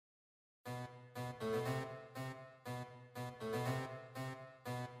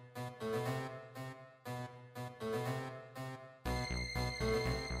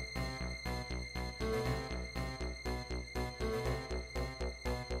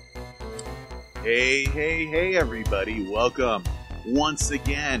Hey, everybody. Welcome once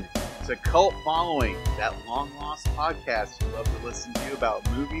again to Cult Following, that long-lost podcast you love to listen to about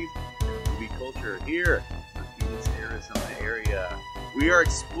movies and movie culture here in the Phoenix, Arizona area. We are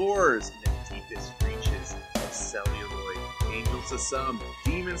explorers in the deepest reaches of celluloid, angels to some,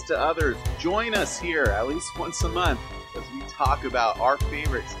 demons to others. Join us here at least once a month as we talk about our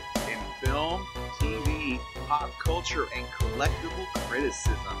favorites in film, TV, pop culture, and collectible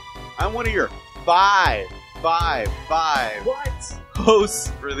criticism. I'm one of your five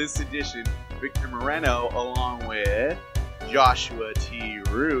hosts for this edition, Victor Moreno, along with Joshua T.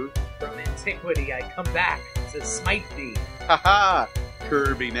 Ruth. From antiquity, I come back to smite thee. Haha,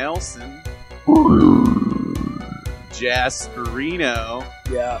 Kirby Nelson. Jasperino.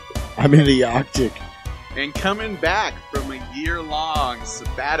 Yeah, I'm in the Arctic. And coming back from a year-long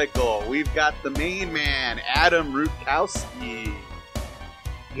sabbatical, we've got the main man, Adam Rutkowski.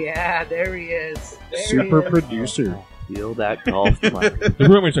 Yeah, there he is. Super producer. Feel that golf clap. The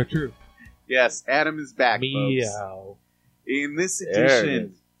rumors are true. Yes, Adam is back, folks. Meow. In this There it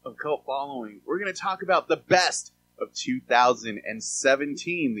edition of Cult Following, we're going to talk about the best of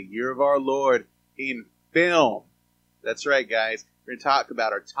 2017, the year of our Lord, in film. That's right, guys. We're going to talk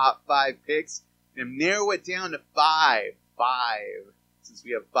about our top 5 picks and narrow it down to 5. Since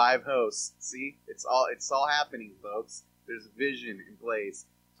we have 5 hosts. See? It's all happening, folks. There's a vision in place.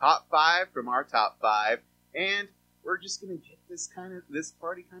 Top 5 from our top 5, and we're just going to get this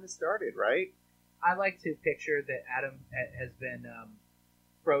party kind of started, right? I like to picture that Adam has been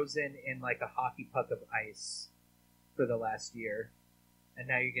frozen in like a hockey puck of ice for the last year, and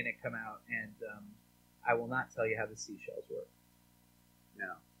now you're going to come out, and I will not tell you how the seashells work.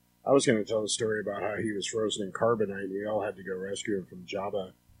 No. I was going to tell a story about how he was frozen in carbonite and we all had to go rescue him from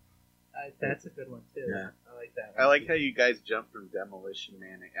Jabba. That's a good one, too. Yeah. I like that one. I like how you guys jumped from Demolition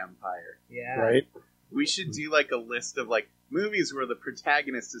Man to Empire. Yeah. Right? We should do like a list of like movies where the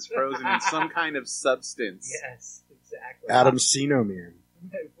protagonist is frozen in some kind of substance. Yes, exactly. Adam Sino Man.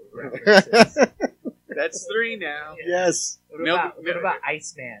 References. That's 3 now. Yeah. Yes. What No, about, no. what about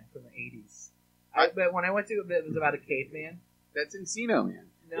Iceman from the 80s? But when I went to it was about a caveman. That's Encino Man.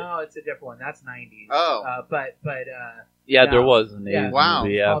 No, it's a different one. That's 90s. Oh. But Yeah, No. there was an Yeah. Asian Wow.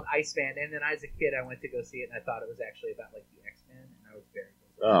 movie, it's yeah. called Iceman. And then as a kid, I went to go see it, and I thought it was actually about like the X-Men, and I was very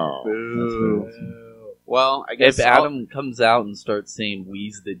Oh. Boo. Boo. Well, I guess If Adam comes out and starts saying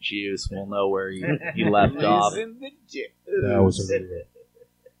 "Wheeze the Juice," we'll know where he left off. In the juice. That was a really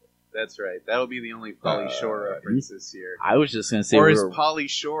That's right. That'll be the only Pauly Shore reference this year. I was just going to say, Or we is were- Pauly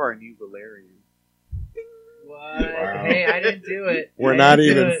Shore our new Valerian? What? Wow. Hey, I didn't do it. We're I not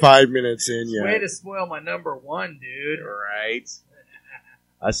didn't do even it. 5 minutes in Way yet. to spoil my number 1, dude. Right.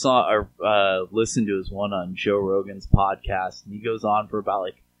 I saw or listened to his one on Joe Rogan's podcast, and he goes on for about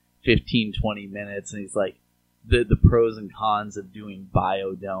like 15, 20 minutes, and he's like, the pros and cons of doing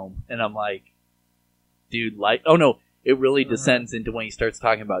Biodome. And I'm like, dude, like, oh no, it really descends into when he starts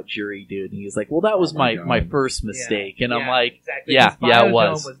talking about Jury Dude, and he's like, well, that was Oh my my God. first mistake. And I'm like, exactly. yeah, Because yeah, it Biodome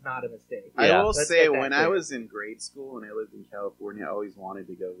was. not a mistake. I Yeah. will Let's say, get that when I clear. was in grade school and I lived in California, I always wanted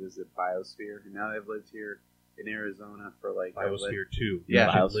to go visit Biosphere. And now that I've lived here in Arizona for like... Biosphere 2. Yeah.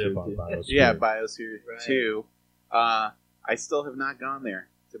 You should live on Biosphere Biosphere. Yeah, Biosphere Right. 2. I still have not gone there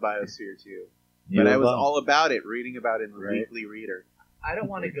to Biosphere 2. You But I were was bummed. all about it, reading about it in the Right. Weekly Reader. I don't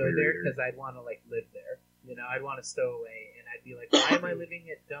want to go there because I'd want to like live there. You know, I'd want to stow away, and I'd be like, why am I living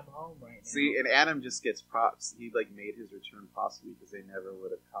at dumb home right now? See, and Adam just gets props. He like made his return possibly because they never would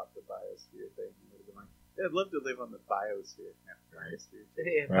have caught the Biosphere thing. He would have been like, I'd love to live on the Biosphere. No, Biosphere.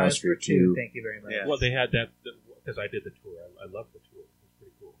 Yeah, Biosphere Biosphere 2, 2. thank you very much. Yeah. Well, they had that because I did the tour. I loved the tour. It was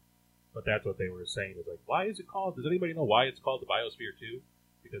pretty cool. But that's what they were saying. Is like, why is it called? Does anybody know why it's called the Biosphere 2?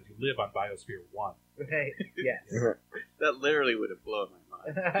 Because you live on Biosphere 1. Right, yes. That literally would have blown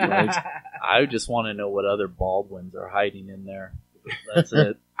my mind. I just want to know what other Baldwins are hiding in there. That's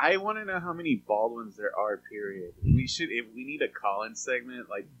it. I want to know how many Baldwins there are. Period. We need a call-in segment.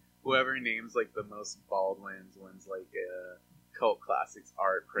 Like whoever names like the most Baldwins wins like a Cult Classics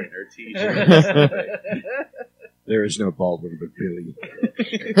art print or T-shirt. There is no Baldwin but Billy.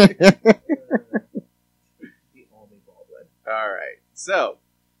 The only Baldwin. All right. So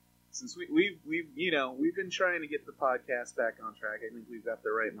since we've been trying to get the podcast back on track, I think we've got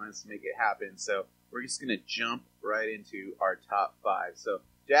the right minds to make it happen. So we're just gonna jump right into our top 5. So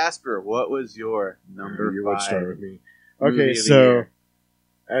Jasper, what was your number You 5? would start with me. movie Okay, of the so year?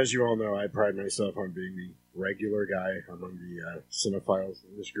 as you all know, I pride myself on being the regular guy among the cinephiles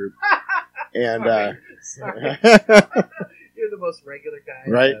in this group. And Sorry. You're the most regular guy. I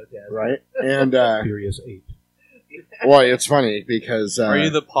Right, know, Jazz. right, and Furious 8. Well, it's funny because Are you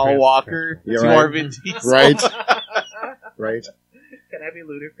the Paul Trans- Walker You're to right. our Vin Diesel? right? Right? Can I be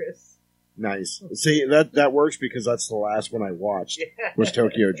ludicrous? Nice. See, that works because that's the last one I watched Yeah. was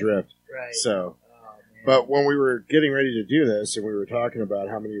Tokyo Drift. Right. So, Oh, man. but when we were getting ready to do this and we were talking about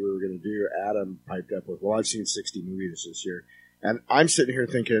how many we were going to do, Adam piped up with, well, I've seen 60 movies this year. And I'm sitting here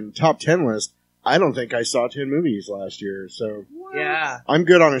thinking, top 10 list, I don't think I saw 10 movies last year. So Yeah. I'm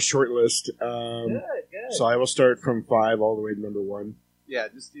good on a short list. Good. So I will start from 5 all the way to number 1. Yeah,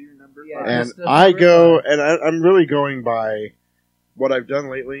 just do your number Yeah. 5. And Just the I number go, one. and I'm really going by what I've done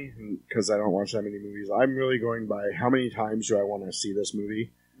lately, because I don't watch that many movies. I'm really going by how many times do I want to see this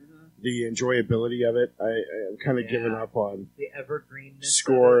movie, the enjoyability of it. I'm kind of Yeah. given up on The evergreenness.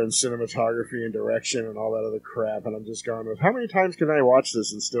 score of and cinematography and direction and all that other crap, and I'm just going with how many times can I watch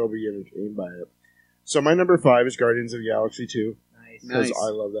this and still be entertained by it. So my number 5 is Guardians of the Galaxy 2. it. Nice. Because Nice. I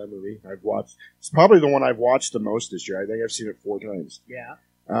love that movie. It's probably the one I've watched the most this year. I think I've seen it 4 times. Yeah.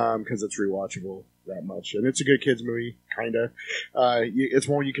 Because it's rewatchable that much, and it's a good kids movie, kinda. It's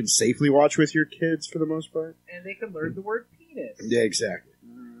one you can safely watch with your kids for the most part. And they can learn the word penis. Yeah, exactly.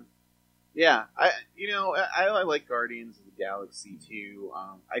 Mhm. Yeah, I like Guardians of the Galaxy too.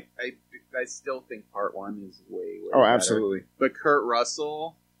 I still think part 1 is way Oh, better. absolutely. But Kurt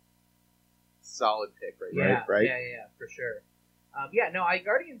Russell, solid pick right Yeah, there. right? Yeah, for sure.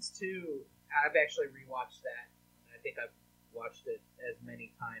 Guardians 2, I've actually rewatched that. I think I've watched it as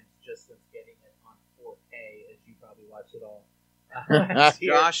many times just since getting it on 4K as you probably watched it all. last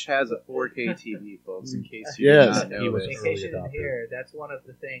year. Josh has a 4K TV, folks. In case you Yes. did not He know was this. In case you early didn't adopter. hear, that's one of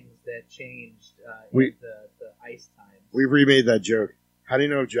the things that changed We- in the ice times. We remade that joke. How do you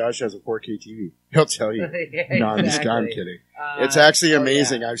know if Josh has a 4K TV? He'll tell you. Yeah, No, I'm exactly. kidding. Uh, It's actually oh,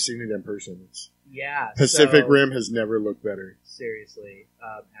 amazing. Yeah. I've seen it in person. Yeah, Pacific so- Rim has never looked better. Seriously,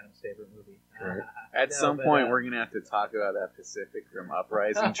 Adam's favorite movie. Right. At No, some but, point, we're gonna have to talk about that Pacific Rim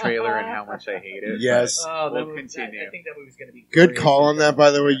Uprising trailer and how much I hate it. Yes. Oh, that We'll movie, continue. I think that movie's going to be Good glorious. call on that,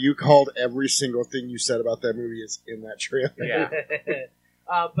 by the way. You called every single thing you said about that movie is in that trailer. Yeah.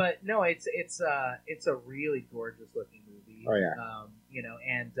 But no, it's a really gorgeous looking movie. Oh, yeah.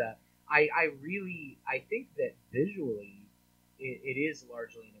 And I think that visually it is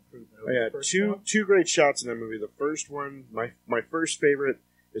largely an improvement over Oh, yeah, the first one. two great shots in that movie. The first one, my first favorite,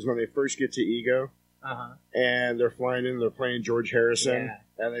 is when they first get to Ego Uh-huh. and they're flying in. They're playing George Harrison,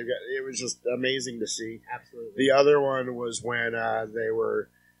 Yeah. and it was just amazing to see. Absolutely. The other one was when they were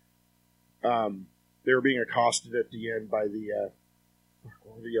being accosted at the end by the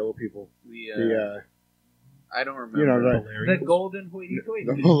yellow people. I don't remember. You know, the Hilarious. golden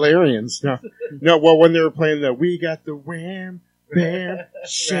hoity-toity. Valerians. No. Well, when they were playing the "We Got the Wham Bam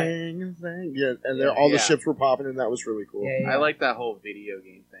Shang Thing," yeah, and all the Yeah. ships were popping, and that was really cool. Yeah, I like that whole video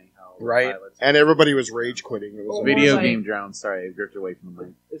game thing. How the Right, pilots- and everybody was rage quitting. It was Well, video like- game drown. Sorry, I drifted away from the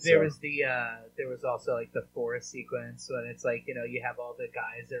mic. There was there was also like the forest sequence when it's like, you have all the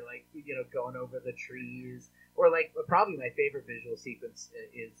guys that are like, going over the trees, or like probably my favorite visual sequence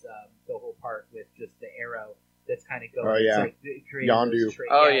is the whole part with just the arrow that's kind of going. Oh, yeah. It's like creating Yondu. those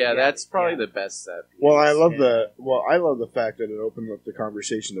Oh yeah, that's probably the best set. piece. Well, I love Yeah. I love the fact that it opened up the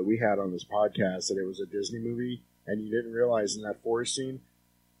conversation that we had on this podcast that it was a Disney movie, and you didn't realize in that forest scene,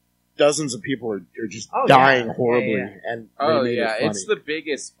 dozens of people are just Oh, dying yeah. horribly, Yeah, and Oh they made yeah, it funny. it's the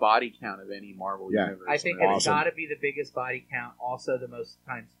biggest body count of any Marvel Yeah. universe. I think right? it's Awesome. got to be the biggest body count, also the most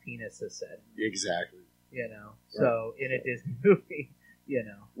times penis is said. Exactly. So in a Disney movie,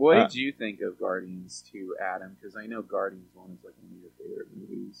 What Uh, did you think of Guardians 2, Adam? Because I know Guardians 1 is like one of your favorite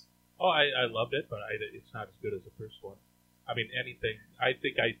movies. Oh, I loved it, but it's not as good as the first one. I mean, anything. I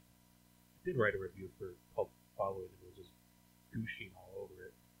think I did write a review for Cult Following. It was just douching all over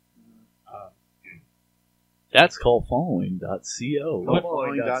it. That's cultfollowing.co.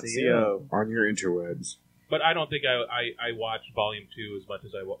 Cultfollowing.co. On your interwebs. But I don't think I watched Volume 2 as much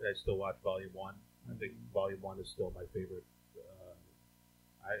as I still watch Volume 1. I think Volume 1 is still my favorite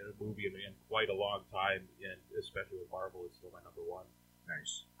movie in quite a long time, and especially with Marvel, it's still my number 1.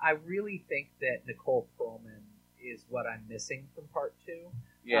 Nice. I really think that Nicole Perlman is what I'm missing from part 2.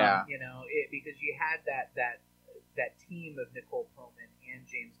 Yeah. Because you had that team of Nicole Perlman and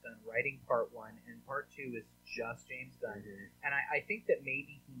James Gunn writing part 1, and part 2 is just James Gunn. And I think that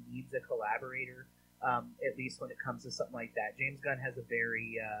maybe he needs a collaborator, at least when it comes to something like that. James Gunn has a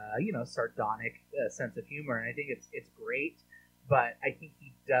very, sardonic sense of humor, and I think it's great, but I think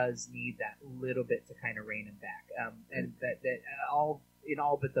he does need that little bit to kind of rein him back. And that all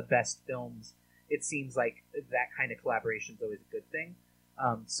but the best films, it seems like that kind of collaboration is always a good thing.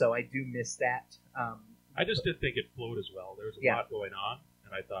 So I do miss that. I just didn't think it flowed as well. There was a Yeah. lot going on,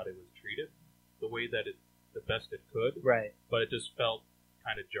 and I thought it was treated the way that it the best it could. Right. But it just felt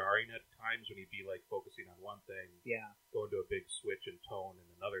kind of jarring at times when he'd be like focusing on one thing, Yeah. going to a big switch in tone in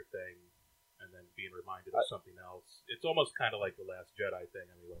another thing, and then being reminded of something else. It's almost kind of like the Last Jedi thing.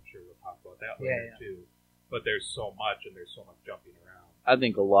 I mean, I'm sure we'll talk about that later too. But there's so much, and there's so much jumping around. I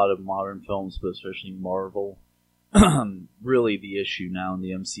think a lot of modern films, but especially Marvel, really the issue now in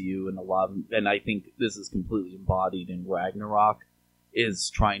the MCU, and I think this is completely embodied in Ragnarok,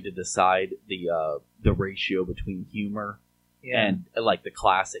 is trying to decide the ratio between humor and like the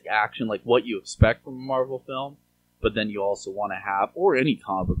classic action, like what you expect from a Marvel film, but then you also want to have, or any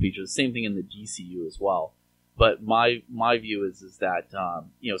comic book feature, the same thing in the DCU as well. But my view is that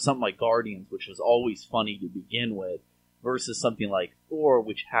something like Guardians, which was always funny to begin with, versus something like Thor,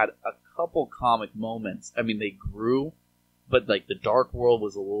 which had a couple comic moments. I mean, they grew, but like the Dark World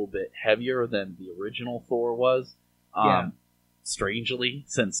was a little bit heavier than the original Thor was. Strangely,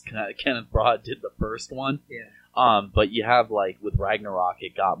 since Kenneth Branagh did the first one. Yeah. But you have, like, with Ragnarok,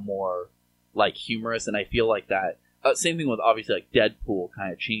 it got more, like, humorous, and I feel like that, same thing with, obviously, like, Deadpool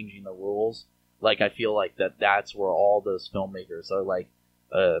kind of changing the rules. Like, I feel like that's where all those filmmakers are, like,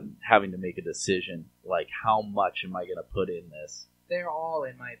 having to make a decision, like, how much am I going to put in this? They're all,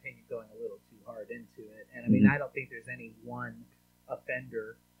 in my opinion, going a little too hard into it, and I mean, I don't think there's any one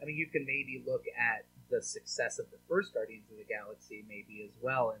offender. I mean, you can maybe look at the success of the first Guardians of the Galaxy maybe as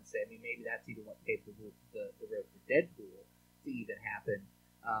well and say, I mean, maybe that's even what paved the road for Deadpool to even happen.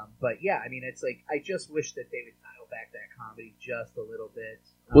 But yeah, I mean, it's like, I just wish that they would dial back that comedy just a little bit.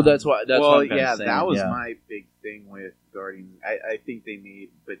 Well, that's what I'm kinda saying. That was my big thing with Guardians. I think they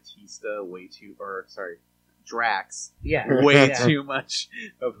made Batista Drax way too much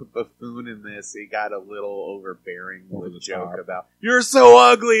of a buffoon in this. It got a little overbearing with a joke about, you're so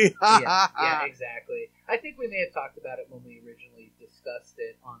ugly! yeah, exactly. I think we may have talked about it when we originally discussed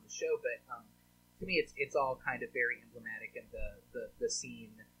it on the show, but to me it's all kind of very emblematic in the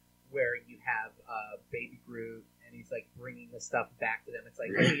scene where you have Baby Groot and he's like bringing the stuff back to them. It's like,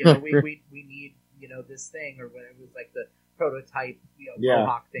 hey, we need this thing, or when it was like the prototype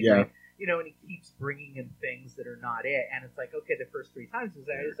Mohawk thing, right? And he keeps bringing in things that are not it, and it's like, okay, the first 3 times was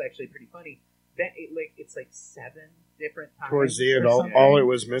actually pretty funny. Then it's like 7 different times. Towards the end, all it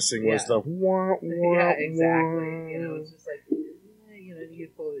was missing was the wah, wah, yeah, exactly. wah. It's just like,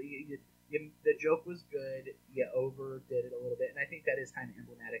 the joke was good. You overdid it a little bit, and I think that is kind of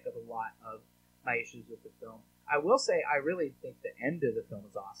emblematic of a lot of my issues with the film. I will say, I really think the end of the film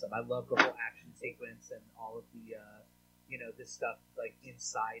is awesome. I love the whole action sequence and all of the this stuff like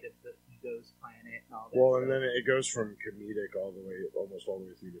inside of the Ego's planet and all that. Well, stuff. and then it goes from comedic almost all the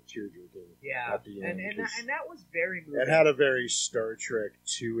way through to tear-jerking. Yeah, at the end, and that was very moving. It had a very Star Trek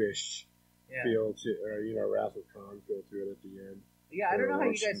 2-ish feel to, Wrath of Khan feel to it at the end. Yeah, I don't know how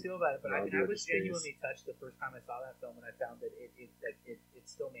you guys feel about it, but I was space. genuinely touched the first time I saw that film, and I found that it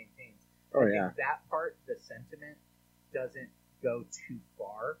still maintains. Oh, I yeah. think that part, the sentiment, doesn't go too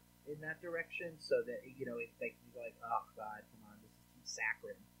far in that direction, so that it's like you're like, oh god, come on, this is too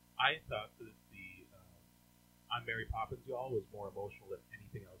saccharine. I thought that the I'm Mary Poppins, y'all, was more emotional than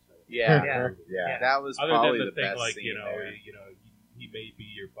anything else. Yeah. That was other probably than the thing best like scene there. he may be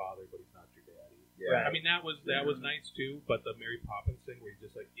your father, but he's not your daddy. Yeah. I mean that was nice too. But the Mary Poppins thing, where he's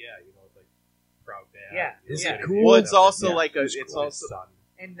just like, it's like proud dad. Yeah. Is Yeah. it cool? Well, it's also like It's it's cool, also son.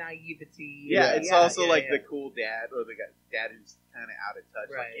 And naivety. it's also like the the cool dad, or the dad who's kind of out of touch.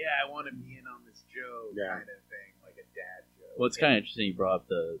 Right. Like, I want to be in on this joke, kind of thing, like a dad joke. Well, it's kind of interesting you brought up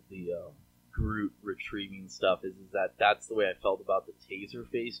the Groot retrieving stuff. Is that that's the way I felt about the taser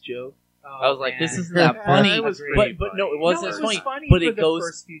face joke. Oh, I was like, man. this isn't that funny, It was pretty but no, it wasn't it was funny. for But it the goes,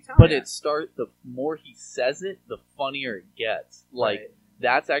 first few times. but the more he says it, the funnier it gets. Like Right.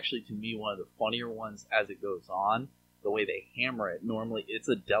 that's actually to me one of the funnier ones as it goes on. The way they hammer it, normally it's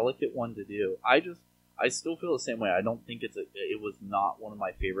a delicate one to do. I still feel the same way. I don't think it was not one of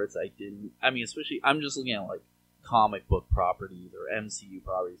my favorites. Especially I'm just looking at like comic book properties or MCU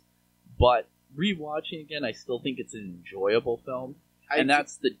properties. But rewatching again, I still think it's an enjoyable film. And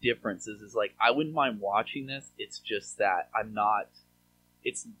that's the difference is like, I wouldn't mind watching this. It's just that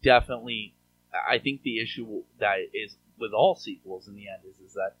it's definitely, I think the issue that is with all sequels in the end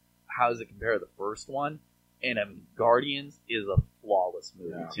is that how does it compare to the first one? And Guardians is a flawless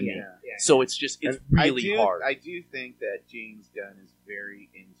movie to me. Yeah. So it's really hard. I do think that James Gunn is very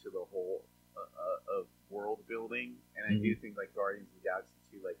into the whole of world building, and I do think like Guardians of the Galaxy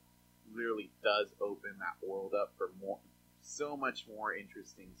 2 like literally does open that world up for so much more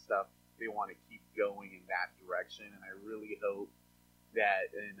interesting stuff. They want to keep going in that direction, and I really hope that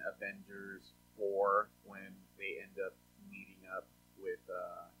in Avengers 4, when they end up meeting up with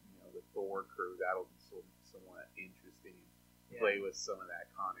the Thor crew, that'll be somewhat interesting. Yeah. Play with some of that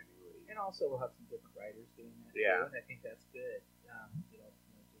continuity. And also, we'll have some different writers doing that Yeah. too, and I think that's good.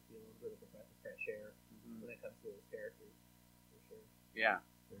 Just be a little bit of a breath of fresh air when it comes to those characters, for sure. Yeah.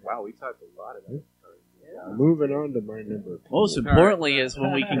 Wow, we talked a lot about it. Yeah. Moving on to my number. Most importantly is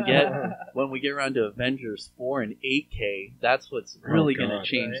when we get around to Avengers 4 and 8K. That's what's really going to God.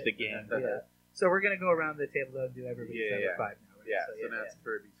 change Right. the game. Yeah. So we're gonna go around the table though and do everybody's Yeah, number yeah. 5 now. Right? Yeah, So, so that's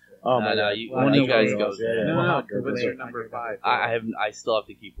Kirby's. Oh, No, my no, God. you- one of you guys goes. Yeah, yeah. No, Go what's for your it. number 5? I still have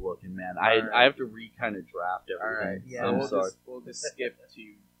to keep looking, man. I Alright. I have to kind of draft All right. everything. Yeah. So I'm we'll sorry. just skip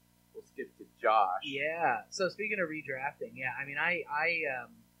to Josh. Yeah. So speaking of redrafting, yeah, I mean,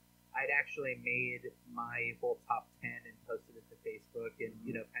 I'd actually made my whole top 10 and posted it to Facebook, and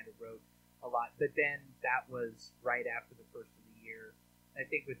kind of wrote a lot. But then that was right after the first of the year. I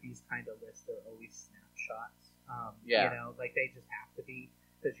think with these kind of lists, they're always snapshots. Yeah. Like they just have to be,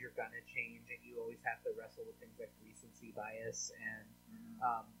 because you're gonna change, and you always have to wrestle with things like recency bias and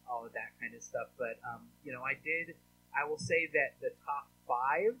all of that kind of stuff. But I will say that the top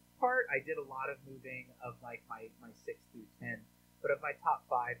 5 part, I did a lot of moving of like my 6 through 10. But of my top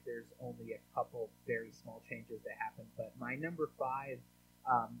 5, there's only a couple very small changes that happened. But my number 5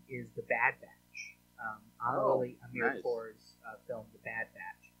 is The Bad Batch. Amelie Amirpour's film, The Bad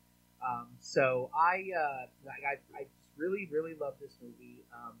Batch. So I just really, really love this movie.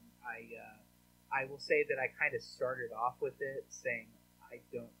 I will say that I kind of started off with it saying, I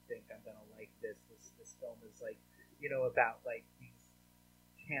don't think I'm going to like this. This film is like, about like these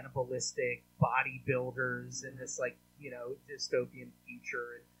cannibalistic bodybuilders and this like, dystopian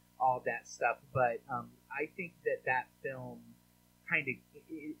future and all that stuff. But I think that film kind of,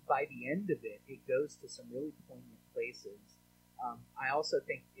 by the end of it, it goes to some really poignant places. I also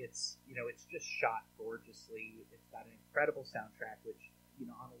think it's just shot gorgeously. It's got an incredible soundtrack, which,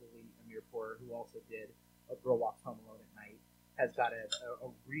 Amelie Amirpour, who also did A Girl Walks Home Alone at Night, has got a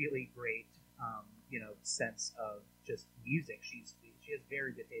really great, sense of just music. She has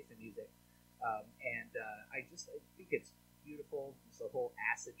very good taste in music. I think it's beautiful. There's a whole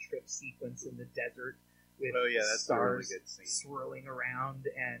acid trip sequence in the desert with That's a really stars good scene. swirling around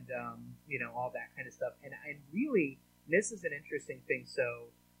and all that kind of stuff. And really, this is an interesting thing. So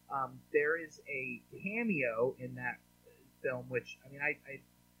there is a cameo in that film, which I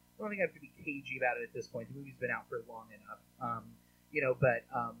don't think I have to be cagey about it at this point. The movie's been out for long enough. But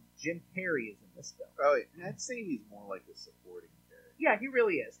Jim Carrey is in this film. Oh, I'd say he's more like a supporting character. Yeah, he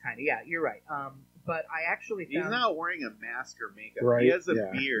really is, kind of. Yeah, you're right. But I actually found... He's not wearing a mask or makeup. Right, He has a yeah.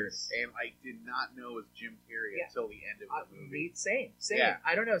 beard, and I did not know it was Jim Carrey until the end of the movie. Same. Yeah.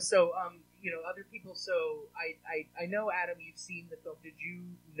 I don't know. So, other people. So, I know, Adam, you've seen the film. Did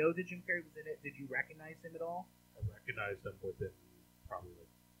you know that Jim Carrey was in it? Did you recognize him at all? I recognized him within probably like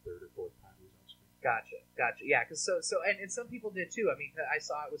third or fourth time he was on screen. Gotcha. Yeah, because and some people did too. I mean, I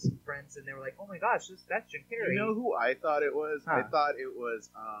saw it with some friends, and they were like, "Oh my gosh, that's Jim Carrey." You know who I thought it was? Huh. I thought it was,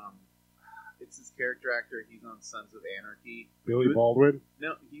 it's his character actor. He's on Sons of Anarchy. Billy Baldwin?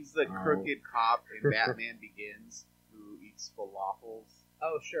 No, he's the Oh. crooked cop in Batman Begins who eats falafels.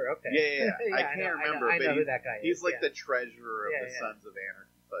 Oh, sure. Okay. Yeah. I know- can't remember, I but know who that guy is. He's like yeah. the treasurer of Yeah, the yeah. Sons of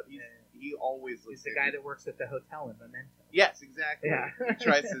Anarchy, but Yeah. he always He's looks the like guy that works at the hotel in Memento. Yes, exactly. Yeah. He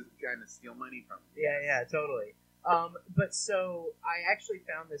tries to kind of steal money from him. Yeah, totally. But so I actually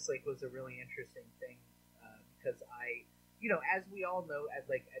found this was a really interesting thing because as we all know,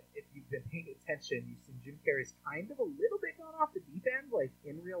 if you've been paying attention, you've seen Jim Carrey's kind of a little bit gone off the deep end,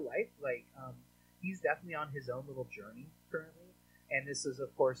 in real life. He's definitely on his own little journey currently. And this is,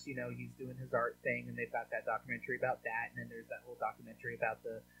 of course, he's doing his art thing, and they've got that documentary about that, and then there's that whole documentary about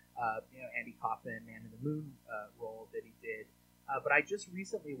the Andy Kaufman Man in the Moon role that he did. But I just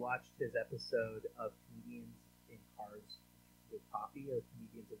recently watched his episode of Comedians in Cars with Coffee, or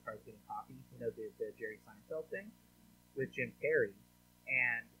Comedians in Cars Getting Coffee, the Jerry Seinfeld thing with Jim Carrey,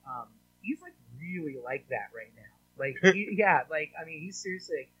 and he's really like that right now. He's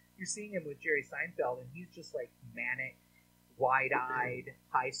seriously you're seeing him with Jerry Seinfeld, and he's just manic, wide-eyed,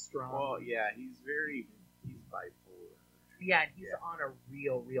 high-strung. Well, yeah, he's bipolar. Yeah, and he's on a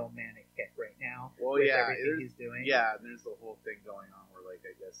real manic kick right now. Well, with yeah, everything he's doing. Yeah, and there's the whole thing going on where, I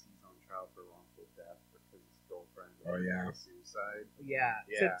guess he's on trial for wrongful death because his girlfriend committed suicide. Yeah.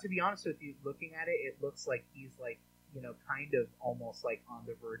 Yeah. To be honest with you, looking at it, it looks like he's kind of almost on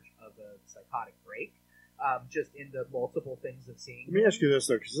the verge of a psychotic break. Just in the multiple things of seeing. Let me ask you this,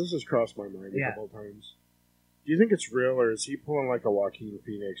 though, because this has crossed my mind a couple of times. Do you think it's real, or is he pulling a Joaquin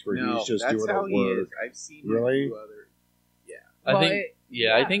Phoenix where No, he's just that's doing how a he work? is. I've seen Really? him do other. I think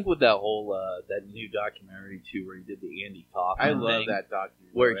Yeah, I think with that whole that new documentary too, where he did the Andy Kaufman I love thing, that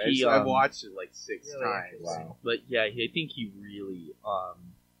documentary. where he, I've watched it like 6 Really times. interesting. Wow. But yeah, I think he really,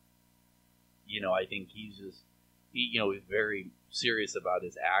 I think he's just, he's very serious about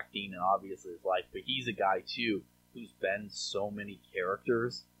his acting and obviously his life. But he's a guy too who's been so many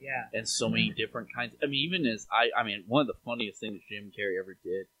characters Yeah. and so many different kinds. I mean, even as one of the funniest things Jim Carrey ever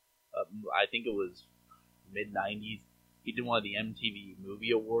did, I think it was mid '90s. He did one of the MTV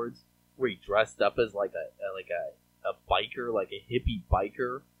Movie Awards where he dressed up as like a biker, like a hippie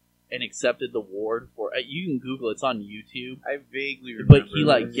biker, and accepted the award for. You can Google it, it's on YouTube. I vaguely remember.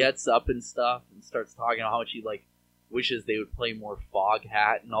 But he gets up and stuff and starts talking about how much he wishes they would play more Fog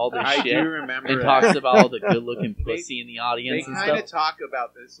Hat and all this I shit. do remember And that. talks about all the good looking pussy in the They audience and kind of stuff. talk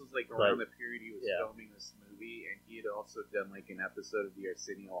about this was like around But, the period he was yeah. filming this movie, and he had also done like an episode of the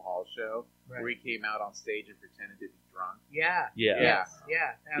Arsenio Hall show Right. where he came out on stage and pretended to be drunk. Yeah. Yeah. Yes.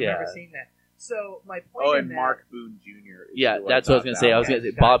 Yeah. I've Yeah. never seen that. So my point. Oh, in and that, Mark Boone Jr. is Yeah, who that's what I was going to say. I was Okay, going to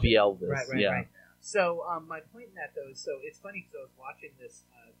say gotcha. Bobby Elvis. Right. yeah. Right. So my point in that though is, so it's funny because I was watching this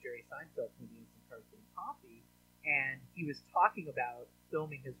Jerry Seinfeld movie and some Cars Getting Coffee, and he was talking about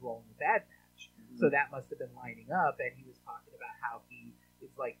filming his role in The Bad Batch. So that must have been lining up, and he was talking about how he is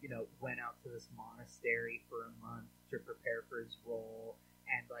went out to this monastery for a month to prepare for his role,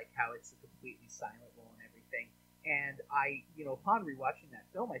 and how it's a completely silent role and everything. And I, upon rewatching that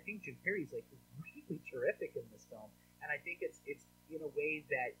film, I think Jim Carrey's really terrific in this film, and I think it's in a way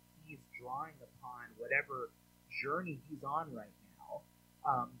that he's drawing upon whatever journey he's on right now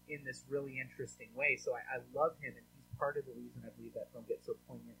in this really interesting way. So I love him, and he's part of the reason I believe that film gets so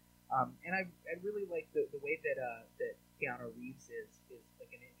poignant. And I really like the way that that Keanu Reeves is like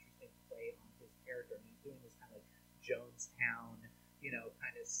an interesting play on his character. I mean, he's doing this kind of Jonestown,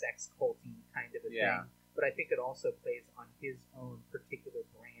 kind of sex culty kind of a thing. But I think it also plays on his own particular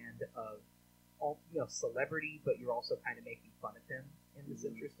brand of, celebrity. But you're also kind of making fun of him in this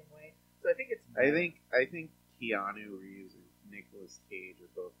interesting way. So I think it's. I think Keanu Reeves and Nicolas Cage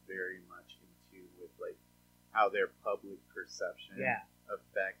are both very much in tune with how their public perception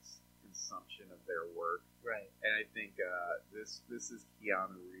affects consumption of their work. Right. And I think this is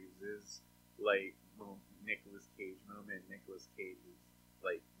Keanu Reeves's Nicolas Cage moment. Nicolas Cage's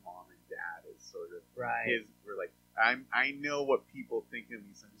mom and dad is sort of his. We're I know what people think of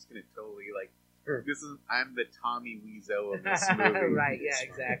me, so I'm just gonna totally I'm the Tommy Wiseau of this movie. Right. Yeah.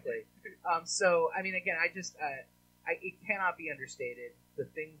 Exactly. So I mean, again, it cannot be understated. The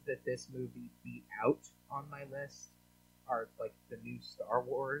things that this movie beat out on my list are the new Star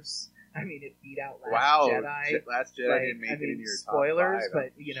Wars. I mean, it beat out Last Jedi. Last Jedi didn't make it in your spoilers, top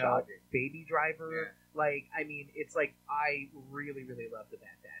 5. but Shocking. Baby Driver. Yeah. I mean, it's I really, really love The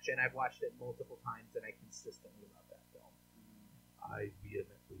Bad Batch, and I've watched it multiple times, and I consistently love that film. I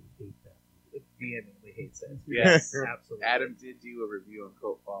vehemently hate that movie. It vehemently hates it. Yes. Absolutely. Adam did do a review on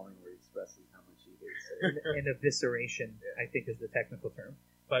Cult Following where he expresses how much he hates it. And evisceration, I think, is the technical term.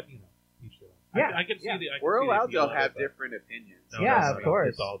 But each their own. Yeah, I can see yeah. the. I can We're see the allowed appeal to of have it, but different opinions. no, Yeah, no, of no, course.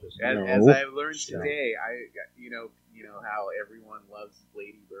 It's all just As No. I learned Yeah. today, you know how everyone loves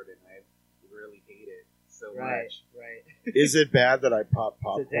Lady Bird, and I really hate it so much. Right. Is it bad that I popped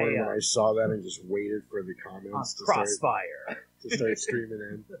popcorn Today, when I saw that and just waited for the On comments Crossfire. to start streaming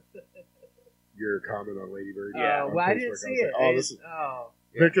in? Your comment on Lady Bird? Yeah. on Well, I Facebook. didn't was see it. oh, this is, Yeah.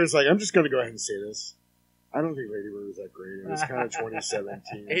 Victor's I'm just going to go ahead and say this. I don't think Lady Bird was that great. It was kind of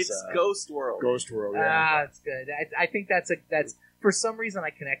 2017. It's Ghost World. Ghost World, yeah. That's good. I think that's for some reason I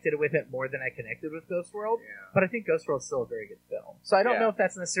connected with it more than I connected with Ghost World. Yeah. But I think Ghost World's still a very good film. So I don't Yeah. know if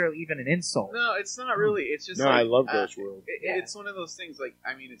that's necessarily even an insult. No, it's not really. It's just No, I love Ghost World. Yeah. It's one of those things.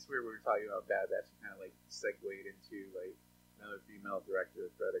 It's weird. We were talking about Bad Batch, kind of segued into another female director,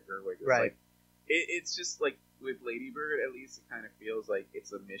 Greta Gerwig. It's Right. It's just with Lady Bird, at least it kind of feels like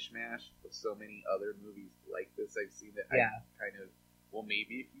it's a mishmash of so many other movies like this I've seen that Yeah. I kind of,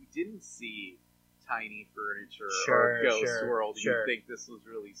 maybe if you didn't see Tiny Furniture Sure, or Ghost sure, World, sure. you'd think this was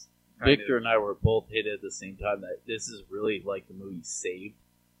really kind Victor of, and I were both hit at the same time that this is really the movie Saved.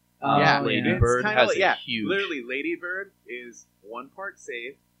 yeah, Lady it's Bird kinda has a huge. Literally, Lady Bird is 1 part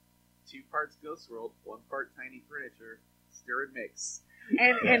Saved, 2 parts Ghost World, 1 part Tiny Furniture, stir and mix.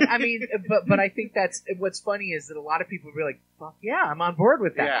 And I mean, but I think that's what's funny is that a lot of people will be like, "Fuck yeah, I'm on board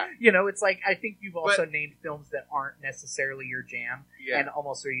with that." Yeah. It's I think you've also named films that aren't necessarily your jam, Yeah. and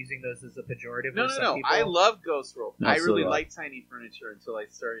almost are using those as a pejorative. No, for some people. I love Ghost World. No, I so really do I. like Tiny Furniture until I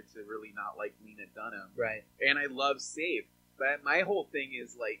started to really not like Lena Dunham. Right. And I love Saved. But my whole thing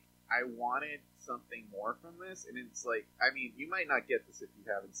is, I wanted something more from this. And it's I mean, you might not get this if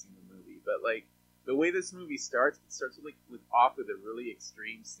you haven't seen the movie, but, the way this movie starts, it starts with off with a really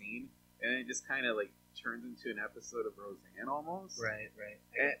extreme scene, and then it just kind of like turns into an episode of Roseanne almost. Right.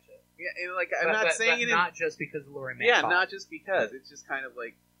 I And- gotcha. Yeah, and like I'm not saying but it. not just because of Laurie Metcalf. Yeah, not just because. It's just kind of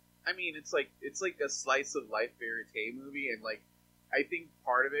like, I mean, it's like a slice of life verite movie, and like I think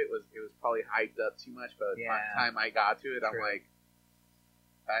part of it was probably hyped up too much. By the time I got to it, I'm like,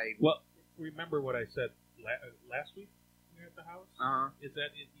 Well, remember what I said last week when we were at the house? Is that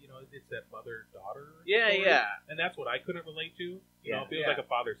it's that mother-daughter? Yeah, story? yeah. And that's what I couldn't relate to. You know, Yeah. it feels like a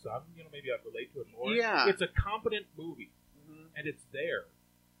father-son. Maybe I'd relate to it more. Yeah. It's a competent movie, and it's there.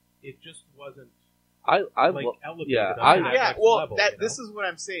 It just wasn't I elevated. yeah, on that next level, this is what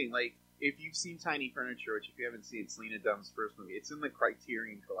I'm saying. Like, if you've seen Tiny Furniture, which if you haven't seen, it's Lena Dunham's first movie. It's in the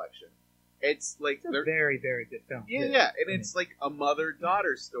Criterion Collection. It's like It's a very, very good film. Yeah, too. yeah, and it's like a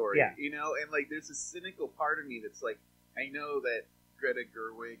mother-daughter story, Yeah. and like there's a cynical part of me that's like, I know that Greta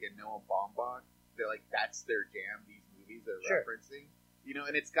Gerwig and Noah Baumbach, they're like, that's their jam, these movies they're Sure. referencing,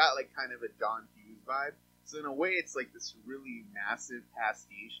 and it's got like kind of a John Hughes vibe, so in a way it's like this really massive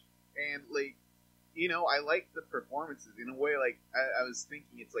pastiche, and like, I like the performances, in a way, like, I was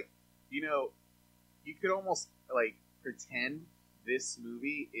thinking, it's like, you could almost like pretend this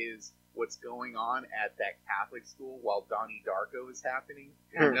movie is what's going on at that Catholic school while Donnie Darko is happening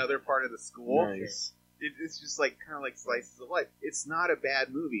in another part of the school. Nice. It's just like kind of like slices of life. It's not a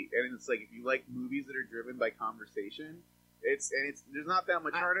bad movie, and it's like if you like movies that are driven by conversation, it's there's not that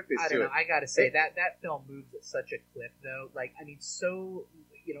much artifice I to don't it. know. I gotta say that film moves at such a clip, though. Like, I mean, so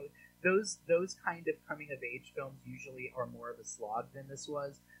those kind of coming of age films usually are more of a slog than this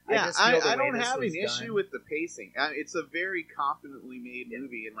was. Yeah, just feel the I way don't this have was an issue done. with the pacing. It's a very competently made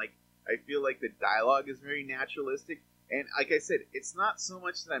movie, and like I feel like the dialogue is very naturalistic. And like I said, it's not so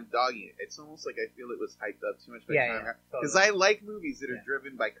much that I'm dogging it. It's almost like I feel it was hyped up too much by the time. Because I like movies that are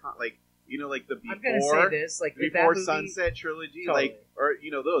driven by like the Before. I'm gonna say this, like Before that movie, Sunset trilogy, totally. like, or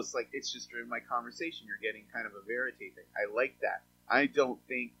those, like, it's just driven by conversation. You're getting kind of a verite thing. I like that. I don't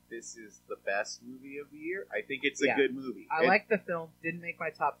think this is the best movie of the year. I think it's a good movie. I like the film. Didn't make my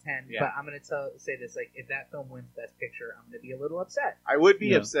top 10, Yeah. but I'm going to say this: like, if that film wins Best Picture, I'm going to be a little upset. I would be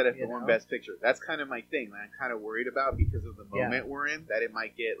Yeah. upset if it You won know? Best Picture. That's kind of my thing. That I'm kind of worried about because of the Yeah. moment we're in. That it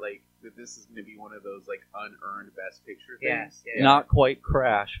might get like that. This is going to be one of those like unearned Best Picture Yeah, things. yeah. not quite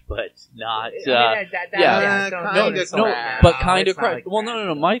Crash, but not. I yeah. don't Kinda insult crash. that. But kind It's of not crash. like Well, Crash.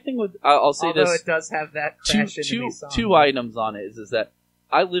 no. My thing with I'll say Although this: it does have that crash into me song. two items on it is that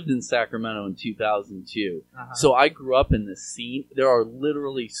I lived in Sacramento in 2002, Uh-huh. so I grew up in this scene. There are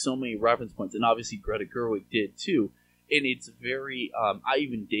literally so many reference points, and obviously Greta Gerwig did too. And it's very. I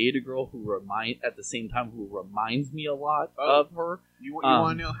even dated a girl who reminds me a lot of her. You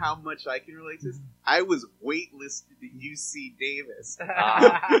want to know how much I can relate to this? I was waitlisted to UC Davis.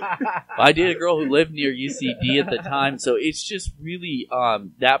 I dated a girl who lived near UCD at the time, so it's just really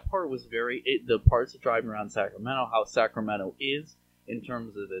that part was the parts of driving around Sacramento, how Sacramento is in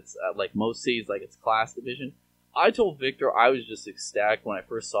terms of its like most cities, like its class division. I told Victor I was just ecstatic when I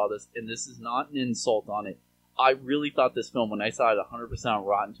first saw this, and this is not an insult on it. I really thought this film, when I saw it 100% on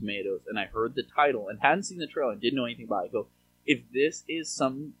Rotten Tomatoes, and I heard the title and hadn't seen the trailer and didn't know anything about it, I go, if this is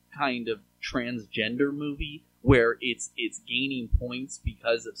some kind of transgender movie where it's gaining points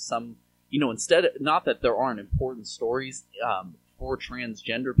because of some, instead of, not that there aren't important stories for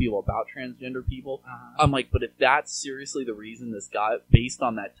transgender people, about transgender people, I'm like, but if that's seriously the reason this got, based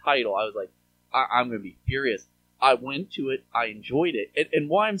on that title, I was like, I'm going to be furious. I went to it, I enjoyed it, and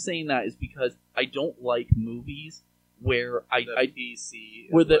why I'm saying that is because I don't like movies where PC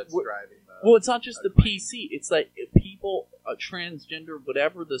where what's driving the... Well, it's not just the PC. It's like people, transgender,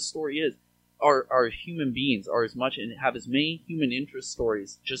 whatever the story is, are human beings, are as much and have as many human interest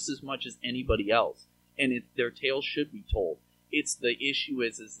stories just as much as anybody else, and their tales should be told. It's the issue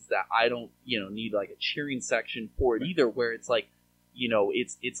is that I don't need like a cheering section for it either, where it's like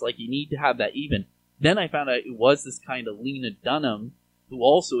it's like you need to have that even. Then I found out it was this kind of Lena Dunham, who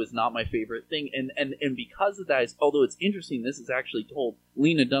also is not my favorite thing. And because of that, although it's interesting, this is actually told,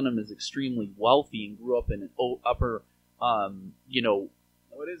 Lena Dunham is extremely wealthy and grew up in an upper,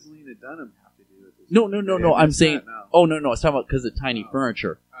 What does Lena Dunham have to do with this? No, I'm saying, no. I was talking about because of Tiny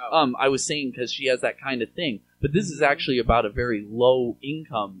Furniture. Oh. I was saying because she has that kind of thing. But this is actually about a very low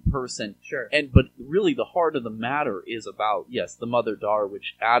income person. Sure. But really the heart of the matter is about, yes, the mother-daughter,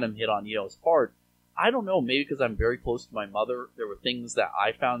 which Adam hit on, is hard. I don't know, maybe because I'm very close to my mother, there were things that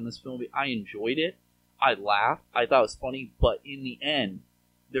I found in this film. I enjoyed it. I laughed. I thought it was funny. But in the end,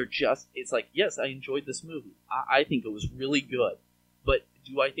 it's like, yes, I enjoyed this movie. I think it was really good. But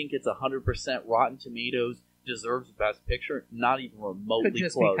do I think it's 100% Rotten Tomatoes deserves Best Picture. Not even remotely Could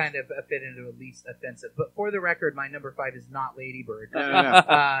just close. be kind of a fit into at least offensive. But for the record, my number 5 is not Lady Bird. No.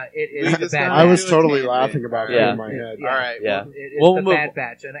 It We is the just Bad got- I was Batch. totally laughing about that Yeah. in my head. Yeah. All right. Yeah. Well, It is We'll the move- Bad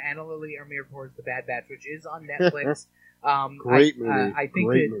Batch, and Anna Lily Amirpour's The Bad Batch, which is on Netflix. Great movie. I think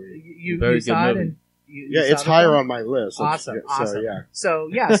Great that movie. you Very good saw it, movie. and you Yeah, saw it's the higher film? on my list. Awesome, So, awesome. yeah. So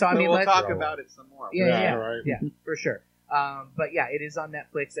yeah, so I mean, we'll let's, talk about it some more. Yeah. All right. yeah, for sure. But yeah, it is on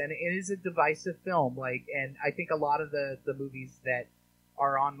Netflix, and it is a divisive film. And I think a lot of the movies that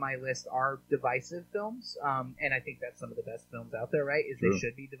are on my list are divisive films. And I think that's some of the best films out there, right? Is True. they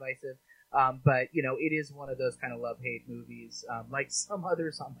should be divisive. But it is one of those kind of love-hate movies, like some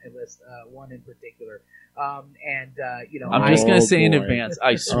others on my list. One in particular. I'm just going to say in boy. advance,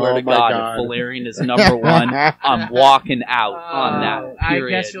 I swear Oh to my God, God. if Valerian is number one, I'm walking out on that. I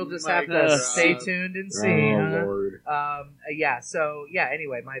Period. guess you'll just My have to God. stay tuned and see. Oh, huh? Lord.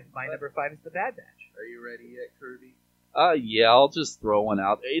 Anyway, my number 5 is The Bad Batch. Are you ready yet, Kirby? Yeah, I'll just throw one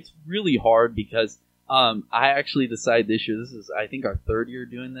out. It's really hard because I actually decided this year, this is, I think, our third year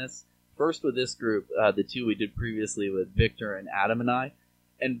doing this. First with this group, the two we did previously with Victor and Adam and I.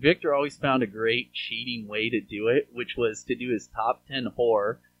 And Victor always found a great cheating way to do it, which was to do his top 10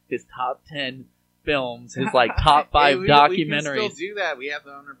 horror, his top 10 films, his top 5 We documentaries. can still do that. We have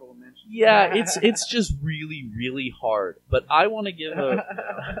the honorable mention. Yeah, it's just really, really hard. But I want to give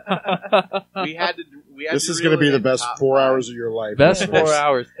a We had to. We had This to is going to reel be it the in best top 4 5. hours of your life. best 4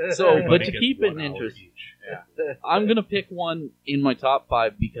 hours. So, but Everybody to gets keep it 1 hour interesting, each. I'm gonna pick one in my top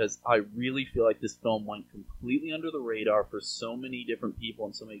 5 because I really feel like this film went completely under the radar for so many different people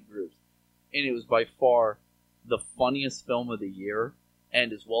and so many groups, and it was by far the funniest film of the year,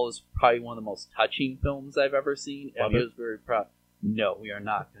 and as well as probably one of the most touching films I've ever seen. And I was very proud. No, we are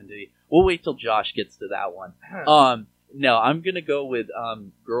not going to. We'll wait till Josh gets to that one. No, I'm gonna go with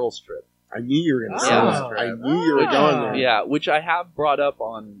Girls Trip. I knew you were going to say Yeah. that. I knew you were going there. Yeah, which I have brought up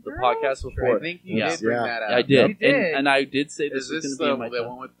on the podcast before. I think you Yeah. did bring Yeah. that up. I did, You did. And I did say this Is was this going to the, be in my the top.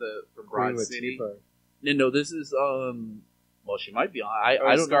 one with the from Queen Broad City? Latifah. No, this is well, she might be on. I Or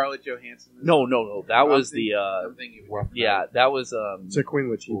don't know. Scarlett Johansson. No. That was the I'm thinking of- yeah, that was It's a Queen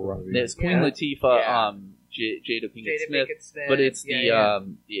Latifah movie. it's Queen Yeah. Latifah, Yeah. Jada Pinkett Jada Smith, Pinkett Smith. but it's yeah.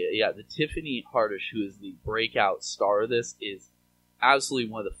 the Tiffany Haddish, who is the breakout star of this, is absolutely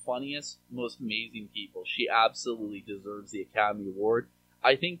one of the funniest, most amazing people. She absolutely deserves the Academy Award.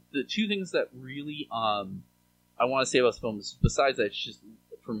 I think the two things that really I want to say about this film is, besides that, it's just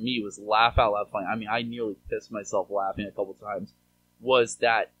for me was laugh out loud funny. I mean, I nearly pissed myself laughing a couple times. Was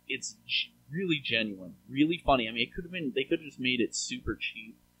that it's really genuine, really funny. I mean, they could have just made it super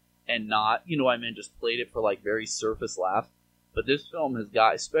cheap and not, just played it for like very surface laughs. But this film has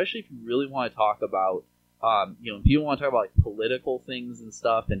got, especially if you really want to talk about, people want to talk about like political things and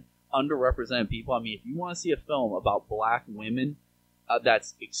stuff and underrepresented people. I mean, if you want to see a film about black women,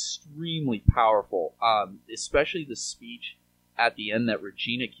 that's extremely powerful. Especially the speech at the end that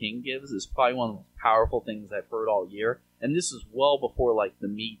Regina King gives is probably one of the most powerful things I've heard all year. And this is well before like the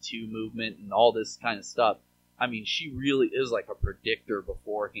Me Too movement and all this kind of stuff. I mean, she really is like a predictor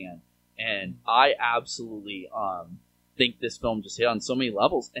beforehand. And I absolutely think this film just hit on so many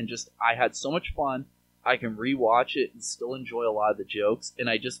levels. And just, I had so much fun. I can rewatch it and still enjoy a lot of the jokes. And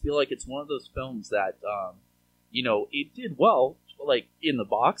I just feel like it's one of those films that, it did well, like in the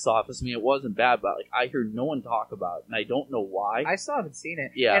box office. I mean, it wasn't bad, but like I hear no one talk about it, and I don't know why. I still haven't seen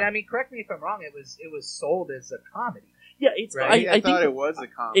it. Yeah. And I mean, correct me if I'm wrong. It was sold as a comedy. Yeah, it's. Right. I I thought think it was a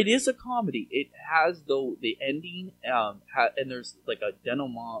comedy. it is a comedy. It has though the ending, and there's like a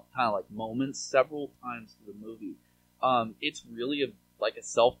denouement kind of like moments several times through the movie. It's really like a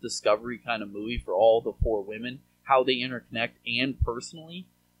self-discovery kind of movie for all the four women, how they interconnect and personally.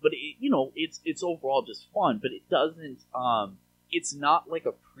 But it's overall just fun. But it doesn't. It's not like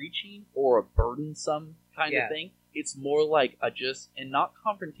a preaching or a burdensome kind of thing. It's more like and not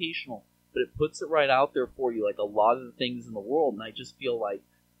confrontational, but it puts it right out there for you, like a lot of the things in the world. And I just feel like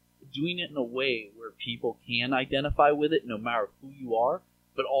doing it in a way where people can identify with it, no matter who you are,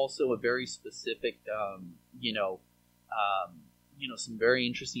 but also a very specific, some very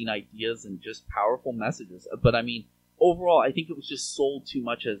interesting ideas and just powerful messages. But I mean, overall, I think it was just sold too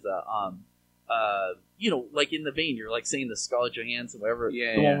much as a, like in the vein, you're like saying the Scarlett Johansson, whatever,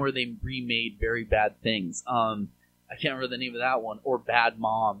 one where they remade Very Bad Things. I can't remember the name of that one, or Bad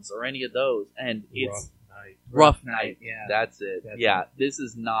Moms, or any of those. And it's Rough Night. Yeah, that's it. This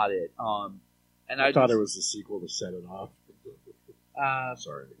is not it. And I thought it was a sequel to Set It Off.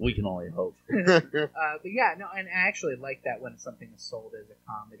 Sorry. We can only hope. But yeah, no, and I actually like that when something is sold as a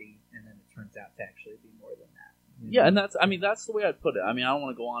comedy and then it turns out to actually be more than that. Yeah, and that's the way I'd put it. I mean, I don't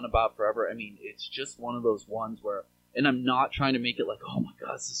want to go on about forever. I mean, it's just one of those ones where, and I'm not trying to make it like, oh my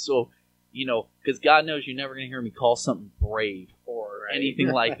god, this is so, because God knows you're never going to hear me call something brave or anything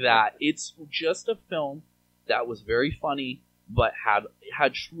like that. It's just a film that was very funny, but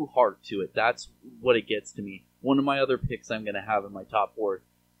had true heart to it. That's what it gets to me. One of my other picks I'm going to have in my top 4.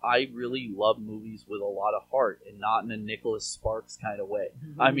 I really love movies with a lot of heart, and not in a Nicholas Sparks kind of way.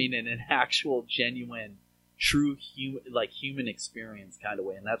 Mm-hmm. I mean, in an actual, genuine, true human experience kind of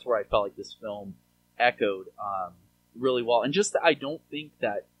way. And that's where I felt like this film echoed really well. And just, I don't think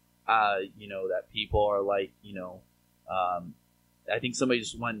that, that people are like, I think somebody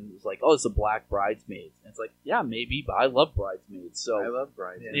just went and was like, oh, it's a Black Bridesmaids. And it's like, yeah, maybe, but I love Bridesmaids. So I love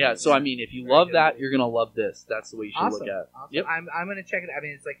Bridesmaids. Yeah, so I mean, if you love that, you're going to love this. That's the way you should look at it. Awesome. Yep. I'm going to check it. I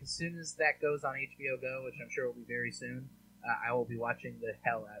mean, it's like as soon as that goes on HBO Go, which I'm sure will be very soon, I will be watching the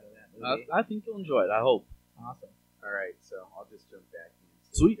hell out of that movie. I think you'll enjoy it. I hope. Awesome. All right, so I'll just jump back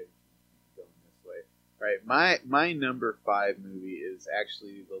in. So Sweet. Going this way. All right, my number 5 movie is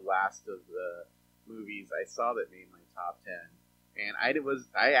actually the last of the movies I saw that made my top 10. And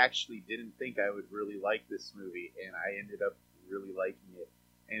I actually didn't think I would really like this movie, and I ended up really liking it.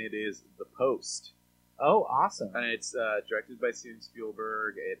 And it is The Post. Oh, awesome! And it's directed by Steven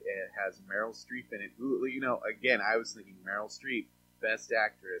Spielberg. It has Meryl Streep in it. Who, again, I was thinking Meryl Streep, Best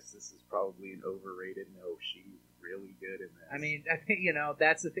Actress. This is probably an overrated. No, she's really good in this. I mean, I think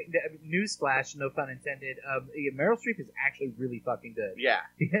that's the thing. Newsflash, no pun intended. Meryl Streep is actually really fucking good. Yeah.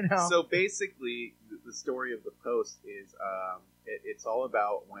 So basically, the story of The Post is it's all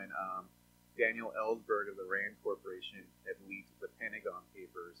about when Daniel Ellsberg of the Rand Corporation had leaked the Pentagon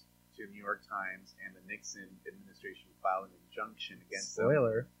Papers to the New York Times, and the Nixon administration filed an injunction against them.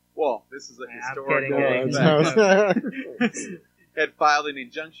 Spoiler. Well, this is a historical thing. Had filed an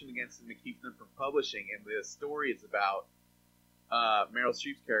injunction against them to keep them from publishing, and the story is about Meryl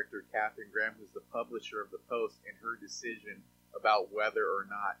Streep's character, Katharine Graham, who's the publisher of The Post, and her decision about whether or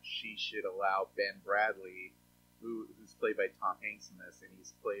not she should allow Ben Bradley, who's played by Tom Hanks in this, and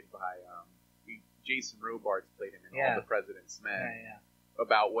he's played by Jason Robards played him in All the President's Men,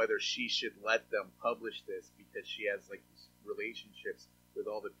 about whether she should let them publish this because she has like these relationships with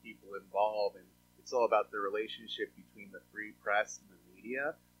all the people involved, and it's all about the relationship between the free press and the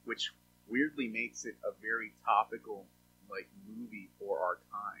media, which weirdly makes it a very topical like movie for our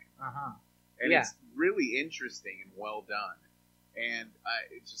time. And it's really interesting and well done. And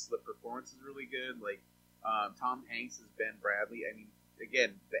it's just the performance is really good. Like Tom Hanks as Ben Bradley. I mean,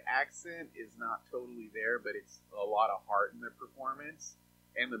 again, the accent is not totally there, but it's a lot of heart in their performance.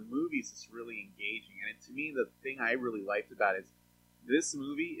 And the movie's just really engaging. And to me, the thing I really liked about it is this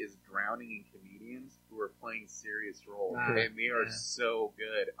movie is drowning in comedians who are playing serious roles, and they are so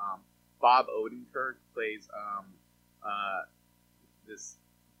good. Bob Odenkirk plays this.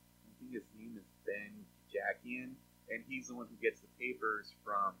 I think his name is Ben Jackian, and he's the one who gets the papers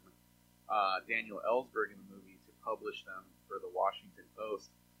from Daniel Ellsberg in the movie to publish them for the Washington Post.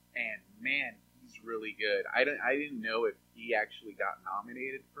 And man, he's really good. I didn't know if he actually got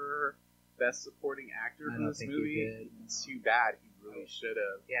nominated for Best Supporting Actor for this movie. It's too bad. He really should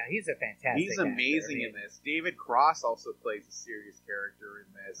have. Yeah, he's a fantastic. He's amazing in this. David Cross also plays a serious character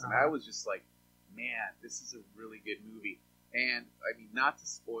in this, and I was just like, man, this is a really good movie. And I mean, not to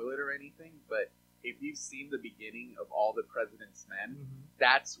spoil it or anything, but if you've seen the beginning of All the President's Men,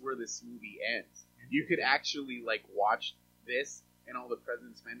 that's where this movie ends. You could actually like watch this and All the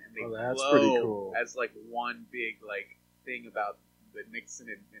President's Men, and they flow as like one big like thing about the Nixon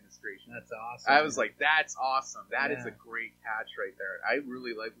administration. That's awesome. I was like, that's awesome. That is a great catch right there. I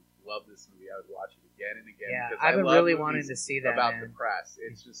really love this movie. I would watch it again and again. Yeah, I've been really wanting to see that about the press.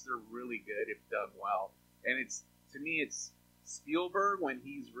 It's just they're really good if done well. And it's to me, it's Spielberg when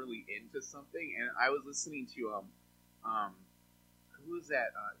he's really into something. And I was listening to who was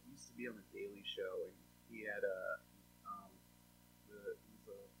that? He used to be on the Daily Show, and he had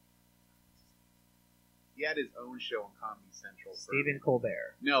he had his own show on Comedy Central. Stephen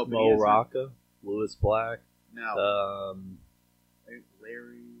Colbert. No, but Mo Rocca, Louis Black. No.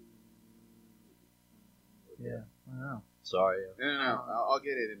 Larry. Yeah. Wow. Sorry. No. I'll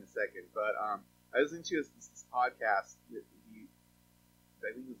get it in a second. But I was listening to this podcast.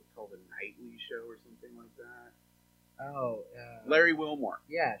 I think it was called The Nightly Show or something like that. Oh. Larry Wilmore.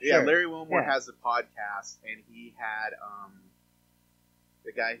 Yeah. Sure. Yeah. Larry Wilmore has a podcast, and he had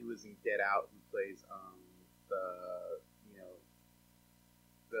the guy who was in Get Out who plays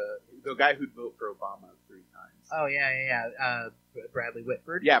the guy who'd vote for Obama 3 times. Oh yeah. Bradley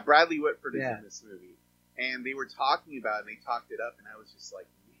Whitford. Yeah, Bradley Whitford is in this movie, and they were talking about it, and they talked it up, and I was just like,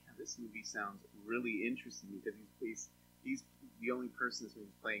 man, this movie sounds really interesting because he's the only person who's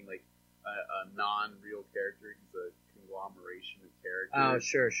playing like a non-real character. He's a conglomeration of characters.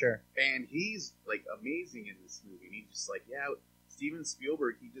 Oh, sure. And he's like amazing in this movie. And he's just like, Steven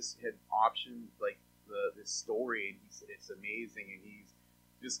Spielberg. He just had optioned like this story, and it's amazing. And he's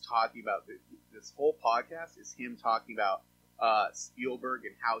just talking about this whole podcast is him talking about Spielberg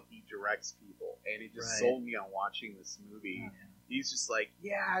and how he directs people, and it just sold me on watching this movie. Oh, yeah. He's just like,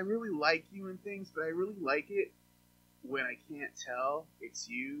 I really like you and things, but I really like it when I can't tell it's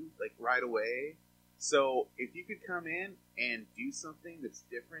you, like, right away. So if you could come in and do something that's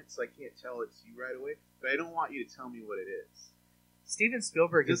different so I can't tell it's you right away, but I don't want you to tell me what it is. Steven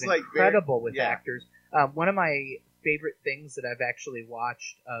Spielberg Just is like incredible with actors. One of my favorite things that I've actually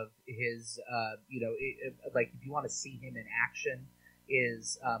watched of his, like if you want to see him in action,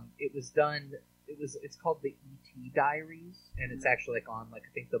 is it's called the E.T. Diaries, and it's actually like on like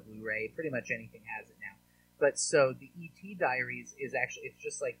I think the Blu-ray. Pretty much anything has it now. But so the E.T. Diaries is actually it's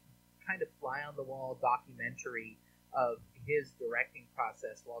just like kind of fly on the wall documentary of his directing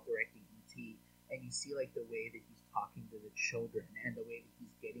process while directing E.T. And you see like the way that he's talking to the children and the way that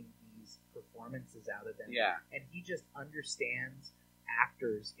he's getting these performances out of them. Yeah. And he just understands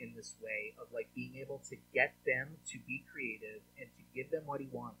actors in this way of like being able to get them to be creative and to give them what he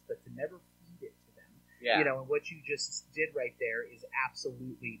wants, but to never feed it to them. Yeah. You know, and what you just did right there is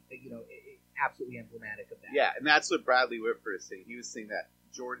absolutely, absolutely emblematic of that. Yeah, and that's what Bradley Whitford is saying. He was saying that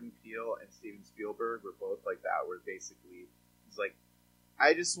Jordan Peele and Steven Spielberg were both like that, where basically he's like,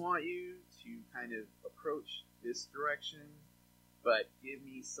 I just want you to kind of approach this direction, but give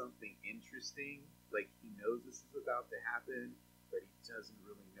me something interesting. Like, he knows this is about to happen, but he doesn't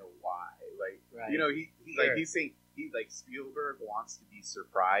really know why. Like, he's saying Spielberg wants to be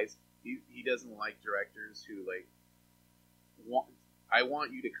surprised. He doesn't like directors who I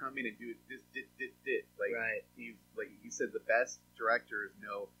want you to come in and do it this. Like, he said the best directors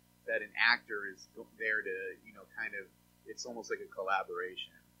know that an actor is there to, it's almost like a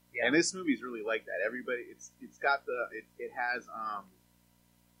collaboration. Yeah. And this movie's really like that. Everybody, it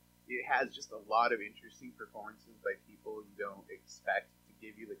has just a lot of interesting performances by people you don't expect to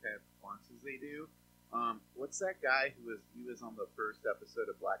give you the kind of performances they do. What's that guy he was on the first episode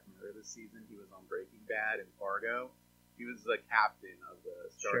of Black Mirror this season? He was on Breaking Bad and Fargo. He was the captain of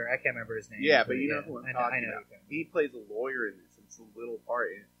the Star. Sure, I can't remember his name. Yeah, but you know who I'm talking about. He plays a lawyer in this. It's a little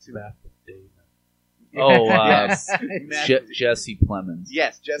part in it too. Jesse Plemons.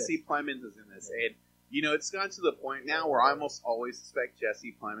 Yes, Jesse Plemons is in this. And, it's gotten to the point now where I almost always expect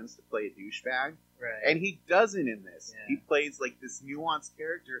Jesse Plemons to play a douchebag. Right. And he doesn't in this. Yeah. He plays, like, this nuanced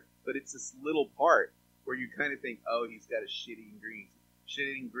character, but it's this little part where you kind of think, oh, he's got a shitty grin.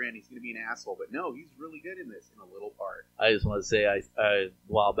 He's going to be an asshole. But no, he's really good in this, in a little part. I just want to say, a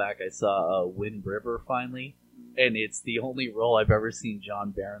while back I saw Wind River finally. And it's the only role I've ever seen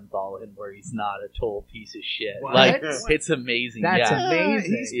John Barenthal in where he's not a total piece of shit. What? Like, it's amazing. That's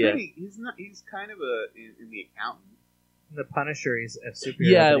amazing. He's kind of in the accountant. The Punisher is a superhero.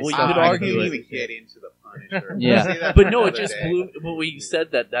 Yeah, well, you could argue I can't even get into the Punisher. Yeah, but no, it just blew. But when you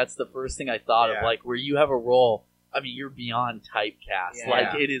said that, that's the first thing I thought of. Like, where you have a role. I mean, you're beyond typecast. Yeah.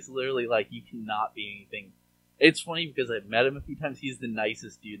 Like, it is literally like you cannot be anything. It's funny because I've met him a few times. He's the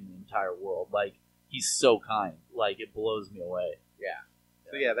nicest dude in the entire world. Like, he's so kind. Like, it blows me away. Yeah.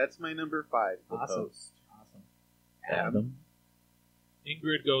 So yeah, that's my number 5. Awesome. Adam?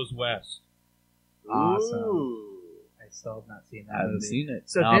 Ingrid Goes West. Awesome. Ooh. I still have not seen that. I haven't movie. seen it.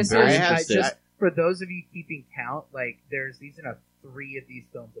 So No, this I'm very is interested. just for those of you keeping count. Like, these are 3 of these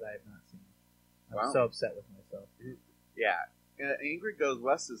films that I have not seen. I'm so upset with myself. Yeah. Ingrid Goes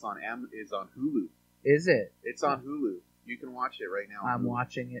West is on Hulu. Is it? It's on Hulu. You can watch it right now. I'm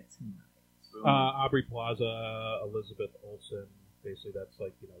watching it tonight. Aubrey Plaza, Elizabeth Olsen. Basically, that's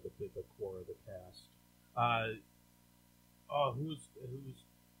like the core of the cast. Who's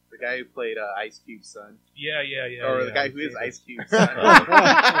the guy who played Ice Cube's son? Yeah. Or the guy who is Ice Cube's son?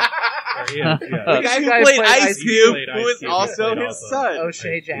 The guy who played Ice Cube, who is also his son.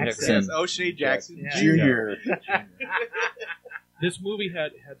 O'Shea Jackson. Yes, O'Shea Jackson Jr. This movie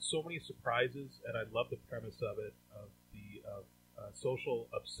had so many surprises, and I love the premise of it, of the social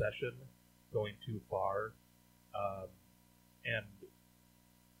obsession going too far, and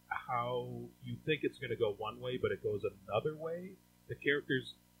how you think it's going to go one way, but it goes another way. The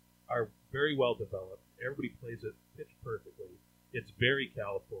characters are very well developed. Everybody plays it pitch perfectly. It's very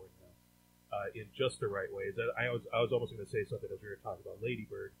California in just the right ways. I was almost going to say something as we were talking about Lady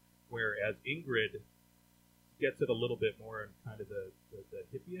Bird, whereas Ingrid gets it a little bit more in kind of the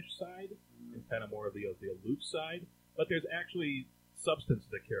hippie-ish side and kind of more of the aloof side. But there's actually substance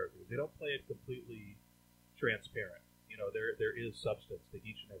to the characters. They don't play it completely transparent. You know, there is substance to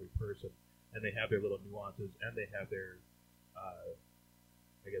each and every person, and they have their little nuances, and they have their,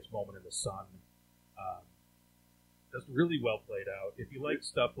 I guess, moment in the sun. That's really well played out. If you like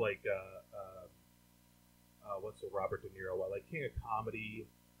stuff like what's the Robert De Niro? Like King of Comedy.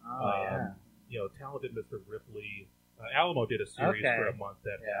 You know, Talented Mr. Ripley. Alamo did a series for a month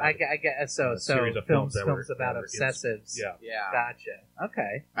that I get so series of films that about were obsessives. Yeah. Gotcha.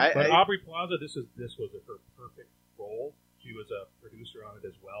 Okay. But Aubrey Plaza, this was her perfect role. She was a producer on it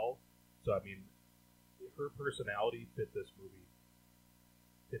as well. So I mean, her personality fit this movie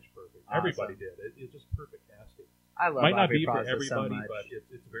pitch perfect. Awesome. Everybody did. It's just perfect casting. I love Might not Aubrey be for Plaza everybody, so much. but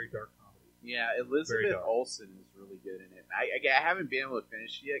it's a very dark comedy. Yeah, Elizabeth Olsen is really good in it. I haven't been able to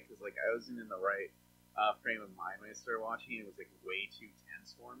finish it yet because like I wasn't in the right frame of mind when I started watching it. It was like way too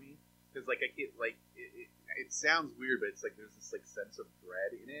tense for me because like I get like it sounds weird, but it's like there's this like sense of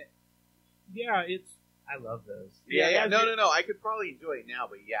dread in it. Yeah, I love those. Yeah. No. I could probably enjoy it now,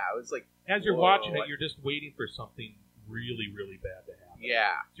 but yeah, I was like, as you're watching it, you're just waiting for something really, really bad to happen.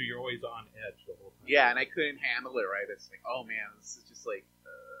 Yeah. So you're always on edge the whole time. Yeah, and I couldn't handle it right. It's like, oh man, this is just like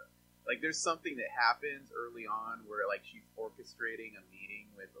there's something that happens early on where like she's orchestrating a meeting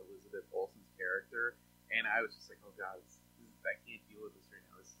with Elizabeth Olsen's character, and I was just like, oh god, I can't deal with this right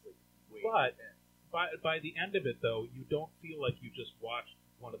now. This is like way too intense. By the end of it, though, you don't feel like you just watched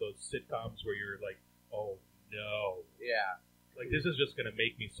one of those sitcoms where you're like, oh no. Yeah. Like, this is just going to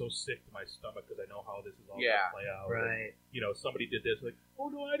make me so sick to my stomach because I know how this is all going to play out. Right. And, you know, somebody did this, like, oh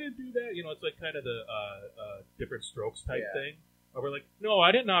no, I didn't do that. You know, it's like kind of the Different Strokes type thing. Or we're like, no,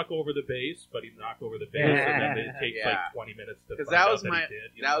 I didn't knock over the base, but he knocked over the base, and then it takes like 20 minutes to find out that he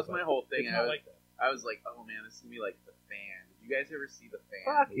did. That was my whole thing. I was like, oh man, this is going to be like The Fan. Did you guys ever see The Fan?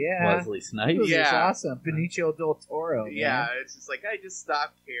 Fuck yeah. Wesley Snipes. It's awesome. Benicio del Toro. Yeah, man. it's just like, I just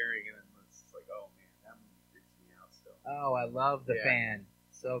stopped caring, and then it's just like, oh man, that movie freaks me out still. Oh, I love The Fan.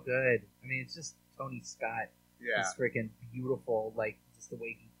 So good. I mean, it's just Tony Scott. Yeah. It's freaking beautiful. Like, just the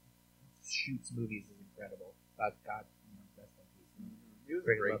way he shoots movies is incredible. God, best in peace. He was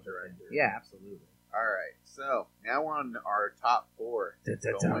a great director. Yeah, absolutely. All right, so now we're on our top four.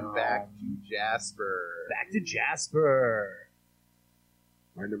 Going back to Jasper. Back to Jasper.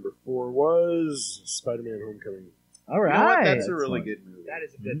 My number 4 was Spider-Man: Homecoming. All right, You know what? That's a really good movie. That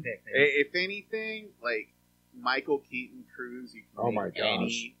is a good pick. Man. If anything, like Michael Keaton Cruz, you can make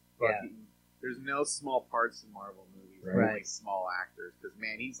any fucking. There's no small parts in Marvel movies. Right. Only small actors, because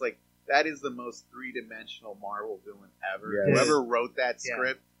man, he's like that is the most 3-dimensional Marvel villain ever. Yes. Whoever wrote that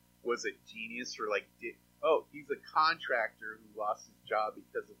script was a genius for like. He's a contractor who lost his job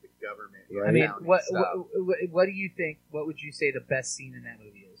because of the government. Right. I mean, what do you think? What would you say the best scene in that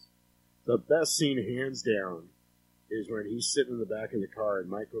movie is? The best scene, hands down, is when he's sitting in the back of the car and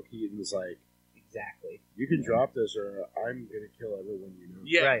Michael Keaton's like, exactly, you can drop this or I'm going to kill everyone you know.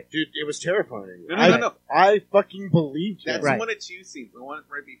 Yeah. Right. Dude, it was terrifying. No. I fucking believed That's him. one of 2 scenes. The one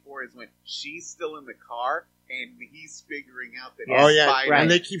right before is when she's still in the car and he's figuring out that Oh, he's yeah. Spider-Man.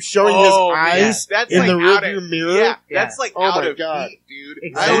 And they keep showing his eyes That's in like the out rearview of, mirror. Yeah, that's like Oh out my of God. heat, dude.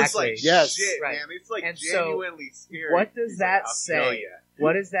 Exactly. I was like, Yes. shit, Right. man. It's like And so, genuinely scary. what does He's that like, I'll kill say? ya.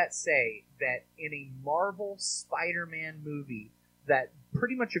 What does that say? That in a Marvel Spider-Man movie that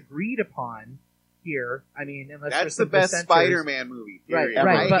pretty much agreed upon here, I mean, unless That's there's the some best dissenters, Spider-Man movie. Period.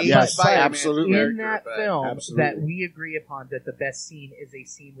 Right, I but- hate yes, Spider-Man absolutely. character, in that but- film Absolutely. that we agree upon that the best scene is a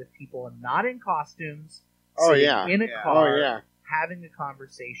scene with people not in costumes, Oh, sitting yeah. in a Yeah. car, Oh, yeah. having a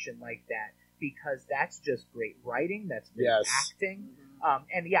conversation like that, because that's just great writing, that's great Yes. acting.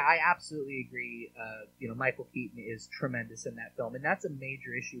 And yeah, I absolutely agree. Michael Keaton is tremendous in that film, and that's a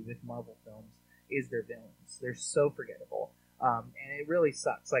major issue with Marvel films is their villains. They're so forgettable, and it really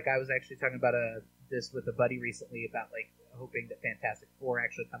sucks. Like I was actually talking about this with a buddy recently about like hoping that Fantastic Four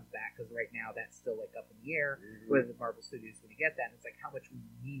actually comes back, because right now that's still like up in the air whether the Marvel Studios going to get that. And it's like how much we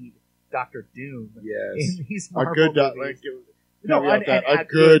need Doctor Doom Yes. in these A Marvel good movies. a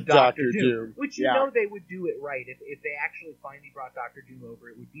good Doctor Doom. Which you Yeah. know they would do it right. If they actually finally brought Doctor Doom over,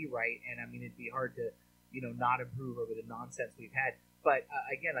 it would be right. And I mean, it'd be hard to, not improve over the nonsense we've had. But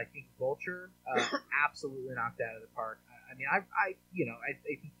again, I think Vulture absolutely knocked out of the park. I mean, I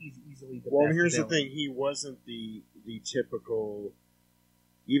think he's easily the best. Well, here's villain. the thing: he wasn't the typical,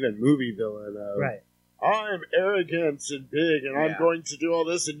 even movie villain of Right. I'm arrogant and big, and I'm going to do all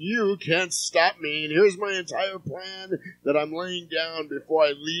this, and you can't stop me. And here's my entire plan that I'm laying down before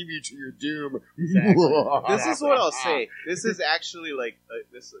I leave you to your doom. Exactly. This is what I'll say. This is actually like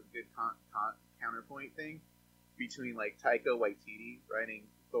this is a good counterpoint thing between like Taika Waititi writing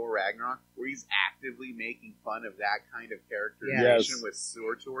Thor Ragnarok, where he's actively making fun of that kind of Yes. characterization with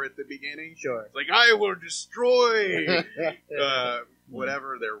Surtur at the beginning. Sure. It's like, I will destroy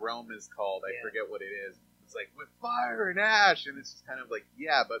whatever their realm is called. I Yeah. forget what it is. It's like, with fire and ash, and it's just kind of like,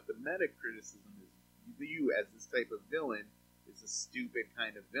 yeah, but the meta criticism is you as this type of villain is a stupid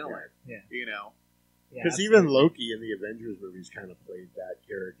kind of villain. Yeah. You know? Yeah, Because even Loki in the Avengers movies kind of played that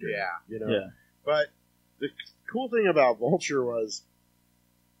character. Yeah. You know? Yeah. But the cool thing about Vulture was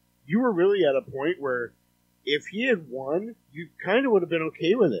you were really at a point where if he had won, you kind of would have been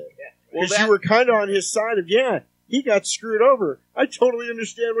okay with it. Well, Because you were kind of on his side of, he got screwed over. I totally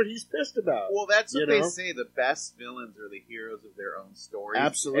understand what he's pissed about. Well, that's what You they know? say. The best villains are the heroes of their own stories.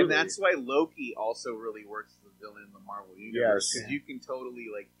 Absolutely. And that's why Loki also really works as a villain in the Marvel Universe. Yes. Because you can totally,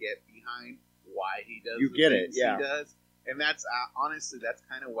 get behind why he does You the get it, things yeah. he does. And that's, honestly, that's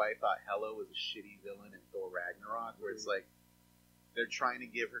kind of why I thought Hela was a shitty villain in Thor Ragnarok, where it's like, they're trying to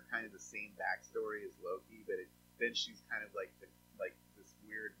give her kind of the same backstory as Loki, but then she's kind of like this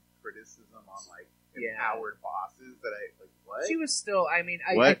weird criticism on, empowered bosses that what? She was still. I mean,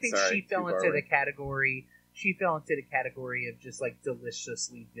 I What? think Sorry, she fell too far into away. the category. She fell into the category of just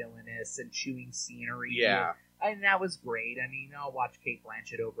deliciously villainous and chewing scenery. Yeah. And that was great. I mean, I'll watch Kate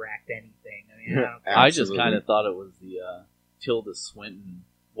Blanchett overact anything. I mean, I don't. I just Absolutely. kind of thought it was the Tilda Swinton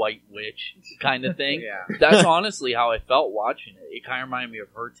White Witch kind of thing. Yeah. That's honestly how I felt watching it. It kind of reminded me of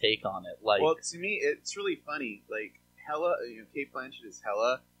her take on it. Well, to me, it's really funny. Hela, Kate Blanchett as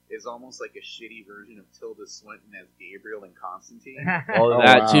Hela is almost like a shitty version of Tilda Swinton as Gabriel in Constantine. all Oh, of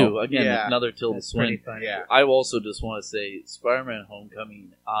that wow. too. Again, Yeah. another Tilda That's pretty Swinton. funny. Yeah. I also just want to say Spider-Man: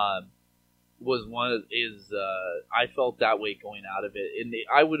 Homecoming was one of I felt that way going out of it, and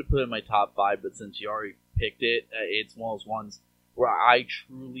I would have put it in my top 5, but since you already picked it, it's one of those ones where I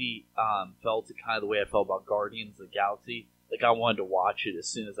truly felt it kind of the way I felt about Guardians of the Galaxy. Like, I wanted to watch it as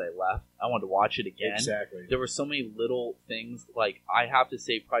soon as I left. I wanted to watch it again. Exactly. There were so many little things. Like, I have to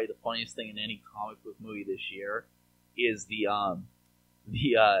say, probably the funniest thing in any comic book movie this year is the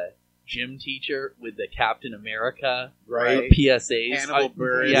gym teacher with the Captain America Right. PSAs. Hannibal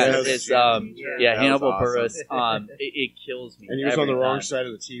Buress. Yeah, Yes. it's Yeah, yeah, that Hannibal was Buress. It kills me. And he was on every the wrong time. side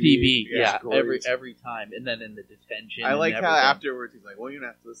of the TV. TV, yeah, It's great. every time, and then in the detention. I like and how everything. afterwards he's like, well, you don't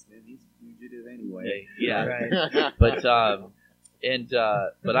have to listen in. He's a fugitive anyway. Yeah, Right. but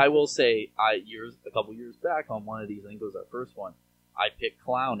but I will say, a couple years back on one of these, I think it was our first one, I picked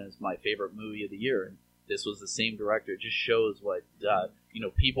Clown as my favorite movie of the year, and this was the same director. It just shows what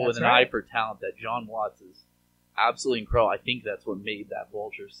people That's with an right. eye for talent. That John Watts is absolutely incredible. I think that's what made that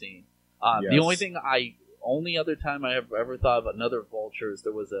Vulture scene. The Yes. only other time I have ever thought of another Vulture is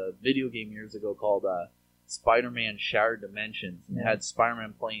there was a video game years ago called Spider-Man Shattered Dimensions, and it had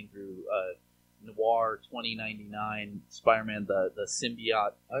Spider-Man playing through Noir 2099, Spider-Man the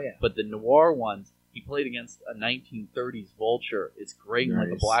symbiote. Oh yeah. But the Noir ones, he played against a 1930s Vulture. It's great in like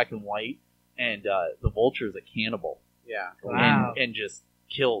a Nice. black and white, and the Vulture is a cannibal Yeah. Wow. and just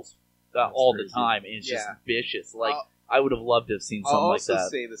kills That's all the crazy. time. And it's just Yeah. vicious. Like, I'll- I would have loved to have seen I'll something like also that.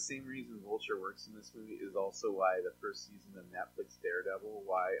 say the same reason Vulture works in this movie is also why the first season of Netflix Daredevil,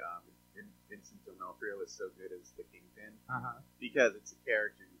 why Vincent D'Onofrio is so good as the Kingpin, because it's a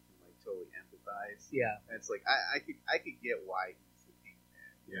character you can totally empathize. Yeah. And it's like I could get why he's the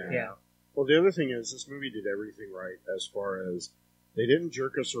Kingpin. Yeah. Well, the other thing is, this movie did everything right as far as they didn't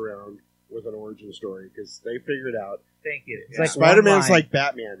jerk us around with an origin story because they figured out Thank you. It's Yeah. like Spider-Man's one line. like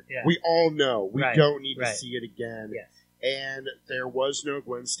Batman. Yeah. We all know. We Right. don't need to Right. see it again. Yes. And there was no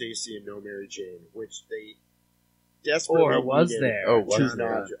Gwen Stacy and no Mary Jane, which they desperately Or was needed there? Oh, to was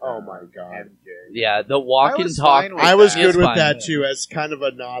not- there? Oh my god. MJ. Yeah, the walk I and was talk. fine with I was that. good It's with fine. that too, as kind of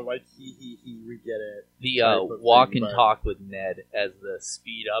a nod, like he, we get it. The type of walk thing, and but- talk with Ned as the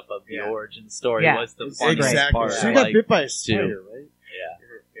speed up of the Yeah. origin story Yeah. was the It's funniest Exactly. part. So I you got like. bit by a spider, right? Yeah,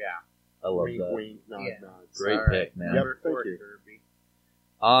 Yeah. I love Wink, that. wink, nod, Yeah. nod. Great All right. pick, man. Number Yep, 4, thank you.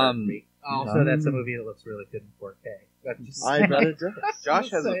 Kirby. Also, that's a movie that looks really good in 4K. I'm just I saying. bet it does. Josh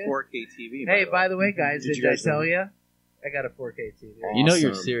has a Saying. 4K TV. Hey, by the way, guys, Did did you I guys tell know? you? I got a 4K TV. You know,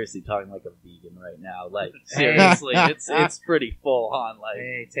 you're Awesome. seriously talking like a vegan right now. Like, Hey. seriously, it's pretty full on. Like,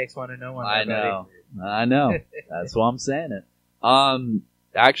 Hey, it takes one to know one. I there, buddy. know, I know. That's why I'm saying it.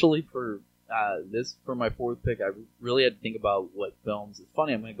 Actually, for for my fourth pick, I really had to think about what films. It's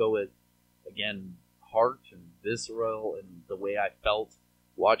funny. I'm going to go with again heart and visceral and the way I felt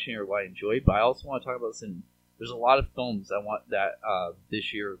watching or what I enjoyed. But I also want to talk about this. And there's a lot of films I want that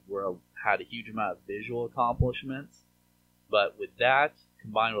this year where I had a huge amount of visual accomplishments. But with that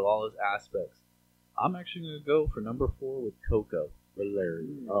combined with all those aspects, I'm actually going to go for number 4 with Coco. Hilarious.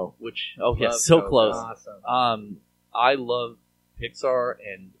 Oh, Which Love so Coco. close. Awesome. I love Pixar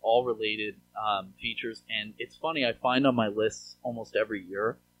and all related features. And it's funny, I find on my lists almost every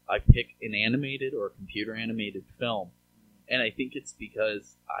year, I pick an animated or a computer animated film. And I think it's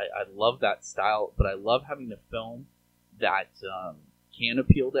because I love that style, but I love having a film that can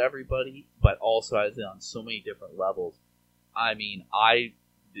appeal to everybody, but also has it on so many different levels. I mean,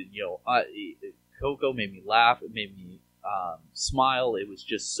 Coco made me laugh. It made me smile. It was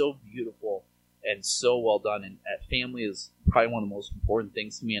just so beautiful and so well done. And family is probably one of the most important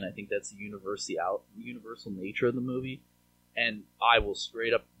things to me, and I think that's the universal nature of the movie. And I will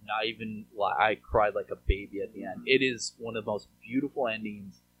straight up not even lie, I cried like a baby at the end. It is one of the most beautiful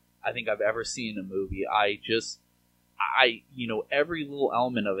endings I think I've ever seen in a movie. Every little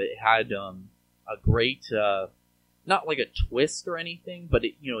element of it had a great, not like a twist or anything, but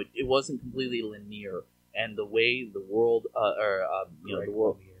it wasn't completely linear. And the way the world,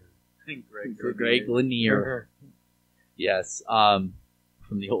 Greg Lanier, yes, from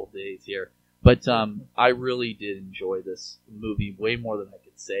the old days here. But I really did enjoy this movie way more than I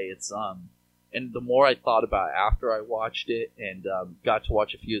could say. It's and the more I thought about it after I watched it and got to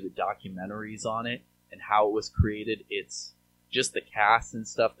watch a few of the documentaries on it and how it was created, it's just the cast and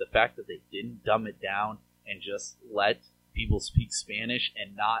stuff. The fact that they didn't dumb it down and just let people speak Spanish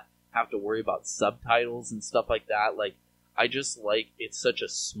and not have to worry about subtitles and stuff like that. Like, I just like, it's such a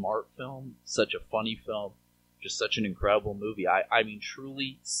smart film, such a funny film, just such an incredible movie. I mean,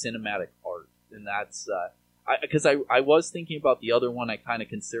 truly cinematic art. And that's, because I was thinking about the other one I kind of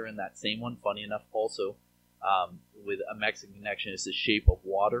consider in that same one, funny enough, also, with a Mexican connection, is The Shape of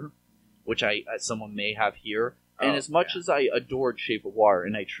Water, which someone may have here. And as much as I adored Shape of Water,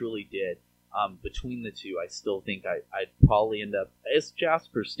 and I truly did, between the two, I still think I'd probably end up, as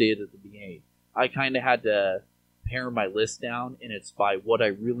Jasper stated at the beginning, I kind of had to pare my list down, and it's by what I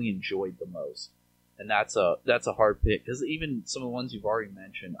really enjoyed the most. And that's a hard pick, because even some of the ones you've already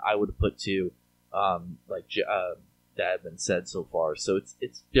mentioned, I would have put to, that have been said so far. So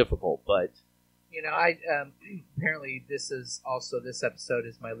it's difficult, but I apparently this episode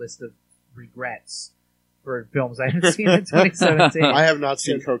is my list of regrets for films I haven't seen in 2017. I have not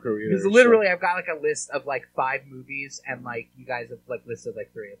seen Coco either. Because literally, I've got like a list of like 5 movies, and like you guys have like listed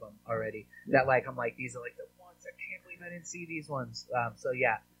like 3 of them already. That like I'm like, these are like the ones I can't believe I didn't see these ones. So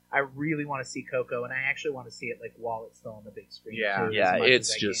yeah. I really want to see Coco, and I actually want to see it like while it's still on the big screen. Yeah, too,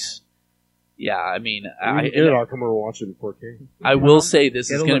 it's just, I mean, I'll come over and watch it in 4K. I will say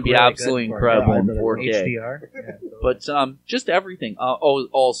this is going to be really absolutely incredible in 4K. HDR. Yeah, totally. But just everything.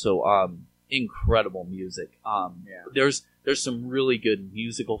 Also, incredible music. There's some really good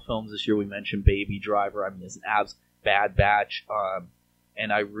musical films this year. We mentioned Baby Driver. I mean, it's an Bad Batch.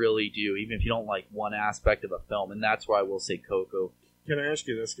 And I really do, even if you don't like one aspect of a film, and that's where I will say Coco. Can I ask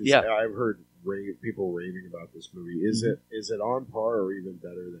you this? Because I've heard people raving about this movie. Is it on par or even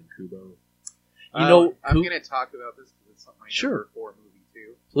better than Kubo? I'm going to talk about this because it's my number 4 movie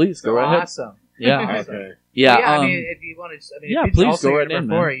too. Please go right ahead. Awesome. Yeah. Okay. Yeah. I mean, if you want to, if it's please also go your right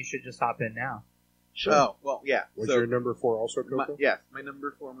number in, 4, man. you should just hop in now. Sure. Oh, well, yeah. Was your number 4 also Coco? My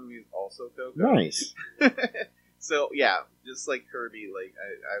number 4 movie is also Coco. Nice. So yeah, just like Kirby, like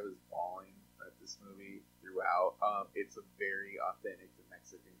I was bawling at this movie throughout. It's a very authentic to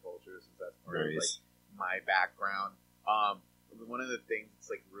Mexican culture, since that's part of like my background. One of the things that's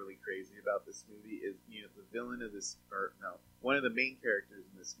like really crazy about this movie is the villain of this, one of the main characters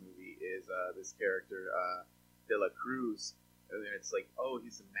in this movie is this character De La Cruz, and then it's like, oh,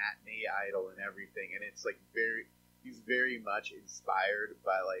 he's a matinee idol and everything, and it's like he's very much inspired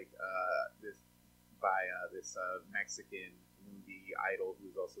by like this Mexican movie idol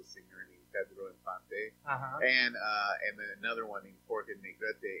who's also a singer named Pedro Infante, and then another one named Jorge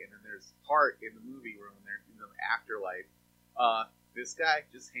Negrete, and then there's part in the movie where when they're in the afterlife, this guy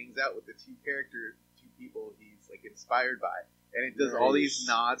just hangs out with the two people he's like inspired by, and it does all these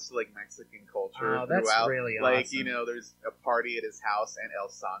nods to like Mexican culture throughout. That's really like awesome. There's a party at his house, and El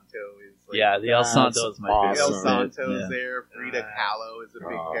Santo is like, the El Santo is my favorite. El Santo's there. Frida Kahlo is a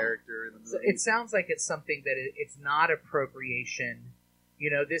big character in the movie. So it sounds like it's something that it's not appropriation.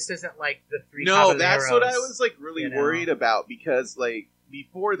 This isn't like the Three No, that's what I was like really worried about, because like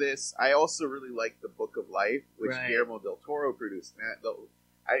before this, I also really liked The Book of Life, which Guillermo del Toro produced.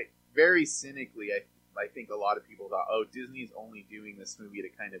 I very cynically, I think a lot of people thought, oh, Disney's only doing this movie to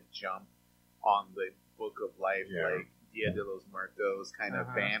kind of jump on the Book of Life, like Dia de los Muertos kind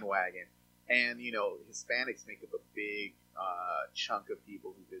of bandwagon. And, Hispanics make up a big chunk of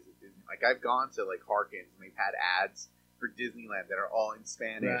people who visit Disney. Like, I've gone to, like, Harkins, and they've had ads for Disneyland that are all in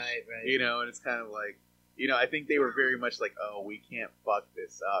Spanish. Right. And it's kind of like, I think they were very much like, oh, we can't fuck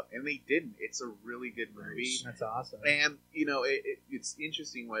this up, and they didn't. It's a really good movie. That's awesome. And it's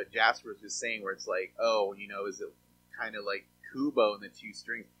interesting what Jasper was just saying, where it's like, oh, is it kind of like Kubo and the Two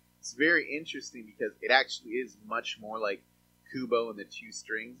Strings? It's very interesting because it actually is much more like Kubo and the Two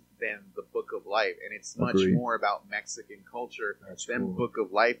Strings than the Book of Life, and it's much Agreed. more about Mexican culture than cool. Book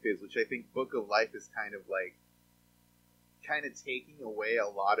of Life is, which I think Book of Life is kind of taking away a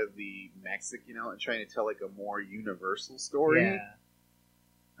lot of the Mexican and trying to tell like a more universal story. Yeah.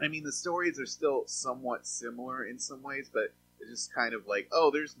 I mean, the stories are still somewhat similar in some ways, but it's just kind of like,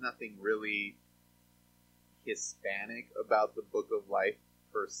 oh, there's nothing really Hispanic about the Book of Life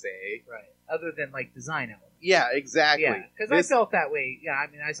per se. Right. Other than like design elements. Yeah, exactly. Yeah, because I felt that way. Yeah, I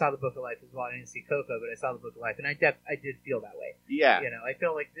mean, I saw the Book of Life as well. I didn't see Coco, but I saw the Book of Life, and I did feel that way. Yeah. I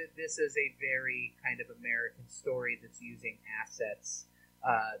feel like this is a very kind of American story that's using assets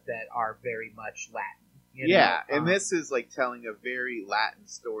that are very much Latin. And this is like telling a very Latin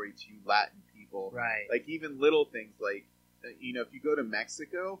story to Latin people. Right. Like even little things like, if you go to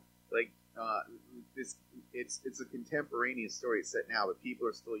Mexico, like it's a contemporaneous story set now, but people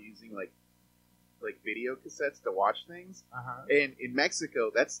are still using like video cassettes to watch things. Uh-huh. And in Mexico,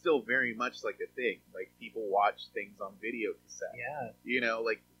 that's still very much like a thing. Like people watch things on video cassette. Yeah.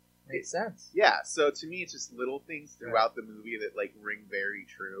 Makes sense. Yeah. So to me, it's just little things throughout the movie that like ring very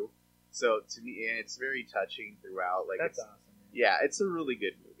true. So to me, and it's very touching throughout. Like that's awesome. Yeah, it's a really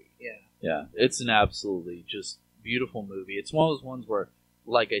good movie. Yeah, it's an absolutely just beautiful movie. It's one of those ones where,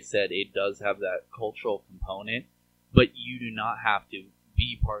 like I said, it does have that cultural component, but you do not have to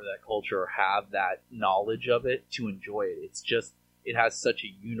be part of that culture or have that knowledge of it to enjoy it. It's just, it has such a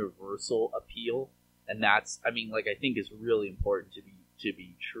universal appeal, and that's, I think it's really important to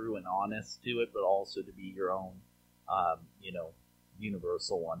be true and honest to it, but also to be your own,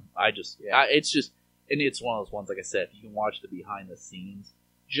 universal one. It's just, and it's one of those ones, like I said, if you can watch the behind the scenes,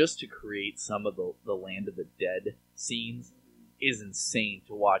 just to create some of the Land of the Dead scenes is insane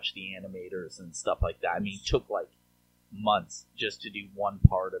to watch the animators and stuff like that. I mean, it took like months just to do one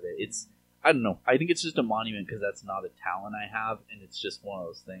part of it. It's, I don't know, I think it's just a monument because that's not a talent I have, and it's just one of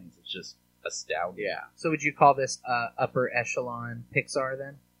those things. It's just astounding. Yeah. So would you call this upper echelon Pixar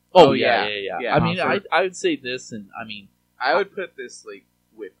then? Oh yeah. Yeah, I mean, I would say this, and I mean, I would put this like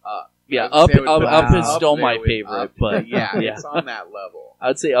with Up. Yeah, Up Up is still there my with favorite, Up. but yeah, it's on that level.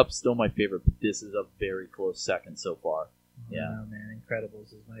 I'd say Up's still my favorite, but this is a very close second so far. Yeah. Oh, man, Incredibles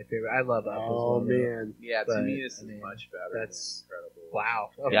is my favorite. I love Up as Oh well. man, Yeah, But, to me this I is mean, much better that's- than Incredibles. Wow.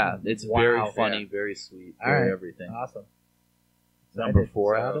 Yeah, it's Wow. very funny, Yeah. very sweet, All very right. everything. Awesome. Number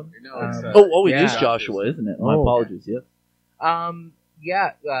 4, So, Adam? No, it's, Oh, it Yeah. is Joshua, isn't it? My Oh, apologies, yes.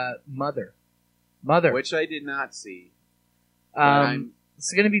 Mother. which I did not see. but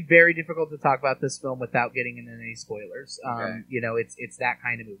It's going to be very difficult to talk about this film without getting into any spoilers. Okay. It's that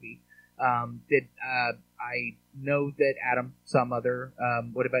kind of movie. I know that Adam saw Mother.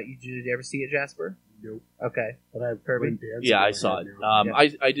 What about you? Did you ever see it, Jasper? nope. Okay. But I've Kirby? been dancing Yeah, I in saw my it. head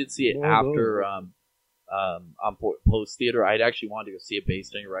now. I did see it Whoa, after whoa. on Post Theater. I'd actually wanted to go see it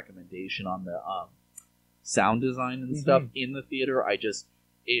based on your recommendation on the sound design and stuff in the theater.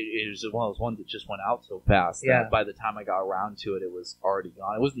 It was one of those ones that just went out so fast Yeah. that by the time I got around to it, it was already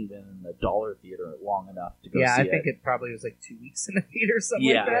gone. It wasn't even in the dollar theater long enough to go see I it. think it probably was like 2 weeks in the theater, something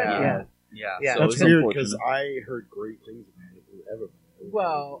Yeah, like that. yeah. Yeah, Yeah, so That's it was weird unfortunate. because I heard great things about it. Everybody.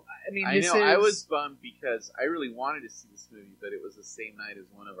 Well, I mean, I this know. is... I was bummed because I really wanted to see this movie, but it was the same night as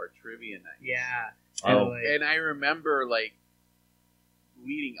one of our trivia nights. Yeah. Oh. Totally. And I remember, like,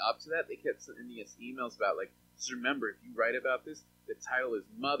 leading up to that, they kept sending us emails about, like, just remember, if you write about this, the title is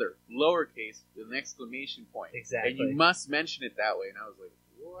Mother, lowercase, with an exclamation point. Exactly. And you must mention it that way. And I was like,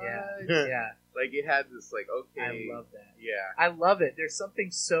 what? Yeah. Like, it had this, like, okay. I love that. Yeah. I love it. There's something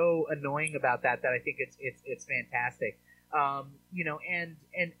so annoying about that I think it's fantastic.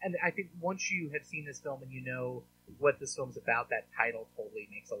 And I think once you have seen this film and you know what this film's about, that title totally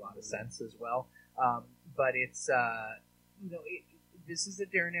makes a lot of sense as well. But it's this is a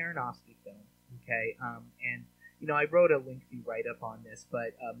Darren Aronofsky film, okay? And I wrote a lengthy write up on this,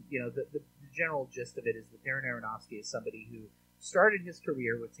 but the general gist of it is that Darren Aronofsky is somebody who started his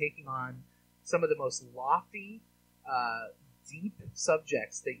career with taking on some of the most lofty, deep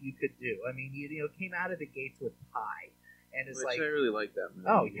subjects that you could do. I mean, came out of the gates with Pi, and it's Which like, I really like that movie.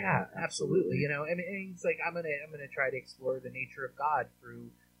 oh yeah, absolutely. I mean, and he's like, I'm gonna try to explore the nature of God through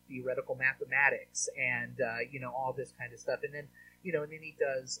theoretical mathematics and all this kind of stuff, and then and then he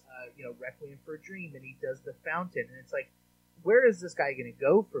does Requiem for a Dream, and he does The Fountain, and it's like, where is this guy going to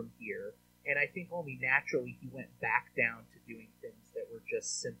go from here? And I think only naturally he went back down to doing things that were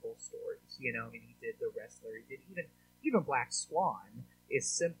just simple stories. You know, I mean, he did The Wrestler. He did even Black Swan is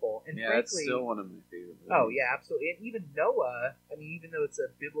simple. And Yeah, frankly, it's still one of my favorite movies. oh yeah, absolutely. And even Noah, I mean, even though it's a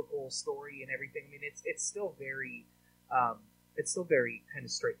biblical story and everything, I mean, it's still very kind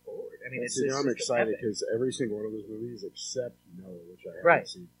of straightforward. I mean, I'm excited because every single one of those movies, except Noah, which I haven't Right.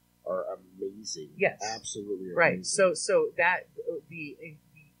 seen, are amazing. Yes. Absolutely amazing. Right. So that the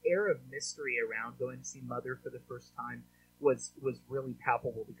air of mystery around going to see Mother for the first time was really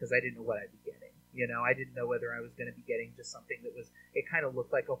palpable because I didn't know what I'd be getting. You know, I didn't know whether I was going to be getting just something that was, it kind of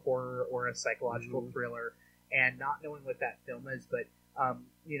looked like a horror or a psychological thriller, and not knowing what that film is. But,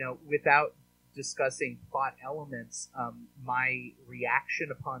 you know, without discussing plot elements, my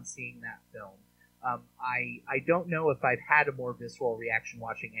reaction upon seeing that film, I don't know if I've had a more visceral reaction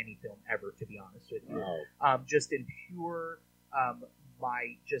watching any film ever, to be honest with you. Wow. Just in pure,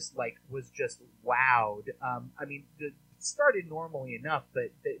 was just wowed. I mean, it started normally enough,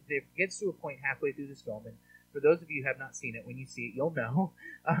 but it gets to a point halfway through this film, and for those of you who have not seen it, when you see it, you'll know.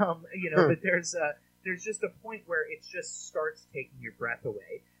 You know, but there's just a point where it just starts taking your breath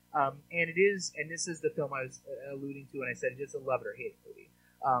away. And this is the film I was alluding to when I said it's a love it or hate it movie.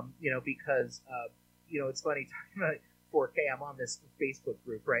 You know, because you know, it's funny talking about 4K. I'm on this Facebook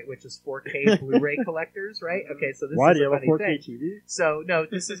group, right, which is 4K Blu-ray collectors, right? Okay, so this Why is do you a have a funny 4K thing. TV? So no,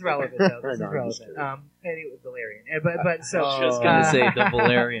 this is relevant though. This No, is I'm just relevant. Anyway, Valerian, but so I was just gonna say the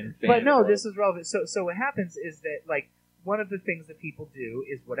Valerian fan. but no, this is relevant. So what happens is that, like, one of the things that people do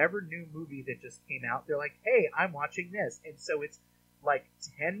is whatever new movie that just came out, they're like, hey, I'm watching this. And so it's like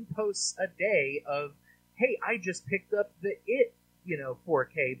 10 posts a day of, hey, I just picked up the It, you know,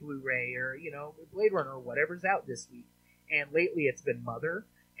 4K Blu-ray, or, you know, Blade Runner, or whatever's out this week. And lately it's been Mother.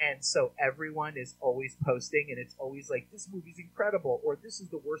 And so everyone is always posting, and it's always like, this movie's incredible, or this is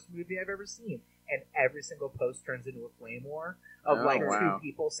the worst movie I've ever seen. And every single post turns into a flame war of two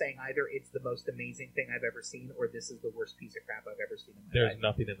people saying either it's the most amazing thing I've ever seen, or this is the worst piece of crap I've ever seen in my life. There's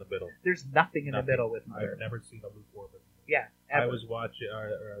nothing in the middle. There's nothing in the middle with Mother. I've never seen a lukewarm movie. Yeah, I ever. was watching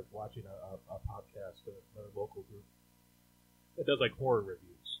a podcast, another local group that does like horror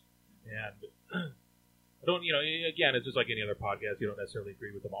reviews, and I don't, you know, again, it's just like any other podcast. You don't necessarily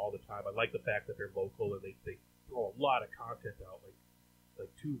agree with them all the time. I like the fact that they're local and they throw a lot of content out, like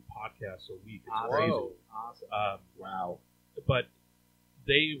 2 podcasts a week. It's crazy. Awesome. Wow. But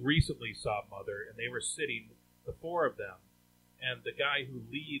they recently saw Mother, and they were sitting, the 4 of them, and the guy who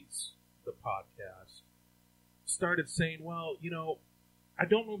leads the podcast started saying, well, you know, I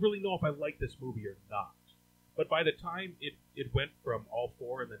don't really know if I like this movie or not. But by the time it went from all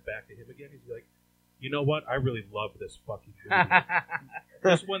 4 and then back to him again, he's like, you know what? I really love this fucking movie.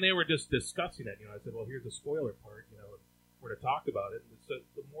 Just when they were just discussing it, you know, I said, well, here's the spoiler part, you know, we're to talk about it. And so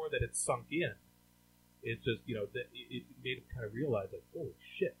the more that it sunk in, it just, you know, it made him kind of realize, like, holy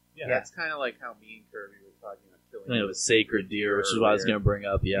shit. Yeah, it's kind of like how me and Kirby were talking about killing. It was Sacred Deer, which is what I was going to bring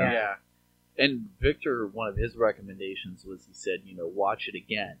up. Yeah. And Victor, one of his recommendations was, he said, you know, watch it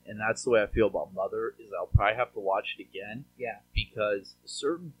again. And that's the way I feel about Mother, is I'll probably have to watch it again. Yeah. Because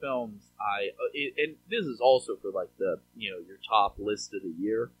certain films, and this is also for like the, you know, your top list of the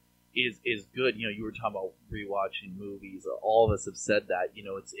year, is good. You know, you were talking about rewatching movies. All of us have said that, you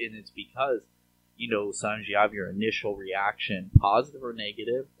know, it's because, you know, sometimes you have your initial reaction, positive or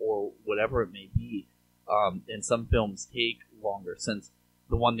negative, or whatever it may be. And some films take longer, since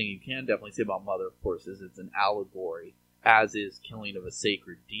the one thing you can definitely say about Mother, of course, is it's an allegory, as is Killing of a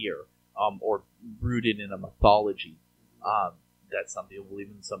Sacred Deer, or rooted in a mythology that some people believe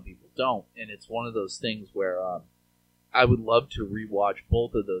in, some people don't. And it's one of those things where I would love to rewatch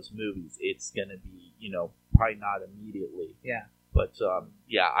both of those movies. It's going to be, you know, probably not immediately. Yeah. But,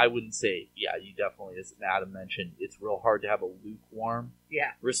 yeah, I wouldn't say, yeah, you definitely, as Adam mentioned, it's real hard to have a lukewarm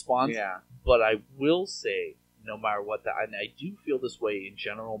response. Yeah. But I will say, no matter what and I do feel this way in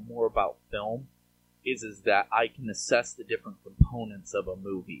general more about film, is that I can assess the different components of a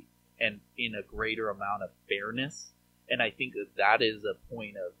movie and in a greater amount of fairness. And I think that is a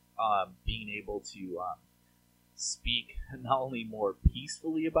point of being able to speak not only more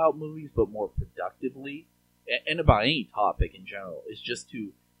peacefully about movies, but more productively, and about any topic in general. Is just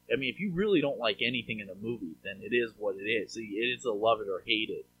to, I mean, if you really don't like anything in a movie, then it is what it is. It is a love it or hate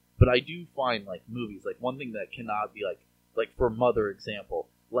it. But I do find, like, movies, like, one thing that cannot be, like for Mother example,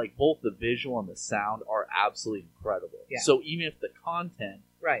 like, both the visual and the sound are absolutely incredible. Yeah. So even if the content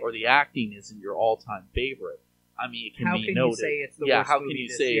or the acting isn't your all-time favorite, I mean, it can be noted. How can you say it's the worst movie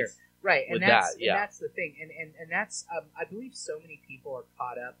this year? Right, and that's the thing. And that's, I believe so many people are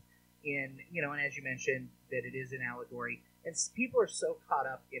caught up in, you know, and as you mentioned, that it is an allegory, and people are so caught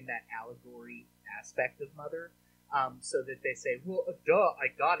up in that allegory aspect of Mother, so that they say, well, duh, I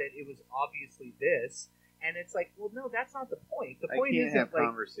got it. It was obviously this. And it's like, well, no, that's not the point. The point I can't isn't have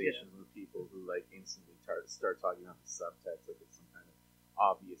conversations with people who like instantly start talking about the subtext like it's some kind of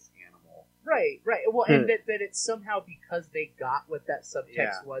obvious animal. Right. Well, and that it's somehow because they got what that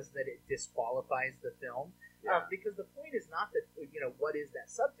subtext was that it disqualifies the film. Yeah. Because the point is not that, what is that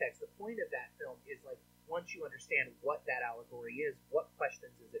subtext? The point of that film is like, once you understand what that allegory is, what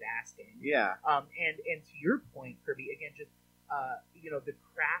questions is it asking? Yeah. And to your point, Kirby, again, just the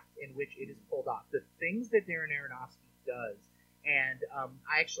craft in which it is pulled off, the things that Darren Aronofsky does, and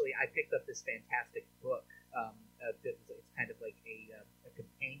I picked up this fantastic book. It's kind of like a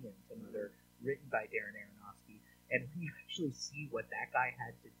companion to Mother, written by Darren Aronofsky, and we actually see what that guy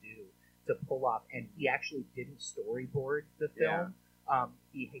had to do to pull off, and he actually didn't storyboard the film.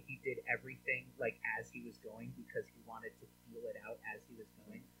 He did everything like as he was going because he wanted to feel it out as he was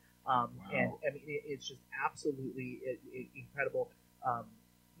going. Wow. And I mean, it's just absolutely incredible. And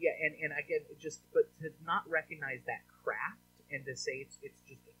again, but to not recognize that craft and to say it's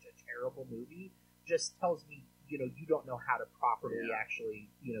just a terrible movie just tells me, you don't know how to properly actually,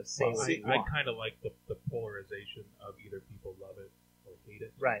 say what you want. I kind of like the polarization of either people love it or hate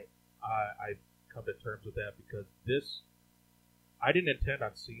it. Right. I've come to terms with that because I didn't intend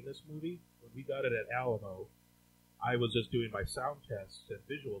on seeing this movie. When we got it at Alamo, I was just doing my sound tests and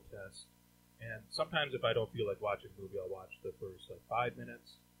visual tests, and sometimes if I don't feel like watching a movie, I'll watch the first 5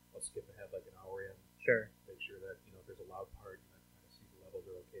 minutes. I'll skip ahead like an hour in. Sure. Make sure that if there's a loud part, and I kind of see the levels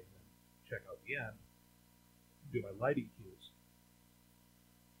are okay, and then check out the end. Do my lighting cues.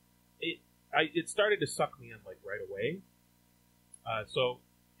 It started to suck me in right away. So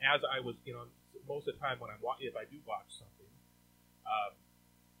as I was, most of the time when if I do watch something,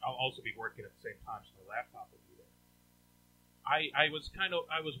 I'll also be working at the same time, so my laptop will be there. I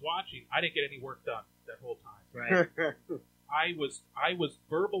was watching. I didn't get any work done that whole time. Right. I was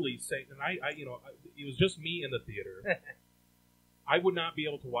verbally saying, and it was just me in the theater. I would not be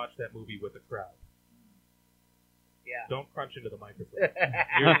able to watch that movie with the crowd. Yeah. Don't crunch into the microphone.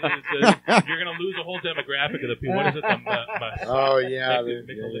 You're going to lose a whole demographic of the people. What is it? Oh yeah.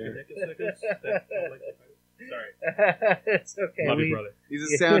 Sorry. It's okay. Love you, brother. He's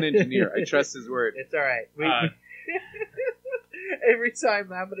a sound engineer. I trust his word. It's all right. Every time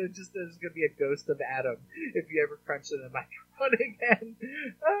there's gonna be a ghost of Adam if you ever crunch in the microphone again.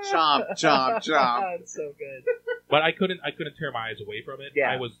 Chomp, chomp, chomp. It's so good. But I couldn't tear my eyes away from it.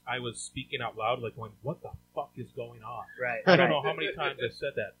 Yeah. I was speaking out loud, like going, "What the fuck is going on?" Right. I don't know how many times I've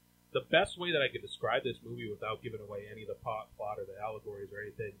said that. The best way that I could describe this movie without giving away any of the plot or the allegories or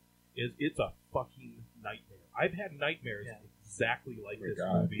anything is it's a fucking nightmare. I've had nightmares exactly like this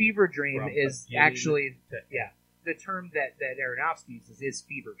movie. Fever dream is actually to the term that Aronofsky uses is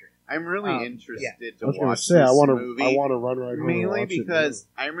fever dream. I'm really interested to I was going watch to say, this I want movie. to run right home. Mainly and watch because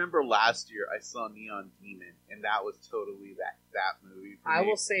I remember last year I saw Neon Demon, and that was totally that movie for me. I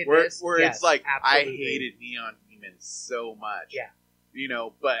will say where this. where yes, it's like absolutely. I hated Neon Demon so much. Yeah.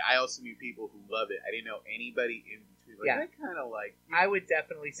 But I also knew people who love it. I didn't know anybody in between. Like, Yeah. I kind of like. I would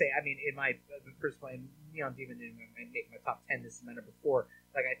definitely say, I mean, in my personally, Neon Demon didn't make my top 10. This is my number 4.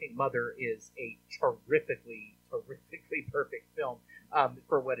 Like, I think Mother is a terrifically perfect film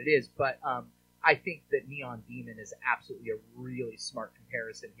for what it is. But I think that Neon Demon is absolutely a really smart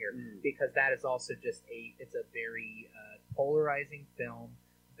comparison here because that is also just it's a very polarizing film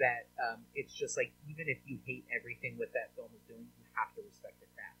that it's just like, even if you hate everything what that film is doing, you have to respect the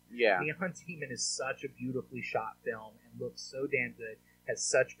craft. Yeah. Neon Demon is such a beautifully shot film and looks so damn good, has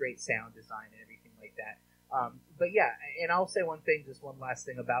such great sound design and everything like that. But yeah, and I'll say one thing, just one last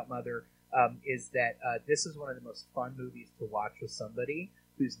thing about Mother, is that this is one of the most fun movies to watch with somebody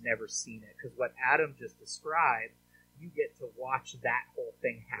who's never seen it. Because what Adam just described, you get to watch that whole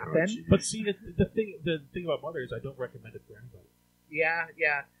thing happen. But see, the thing about Mother is I don't recommend it for anybody.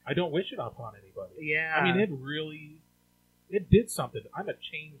 Yeah. I don't wish it upon anybody. Yeah. I mean, it did something. I'm a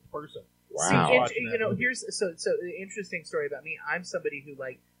changed person. Wow. See, here's so the interesting story about me. I'm somebody who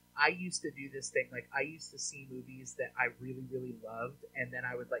I used to do this thing. Like, I used to see movies that I really, really loved, and then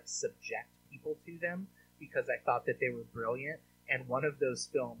I would subject people to them because I thought that they were brilliant. And one of those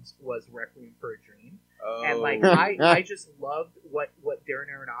films was Requiem for a Dream. Oh. And I just loved what Darren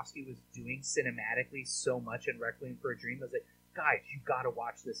Aronofsky was doing cinematically so much in Requiem for a Dream. I was like, guys, you got to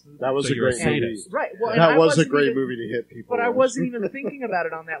watch this movie. That was So a you're a great movie. sadist. Right. Well, That was a great movie to hit people. But I with. wasn't even thinking about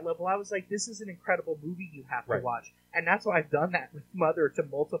it on that level. I was like, this is an incredible movie you have to watch. And that's why I've done that with Mother to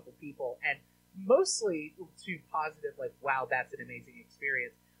multiple people. And mostly to positive, wow, that's an amazing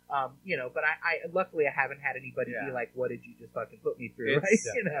experience. But I luckily I haven't had anybody be like, "What did you just fucking put me through?"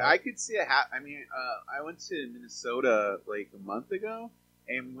 Right? I could see I went to Minnesota like a month ago,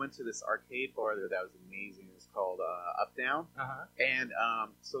 and we went to this arcade bar there that was amazing. It was called Up Down, and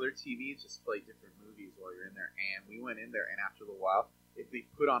so their TVs just play different movies while you're in there. And we went in there, and after a while, they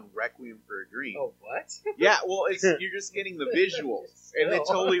put on Requiem for a Dream. Oh, what? Yeah, well, you're just getting the visuals, and it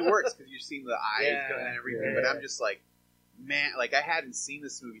totally works because you're seeing the eyes and everything. But I'm just like, man, like I hadn't seen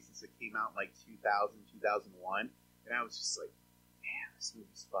this movie since it came out in like 2000, 2001, and I was just like, man, this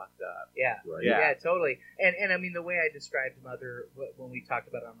movie's fucked up. Yeah, Right. yeah, totally. And I mean, the way I described Mother when we talked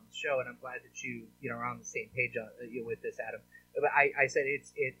about it on the show, and I'm glad that you are on the same page with this, Adam. But I said it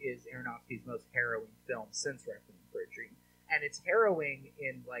is Aronofsky's most harrowing film since Requiem for a Dream, and it's harrowing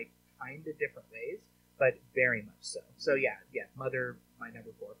in like kind of different ways, but very much so. So yeah, Mother, my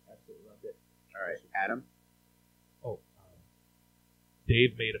number 4, absolutely loved it. All right, Adam.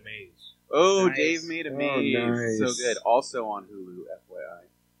 Dave Made a Maze. Oh, Nice. Dave Made a Maze. Nice. So good. Also on Hulu, FYI.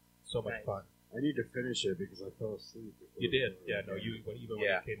 So much Nice. fun. I need to finish it because I fell asleep. You did, yeah. No, when you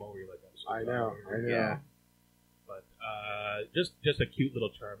came over, you're like, I'm so I know. tired. Yeah. But just a cute little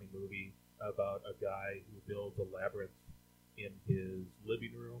charming movie about a guy who builds a labyrinth in his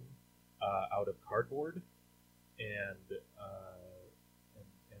living room out of cardboard and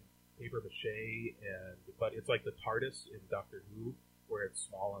paper mache, but it's like the TARDIS in Doctor Who, where it's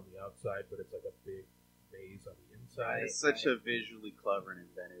small on the outside, but it's like a big maze on the inside. It's such a visually clever and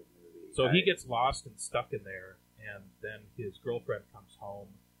inventive movie. So he gets lost and stuck in there, and then his girlfriend comes home.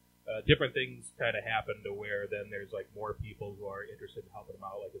 Different things kind of happen to where then there's like more people who are interested in helping him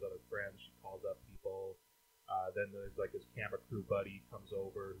out, like his other friends. She calls up people. Then there's like his camera crew buddy comes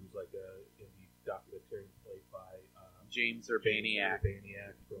over, who's like a indie documentarian played by James Urbaniak.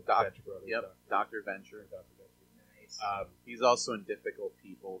 From Venture Brothers. Yep, Dr. Venture. Nice. He's also in Difficult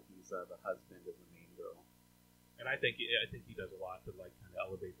People. He's the husband of the main girl. And I think he does a lot to like kind of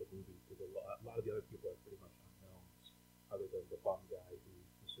elevate the movie, because a lot of the other people are pretty much unknowns, other than the bum guy who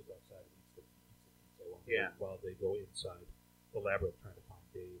sits outside and eats the pizza while they go inside the labyrinth trying to find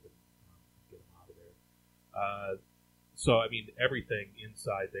Dave and get him out of there. So I mean, everything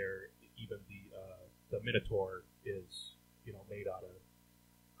inside there, even the Minotaur is made out of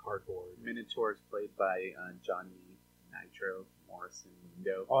cardboard. Minotaur is played by Johnny Nitro Morrison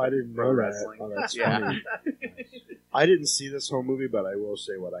Lindo. Oh, I didn't know Pro that. wrestling. Oh, that's Yeah. funny. I didn't see this whole movie, but I will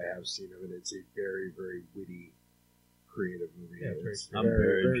say what I have seen of it. It's a very, very witty, creative movie. Yeah, It's I'm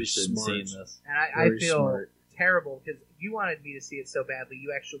very interested in seeing this. And I Very feel smart. terrible because you wanted me to see it so badly.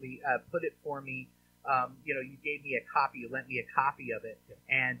 You actually put it for me. You gave me a copy. You lent me a copy of it,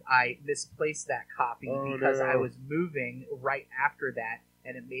 and I misplaced that copy because I was moving right after that,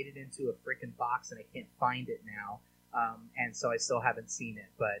 and it made it into a freaking box, and I can't find it now. And so I still haven't seen it,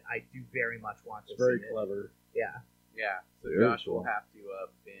 but I do very much want to It's very see it. clever. Yeah. Yeah, so Very Josh will cool. have to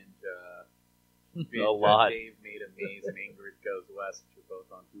binge A lot. Dave Made a Maze and Ingrid Goes West, which are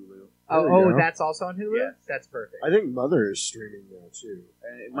both on Hulu. There we Oh, go. that's also on Hulu? Yes. That's perfect. I think Mother is streaming now, too.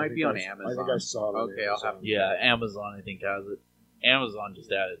 And it I might think be on I Amazon. think I saw it on Okay, I'll have Amazon. to. Yeah, Amazon I think has it. Amazon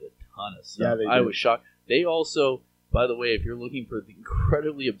just added a ton of stuff. Yeah, they I did. was shocked. They also, by the way, if you're looking for the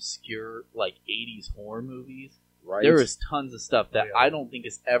incredibly obscure like 80s horror movies, Right? there is tons of stuff that Yeah. I don't think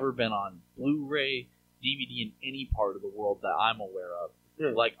has ever been on Blu-ray, DVD in any part of the world that I'm aware of. Yeah.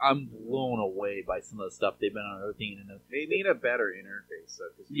 Like, I'm blown away by some of the stuff they've been unearthing. And They need a better interface, though,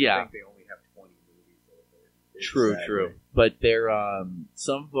 because Yeah. I think they only have 20 movies over there. True, Exactly. true. But they're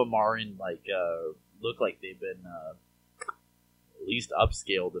some of them are in like look like they've been at least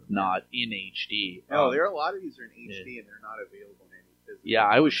upscaled, if not in HD. No, there are a lot of these are in HD, and they're not available in any physical. Yeah,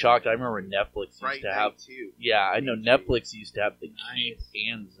 I was shocked. I remember Netflix used Fright to Night have. too. Yeah, I know HD. Netflix used to have the Keep Nice.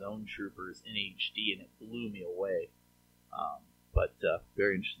 and Zone Troopers in HD, and it blew me away. But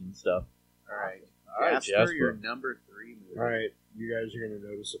very interesting stuff. All right, All right, Jasper, your Jasper. number 3 movie. All right, you guys are going to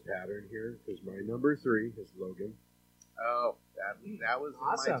notice a pattern here, because my number 3 is Logan. Oh, that was in my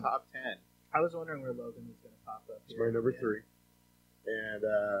Awesome. top 10. I was wondering where Logan was going to pop up. It's here. my number Yeah. 3.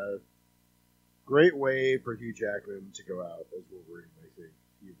 And great way for Hugh Jackman to go out as Wolverine, I think.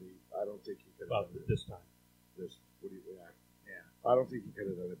 I don't think he could have About done it. this time. What do you think? Yeah. I don't think he could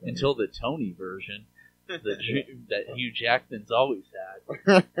have done it better. Until the Tony version that Hugh Jackman's always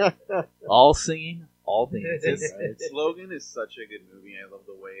had. All singing, all dancing. Logan is such a good movie. I love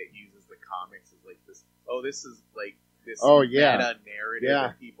the way it uses the comics as like this. Oh, this is like this Oh, yeah. meta narrative Yeah.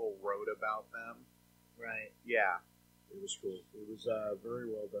 that people wrote about them. Right. Yeah, It was cool. It was very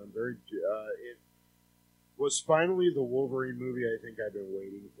well done. It was finally the Wolverine movie I think I've been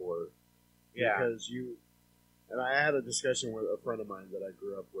waiting for. yeah. Because And I had a discussion with a friend of mine that I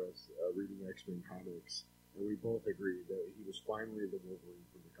grew up with reading X-Men comics, and we both agreed that he was finally the Wolverine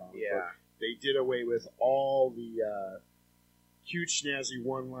from the comic book. They did away with all the cute, snazzy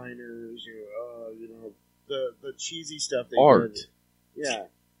one-liners, the cheesy stuff they did. Yeah.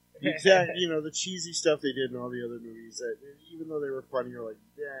 Exactly. The cheesy stuff they did in all the other movies, that even though they were funny, you're like,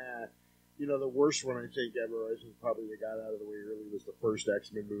 yeah. The worst one I think ever, I think probably they got out of the way early, was the first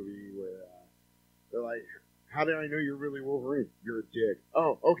X-Men movie where they're like, how did I know you're really Wolverine? You're a dick.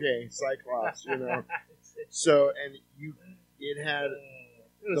 Oh, okay, Cyclops, So, and it had...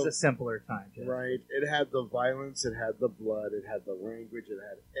 It was a simpler time. Right. It had the violence, it had the blood, it had the language, it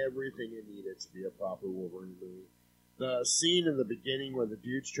had everything it needed to be a proper Wolverine movie. The scene in the beginning where the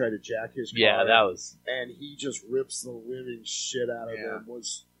dudes try to jack his car, that was... and he just rips the living shit out of them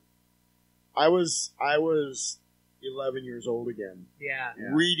was... I was 11 years old again. Yeah.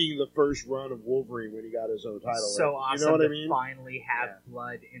 Reading the first run of Wolverine when he got his own title. So awesome you know what to I mean? finally have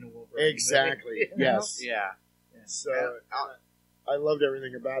blood in a Wolverine Exactly. movie. Yes. Yeah. So I loved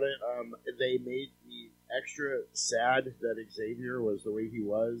everything about it. They made me extra sad that Xavier was the way he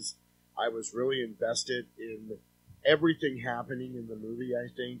was. I was really invested in everything happening in the movie, I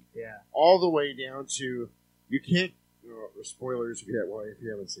think. Yeah. All the way down to, you can't, spoilers if you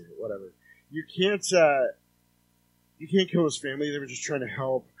haven't seen it, whatever. You can't kill his family. They were just trying to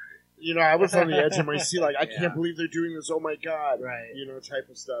help. I was on the edge of my seat, like, I can't believe they're doing this. Oh my God. Right. Type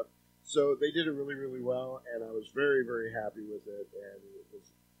of stuff. So they did it really, really well, and I was very, very happy with it, and it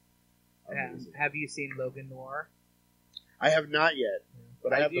was amazing. Have you seen Logan Noir? I have not yet,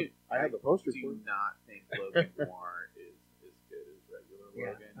 but I have the posters do for it. not think Logan Noir is as good as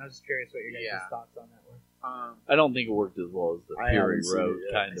regular Logan. I was just curious what your guys' thoughts on that were. I don't think it worked as well as the Fury Road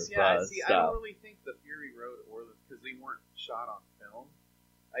kind of stuff. I don't really think the Fury Road because they weren't shot on film.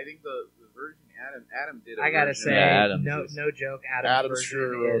 I think the version Adam did. I gotta say, no joke. Adam's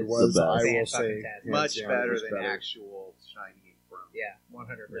Fury Road was, I will say, much better than actual shiny chrome. Yeah,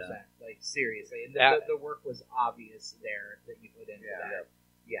 100%. Like seriously, the work was obvious there that you put into that.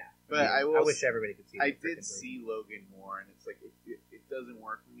 Yeah, but I wish everybody could see. I did see Logan more, and it's like it doesn't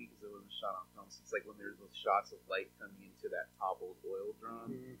work for me because it wasn't shot on film. So it's like when there's those shots of light coming into that toppled oil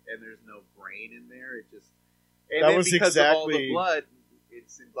drum, and there's no brain in there. It just that was because exactly of all the blood.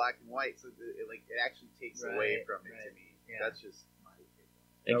 It's in black and white, so it actually takes away from it to me. Yeah. That's just my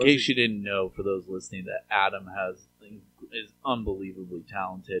opinion. In case you didn't know, for those listening, that Adam is unbelievably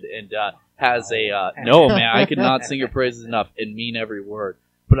talented and has no man, I could not sing your praises enough and mean every word.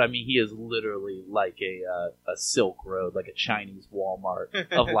 But I mean, he is literally like a Silk Road, like a Chinese Walmart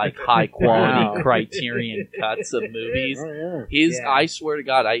of like high quality Criterion cuts of movies. Oh, yeah. I swear to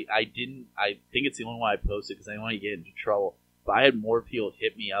God, I think it's the only one I posted because I didn't want to get into trouble. But I had more people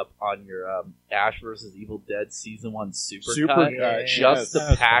hit me up on your Ash vs. Evil Dead Season 1 Supercut. Just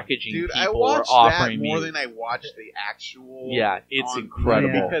the packaging Dude, people I watched were offering that me. more than I watched the actual. Yeah, it's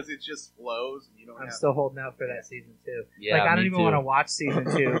incredible. Because it just flows. And you don't I'm still holding out for that Season 2. Yeah, like, I don't even too. want to watch Season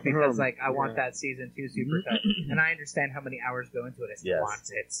 2 because like I want that Season 2 Supercut. And I understand how many hours go into it. I still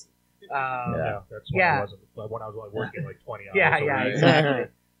want it. That's when I was like working like 20 hours. Yeah, exactly.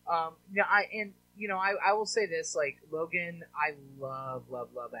 I will say this, like, Logan, I love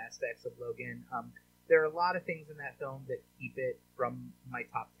aspects of Logan. There are a lot of things in that film that keep it from my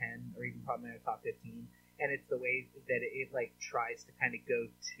top 10 or even probably my top 15, and it's the way that it like, tries to kind of go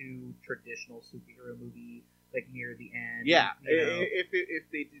to traditional superhero movie, like, near the end. Yeah, if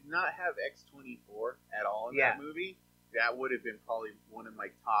they did not have X-24 at all in that movie, that would have been probably one of my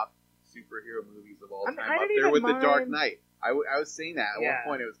top superhero movies of all time, up there with The Dark Knight. I was saying that at one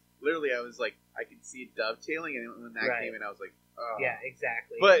point. It was literally, I was like, I could see it dovetailing, and when that came in, I was like, oh. Yeah,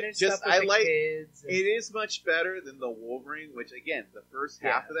 exactly. But just, I like, it is much better than the Wolverine, which, again, the first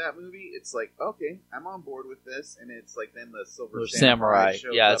half of that movie, it's like, okay, I'm on board with this, and it's like, then the Silver Samurai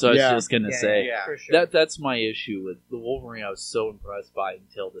shows Yeah, that's what I was just going to say. Yeah, for sure. That's my issue with the Wolverine. I was so impressed by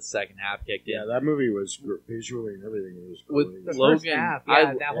until the second half kicked in. Yeah, that movie was visually and everything. It was with the Logan, first half,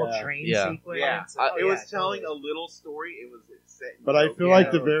 that whole train sequence. Yeah, it was telling a little story. It was set in but I feel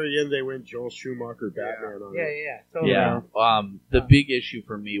like the very end they went Joel Schumacher Batman on it. Totally. Yeah. The big issue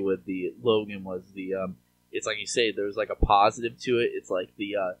for me with the Logan was the it's like you say, there's like a positive to it. It's like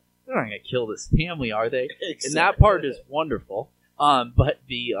they're not gonna kill this family, are they? Exactly. And that part is wonderful. But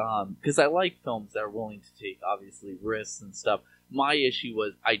the because I like films that are willing to take obviously risks and stuff. My issue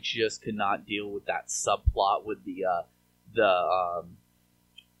was I just could not deal with that subplot with the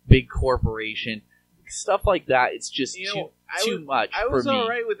big corporation stuff like that. It's just too much. I was for me. all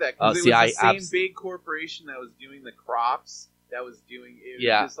right with that because it was the same big corporation that was doing the crops that was doing it.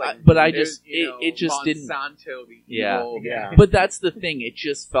 Yeah, was just like, but I there's, just you know, it just didn't. Monsanto, the Yeah. evil. Yeah. But that's the thing. It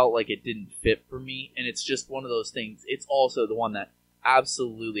just felt like it didn't fit for me, and it's just one of those things. It's also the one that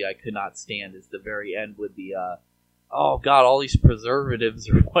absolutely I could not stand is the very end with the oh god, all these preservatives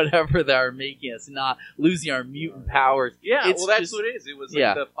or whatever that are making us not losing our mutant powers. Yeah, It's well, that's just- what it is. It was like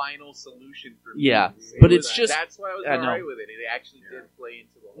yeah. the final solution for me. Yeah, It but was it's that. just- That's why I was I know. alright with it. It actually did play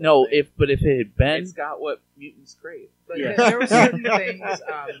into the whole No, thing. if it had been, It's got what mutants crave. But Yeah. there were certain things.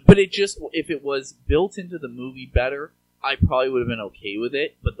 but it just if it was built into the movie better, I probably would have been okay with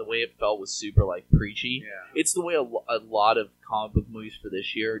it. But the way it felt was super like preachy. Yeah. It's the way a lot of comic book movies for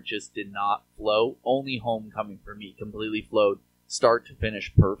this year just did not flow. Only Homecoming for me completely flowed, start to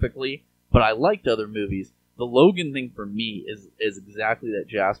finish perfectly. But I liked other movies. The Logan thing for me is exactly that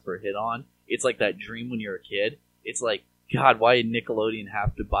Jasper hit on. It's like that dream when you're a kid. It's like, God, why did Nickelodeon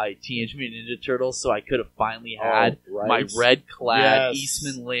have to buy Teenage Mutant Ninja Turtles so I could have finally had right. my red-clad Yes.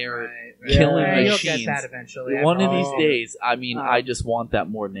 Eastman Lair Right, killing yeah, you'll machines. get that eventually. One of after these all. days, I mean, Um, I just want that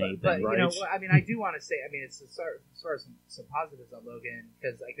more than But anything. right? you know, I mean, I do want to say, I mean, it's as far as some positives on Logan,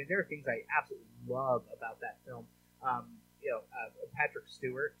 because I mean, there are things I absolutely love about that film. Patrick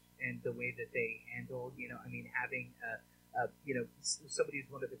Stewart and the way that they handled, you know, I mean, having somebody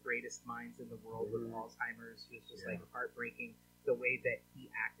who's one of the greatest minds in the world with Alzheimer's was just like heartbreaking. The way that he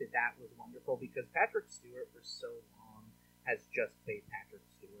acted that was wonderful because Patrick Stewart for so long has just played Patrick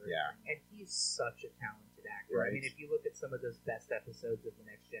Stewart. Yeah. And he's such a talented actor. I Right. mean, if you look at some of those best episodes of The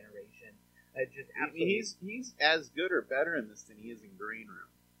Next Generation, just I mean, absolutely. he's as good or better in this than he is in Green Room.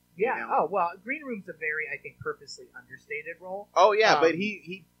 Yeah. you know? Oh, well, Green Room's a very, I think, purposely understated role. Oh yeah, but Um,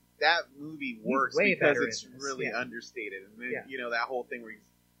 he that movie works way because better it's in this, really yeah. understated, and then Yeah. you know that whole thing where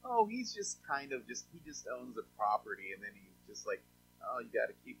he's just kind of he just owns a property, and then he's just like, oh, you got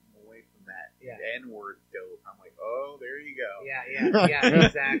to keep him away from that Yeah. N-word dope. I'm like, oh, there you go. Yeah,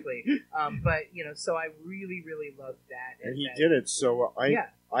 exactly. But, you know, so I really, really loved that. And he that, did it so well. Yeah.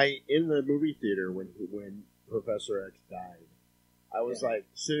 I in the movie theater when Professor X died, I was Yeah. like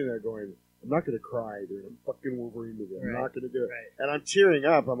sitting there going, I'm not going to cry during a fucking Wolverine movie. I'm Right. not going to do it. Right. And I'm tearing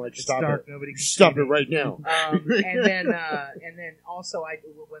up. I'm like, It's stop dark. it. Nobody can Stop see it me. right now. And then also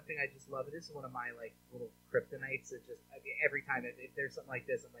one thing I just love, and this is one of my like little kryptonites that just every time if there's something like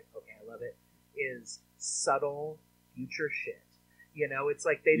this I'm like, okay, I love it, is subtle future shit. You know, it's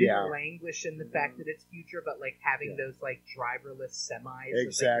like they didn't Yeah. languish in the fact that it's future, but like having those like driverless semis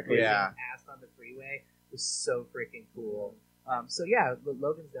Exactly. Yeah. passed on the freeway was so freaking cool. So yeah,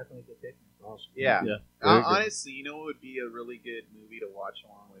 Logan's definitely a good pick. Awesome. Yeah. Yeah. Very good. Honestly, you know what would be a really good movie to watch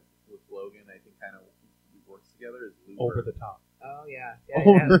along with Logan? I think kind of works together is Looper. Over the Top. Oh yeah,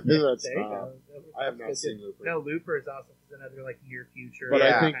 Oh, yeah. that's There you not. go. I have not That's seen good. Looper. No, Looper is awesome. It's another like near future. But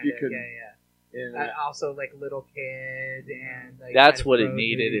I think you kinda- could- Yeah. And, Also like Little Kid and like, That's kind of what it road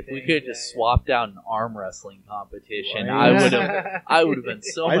needed. movie If we thing. could Yeah, just swap out an arm wrestling competition, Right. I would have been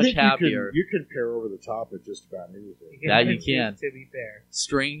so I much think happier. you can pair over the top with just about anything. Yeah, That you can. To be fair.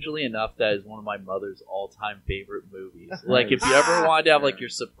 Strangely enough, that is one of my mother's all-time favorite movies. Like, if you ever wanted to have like your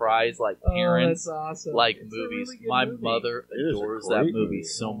surprise, like parents, Oh, that's awesome. like It's a movies, really good my movie. mother It is a adores great that movie movie.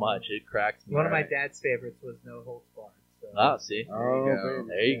 so much. It cracks me. One of my up. dad's favorites was No Holds Barred. So. Ah, see, Oh, There you go. baby.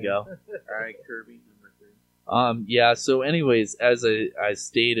 there you go. All right, Kirby number 3. Yeah, so anyways, as I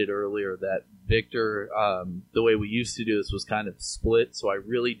stated earlier, that Victor, the way we used to do this was kind of split, so I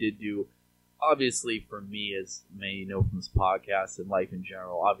really did do, obviously for me, as many you know from this podcast and life in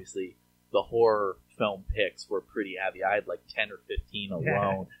general, obviously the horror film picks were pretty heavy. I had like 10 or 15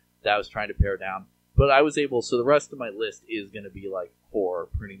 alone that I was trying to pare down. But I was able, so the rest of my list is going to be like horror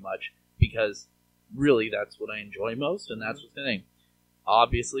pretty much, because really that's what I enjoy most, and that's what's the thing.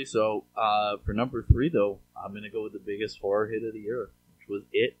 Obviously, so for number 3, though, I'm going to go with the biggest horror hit of the year, which was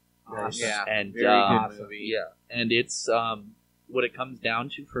It. Nice. Yeah, And very good movie. yeah, and it's what it comes down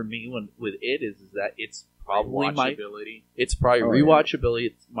to for me with It is that it's probably Watchability. it's probably Oh, yeah. rewatchability.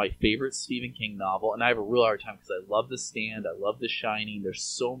 It's my favorite Stephen King novel, and I have a real hard time because I love The Stand, I love The Shining. There's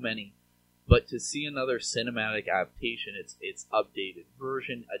so many, but to see another cinematic adaptation, it's updated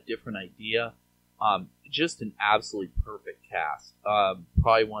version, a different idea, just an absolutely perfect cast.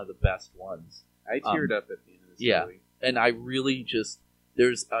 Probably one of the best ones. I teared up at the end of this yeah. movie. And I really just,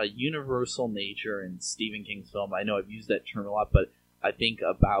 there's a universal nature in Stephen King's film. I know I've used that term a lot, but I think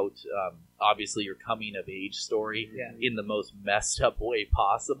about, obviously, your coming-of-age story Yeah. in the most messed up way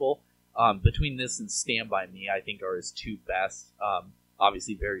possible. Between this and Stand By Me, I think are his two best.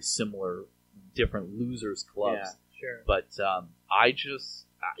 Obviously, very similar, different losers clubs. Yeah. Sure. But I just,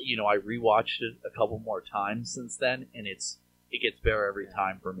 I rewatched it a couple more times since then, and it's it gets better every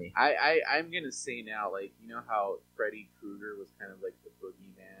time for me. I'm gonna say now, like, you know how Freddy Krueger was kind of like the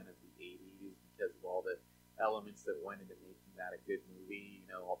boogeyman of the '80s because of all the elements that went into making that a good movie. You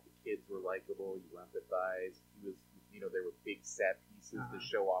know, all the kids were likable, you empathized. He was, you know, there were big set pieces to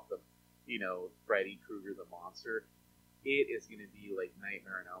show off the, you know, Freddy Krueger the monster. It is going to be like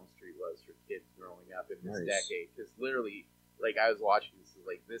Nightmare on Elm Street was for kids growing up in this decade. Because literally, like, I was watching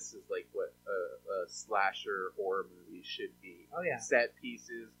this is like what a slasher horror movie should be. Oh yeah, set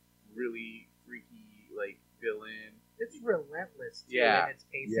pieces, really freaky, like, villain. It's relentless too, Yeah. in its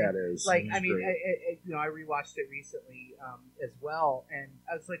pacing. Yeah, it is. Like, It's I mean, great. you know, I rewatched it recently as well, and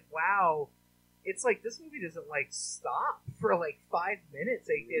I was like, wow, it's like this movie doesn't like stop for like 5 minutes.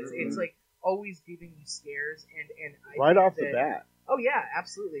 Like, it's like always giving you scares, and I Right think off the bat. Oh yeah,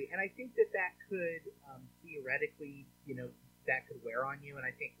 absolutely. And I think that could theoretically, you know, that could wear on you. And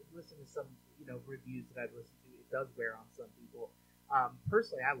I think listen to some, you know, reviews that I've listened to, it does wear on some people.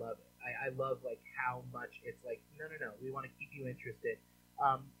 Personally, I love it. I love like how much it's like, no, we want to keep you interested.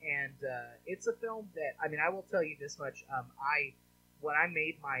 And it's a film that, I mean, I will tell you this much. When I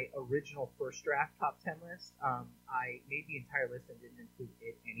made my original first draft top 10 list, I made the entire list and didn't include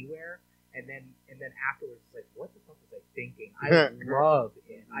it anywhere. And then afterwards, it's like, what the fuck was I thinking? I love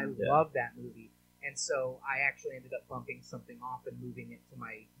it. I love that movie. And so I actually ended up bumping something off and moving it to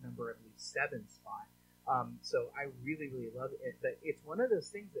my number, I believe, 7 spot. So I really, really love it. But it's one of those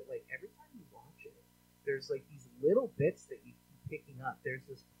things that, like, every time you watch it, there's like these little bits that you keep picking up. There's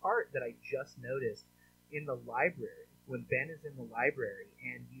this part that I just noticed in the library when Ben is in the library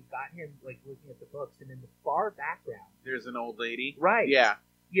and you've got him like looking at the books, and in the far background There's an old lady. right, Yeah.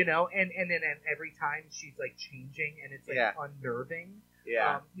 you know, and then every time she's like changing, and it's like unnerving.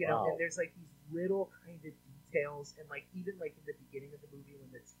 Yeah. You know, Wow. and there's like these little kind of details, and like even like in the beginning of the movie when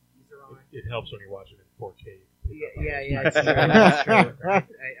the TVs are on. It helps when you're watching it in 4K. Yeah, it's true. It's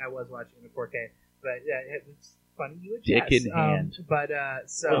true. I was watching it in 4K, but it was funny you would Dick guess. in hand. But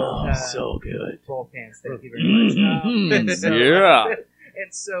So good. both hands. Thank you very much. And so, Yeah.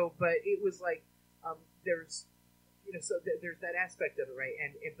 and so, but it was like there's, you know, so there's that aspect of it, right?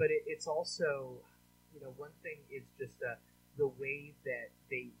 But it's also, you know, one thing is just the way that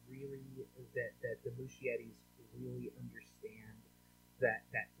they really that the Muschiettis really understand that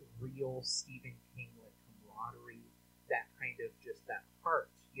real Stephen King like camaraderie, that kind of just that heart,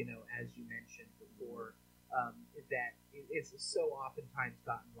 you know, as you mentioned before, that is so oftentimes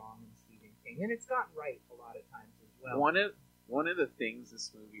gotten wrong in Stephen King, and it's gotten right a lot of times as well. One of the things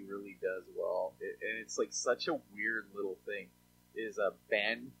this movie really does well, and it's like such a weird little thing, is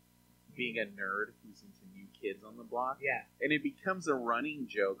Ben being a nerd who's into New Kids on the Block. Yeah. And it becomes a running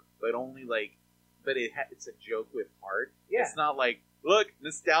joke, but only like, it's a joke with heart. Yeah. It's not like, look,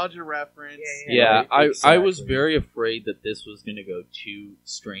 nostalgia reference. Yeah, I Exactly. was very afraid that this was going to go to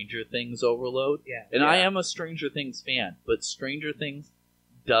Stranger Things overload. Yeah. And I am a Stranger Things fan, but Stranger Things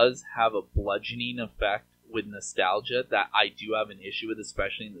does have a bludgeoning effect with nostalgia that I do have an issue with,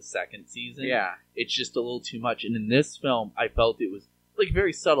 especially in the second season. Yeah. It's just a little too much. And in this film, I felt it was like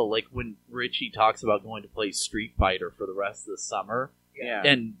very subtle, like when Richie talks about going to play Street Fighter for the rest of the summer. Yeah.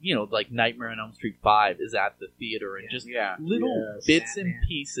 And, you know, like Nightmare on Elm Street 5 is at the theater, and just little Yes. bits and Batman.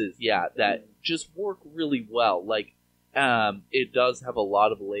 pieces, that just work really well. Like, it does have a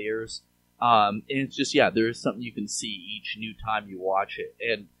lot of layers. And it's just, there is something you can see each new time you watch it.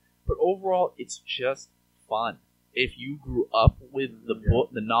 But overall, it's just fun. If you grew up with the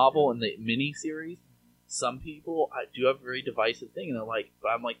book, the novel, and the miniseries, some people do have a very divisive thing, and they're like, but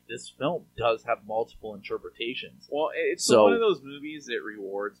I'm like, this film does have multiple interpretations. Well, it's So- one of those movies that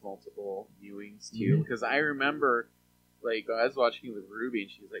rewards multiple viewings too. Mhm. Because I remember, like, I was watching it with Ruby,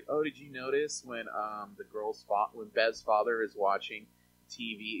 and she was like, "Oh, did you notice when when Bev's father is watching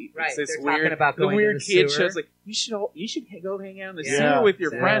TV? Right, It's this they're weird, talking about the going to weird the kid sewer. show. It's like you should go hang out in the Yeah, sewer with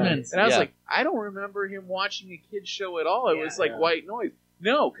your exactly. friends." And I was Yeah. like, I don't remember him watching a kid show at all. It was like Yeah. white noise.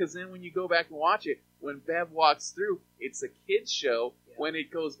 No, because then when you go back and watch it, when Bev walks through, it's a kid's show. Yeah. When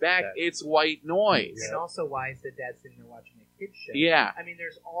it goes back, Yeah. it's white noise. And also, why is the dad sitting there watching a kid's show? Yeah. I mean,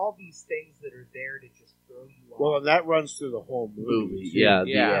 there's all these things that are there to just throw you off. Well, and that runs through the whole movie.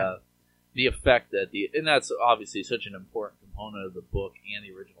 too. The effect that and that's obviously such an important component of the book and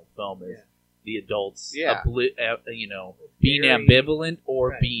the original film is the adults, Yeah. being Very- ambivalent or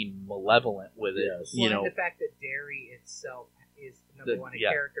Right. being malevolent with it. Yes. You Well, know, and the fact that Derry itself is number one a yeah.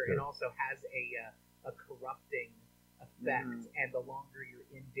 character, and also has a corrupting effect. Mhm. And the longer you're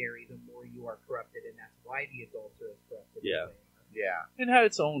in Derry, the more you are corrupted, and that's why the adults are as corrupted. Yeah. as they are. Yeah. it had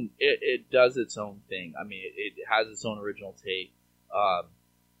its own. It does its own thing. I mean, it has its own original take.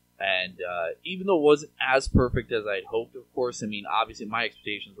 And even though it wasn't as perfect as I'd hoped, of course, I mean, obviously my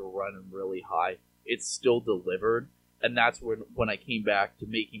expectations were running really high. It's still delivered. And that's when I came back to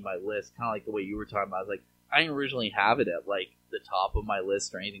making my list, kind of like the way you were talking about. I was like, I didn't originally have it at like the top of my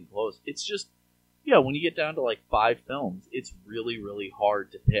list or anything close. It's just, when you get down to like 5 films, it's really, really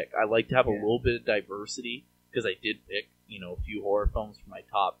hard to pick. I like to have a little bit of diversity because I did pick, a few horror films for my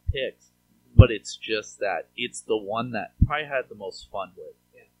top picks. But it's just that it's the one that probably had the most fun with.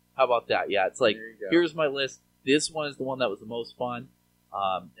 Yeah. How about that? Yeah, it's like, here's my list. This one is the one that was the most fun.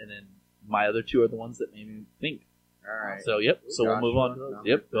 And then my other 2 are the ones that made me think. All right. So, so we'll move on to those.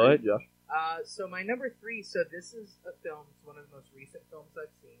 Yep, go ahead, Josh. So my number 3, so this is a film, it's one of the most recent films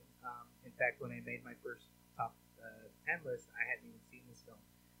I've seen. In fact, when I made my first top 10 list, I hadn't even seen this film.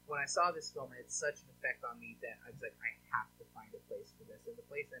 When I saw this film, it had such an effect on me that I was like, I have to find a place for this. And the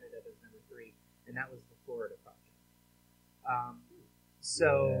place ended up as number 3, and that was the Florida Project.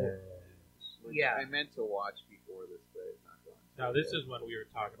 Which I meant to watch before this, but it's not going. Now, this is when we were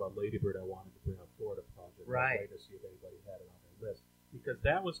talking about Lady Bird. I wanted to bring up Florida Project right to see if anybody had it on their list. Because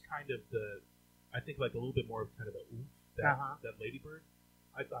that was kind of I think like a little bit more of kind of the oomph that Lady Bird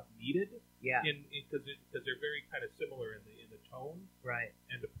I thought needed. Yeah. Because they're very kind of similar in the tone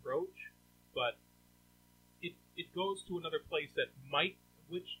and approach, but it goes to another place that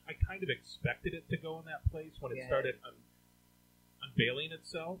which I kind of expected it to go in that place when it started unveiling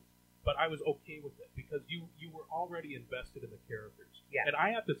itself. But I was okay with it because you were already invested in the characters. Yeah. And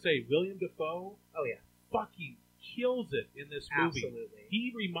I have to say, William Dafoe fucking kills it in this movie. Absolutely.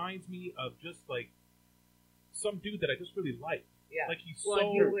 He reminds me of just like some dude that I just really like. Yeah. Like he's what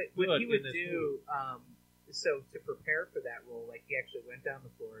so he would in this do, movie. So to prepare for that role, like he actually went down to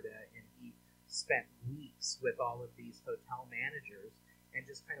Florida and he spent weeks with all of these hotel managers and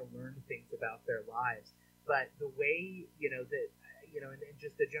just kind of learned things about their lives. But the way, and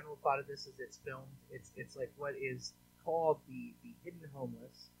just the general thought of this is it's filmed, it's like what is called the hidden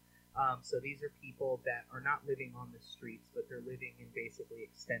homeless. So these are people that are not living on the streets, but they're living in basically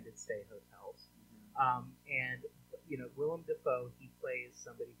extended stay hotels. And Willem Dafoe, he plays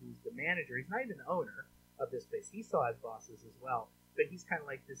somebody who's the manager. He's not even the owner of this place. He still has bosses as well, but he's kind of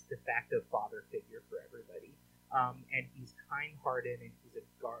like this de facto father figure for everybody. And he's kind-hearted, and he's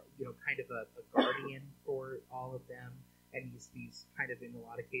kind of a guardian for all of them. And he's kind of, in a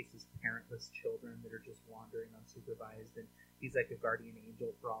lot of cases, parentless children that are just wandering unsupervised, and he's like a guardian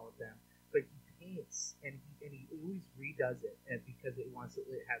angel for all of them. But he paints, and he always redoes it, and because he wants to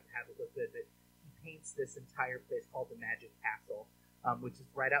have it look good. But he paints this entire place called the Magic Castle, which is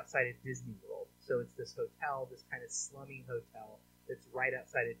right outside of Disney World. So it's this hotel, this kind of slummy hotel that's right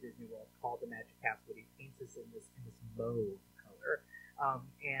outside of Disney World called the Magic Castle. But he paints this in this mauve color.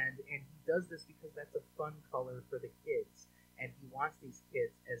 And he does this because that's a fun color for the kids. And he wants these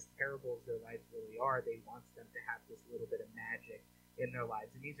kids, as terrible as their lives really are, they wants them to have this little bit of magic in their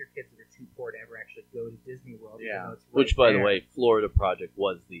lives. And these are kids that are too poor to ever actually go to Disney World. Yeah. Which, by the way, Florida Project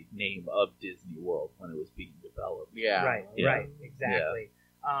was the name of Disney World when it was being developed. Yeah. Right, exactly.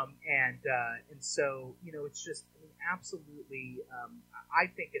 Yeah. And so, it's just, absolutely, I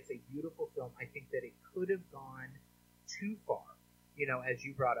think it's a beautiful film. I think that it could have gone too far. As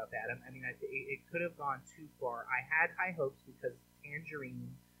you brought up, Adam, it could have gone too far. I had high hopes because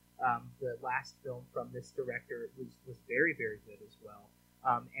Tangerine, the last film from this director, was very, very good as well.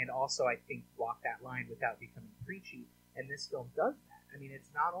 And also, I think, walked that line without becoming preachy. And this film does that.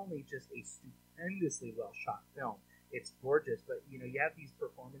 It's not only just a stupendously well-shot film. It's gorgeous, but, you have these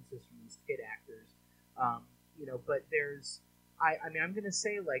performances from these kid actors. But there's... I'm going to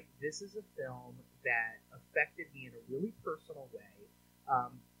say, like, this is a film that affected me in a really personal way.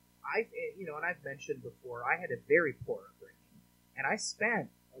 And I've mentioned before, I had a very poor upbringing, and I spent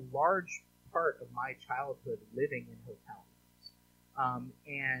a large part of my childhood living in hotel rooms.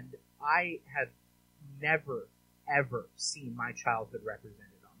 And I have never, ever seen my childhood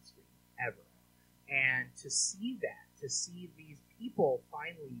represented on screen, ever. And to see these people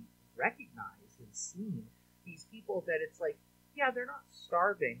finally recognized and seen, these people that it's like, yeah, they're not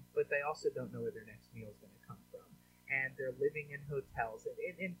starving, but they also don't know where their next meal is going to come from. And they're living in hotels.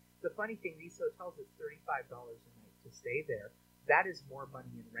 And the funny thing, these hotels, it's $35 a night to stay there. That is more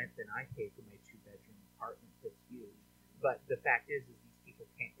money in rent than I pay for my 2-bedroom apartment that's huge. But the fact is these people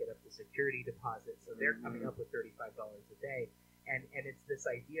can't get up the security deposit, so they're coming up with $35 a day. And it's this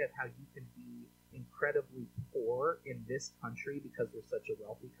idea of how you can be incredibly poor in this country because we're such a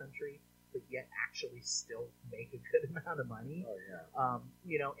wealthy country, but yet actually still make a good amount of money. Oh,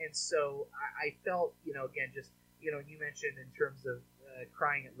 yeah. And so I felt, again, just, you mentioned in terms of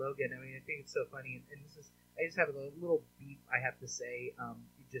crying at Logan. I think it's so funny. And this is, I just have a little beef I have to say.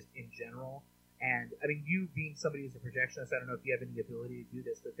 just in general. And I mean, you being somebody who's a projectionist, I don't know if you have any ability to do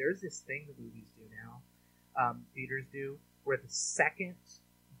this, but there's this thing that movies do now, theaters do, where the second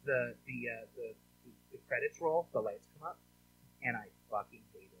the credits roll, the lights come up, and I fucking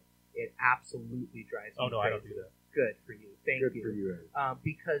hate it. It absolutely drives me Oh no, crazy. I don't do that. Good for you. Thank Good you. for you, Ed.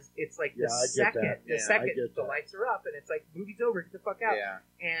 Because it's like Yeah, I get that. the Yeah, second I get the that. lights are up, and it's like movie's over, get the fuck out. Yeah.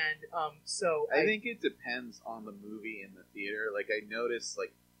 And so I think it depends on the movie in the theater. Like, I noticed,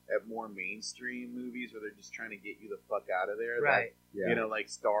 like, at more mainstream movies where they're just trying to get you the fuck out of there. right. Yeah. You know, like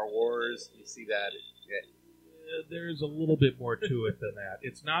Star Wars, you see that. There's a little bit more to it than that.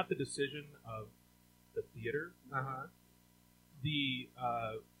 It's not the decision of the theater. Uh-huh. The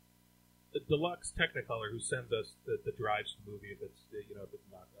deluxe Technicolor who sends us the drives to the movie if it's if it's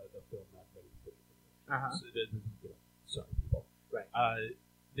not a film not ready to put it. Uh-huh. So, sorry, people. Right.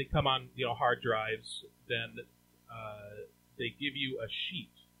 They come on hard drives. Then they give you a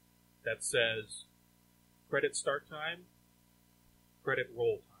sheet that says credit start time, credit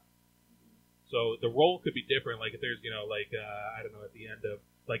roll time. So the roll could be different. Like if there's I don't know, at the end of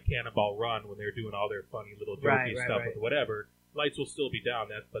like Cannonball Run when they're doing all their funny little jokey stuff with whatever, lights will still be down.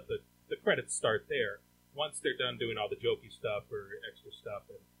 But the credits start there. Once they're done doing all the jokey stuff or extra stuff,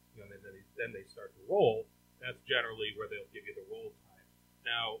 and then they start to roll. That's generally where they'll give you the roll time.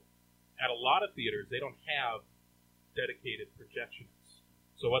 Now, at a lot of theaters, they don't have dedicated projectionists.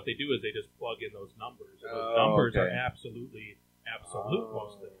 So what they do is they just plug in those numbers. And those numbers are absolute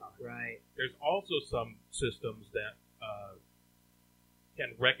most of the time. Right. There's also some systems that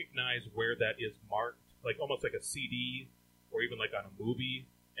can recognize where that is marked, like almost like a CD or even like on a movie,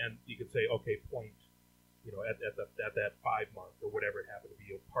 and you can say, okay, point, at that 5 mark or whatever it happened to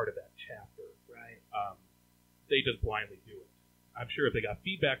be, a part of that chapter. Right. They just blindly do it. I'm sure if they got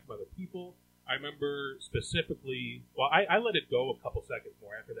feedback from other people. I remember specifically, I let it go a couple seconds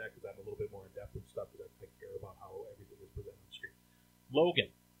more after that because I'm a little bit more in depth with stuff because I care about how everything is presented on screen.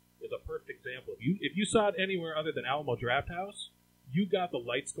 Logan is a perfect example. If you saw it anywhere other than Alamo Drafthouse, you got the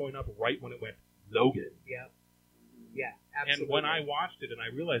lights going up right when it went Logan. Yeah. Yeah, absolutely. And when I watched it and I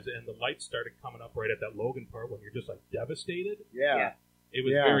realized it, and the lights started coming up right at that Logan part when you're just like devastated, Yeah. it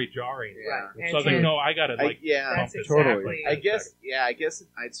was Yeah. very jarring. Right. So I was like, no, I gotta That's bump this exactly- down. I guess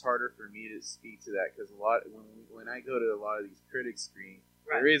it's harder for me to speak to that because when I go to a lot of these critic screens,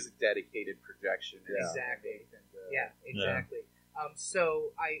 there is a dedicated projection. Exactly. Yeah, exactly.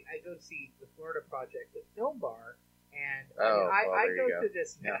 So I go see the Florida Project at Film Bar, and I there go you go. through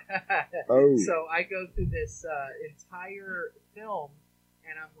this. Oh. So I go through this entire film,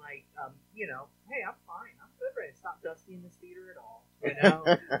 and I'm like, hey, I'm fine. I'm good, right? It's not dusty in this theater at all.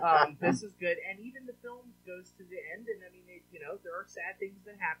 This is good. And even the film goes to the end, and I mean, there are sad things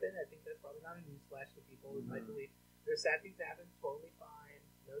that happen. I think that's probably not a newsflash to people who might believe there's sad things that happen. Totally fine.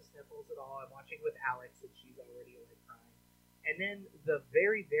 No sniffles at all. I'm watching with Alex, and she's already like crying. And then the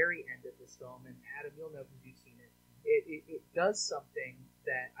very, very end of this film, and Adam, you'll know because you've seen it, it does something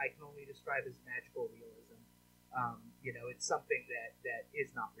that I can only describe as magical realism. It's something that is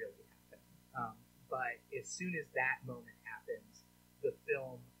not really happening. But as soon as that moment happens, the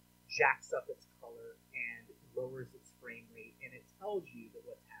film jacks up its color and lowers its frame rate, and it tells you that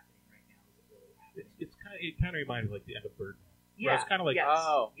what's happening right now isn't really happening. It kind of reminds me like the end of Birdman. Yeah, it's kind of like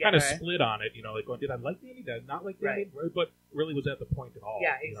split on it, like going, did I like the ending? Did I not like the ending? But really, was that the point at all?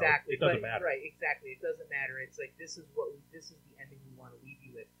 Yeah, exactly. It doesn't matter. Right, exactly. It doesn't matter. It's like this is the ending we want to leave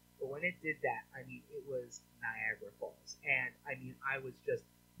you with. But when it did that, I mean, it was Niagara Falls, and I mean, I was just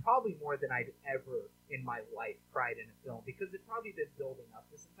probably more than I'd ever in my life cried in a film because it probably been building up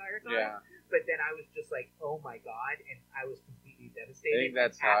this entire time. Yeah. But then I was just like, oh my god, and I was completely devastated. I think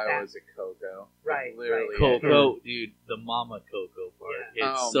that's how I was at Coco. Right, Literally. Coco, dude, the Mama Coco part.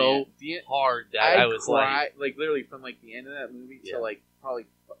 Yeah. It's so hard that I was cried, like literally from like the end of that movie to Yeah. like probably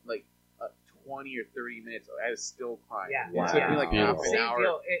like 20 or 30 minutes, I was still crying. Yeah. It took me like half an Same hour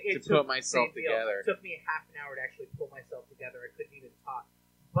deal. It to took, put myself same deal. together. It took me half an hour to actually pull myself together. I couldn't even talk.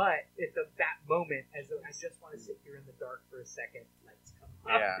 But at that moment, as I just want to sit here in the dark for a second, lights come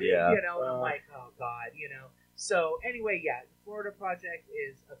up. Yeah. Yeah. And I'm like, oh god, So anyway, the Florida Project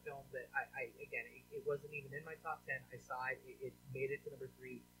is a film that I again, it wasn't even in my top 10. I saw it. It made it to number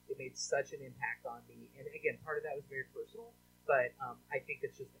 3. It made such an impact on me. And again, part of that was very personal, but I think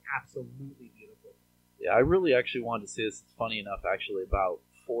it's just absolutely beautiful. Yeah, I really actually wanted to say this. It's funny enough, actually, about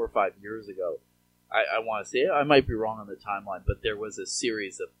 4 or 5 years ago, I want to say, I might be wrong on the timeline, but there was a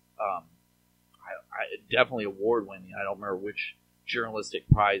series of definitely award-winning, I don't remember which journalistic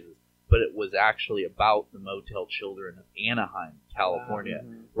prizes, but it was actually about the Motel Children of Anaheim, California,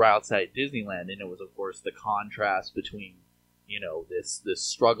 right outside Disneyland, and it was, of course, the contrast between, this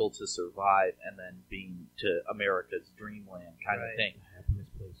struggle to survive and then being to America's dreamland kind of thing.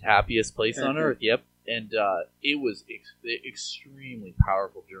 Happiest place on earth. Yep. And it was extremely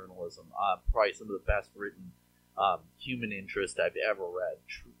powerful journalism. Probably some of the best written human interest I've ever read.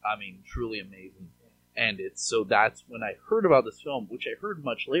 Truly amazing. And so that's when I heard about this film, which I heard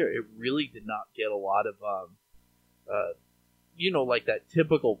much later. It really did not get a lot of, like that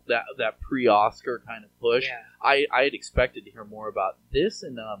typical, that pre-Oscar kind of push. Yeah. I had expected to hear more about this,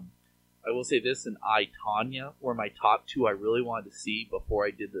 and I will say this, and I, Tonya, were my top two I really wanted to see before I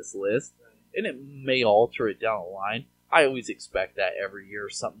did this list. And it may alter it down the line. I always expect that every year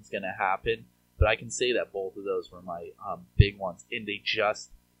something's going to happen. But I can say that both of those were my big ones. And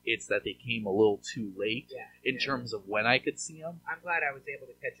it's that they came a little too late in terms of when I could see them. I'm glad I was able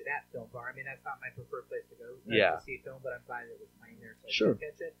to catch it at Film Bar. I mean, that's not my preferred place to go to see a film, but I'm glad it was playing there so I could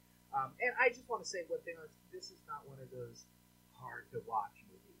catch it. And I just want to say one thing. This is not one of those hard-to-watch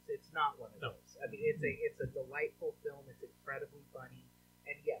movies. It's not one of those. I mean, it's a delightful film. It's incredibly funny.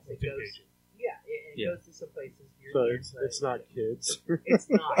 And yes, it goes... engaging. Yeah, it goes to some places. So it's not kids. It's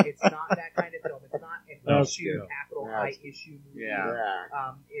not. It's not that kind of film. It's not an issue, capital I issue movie.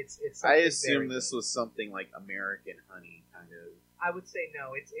 Yeah. It's I assume this was something like American Honey, kind of. I would say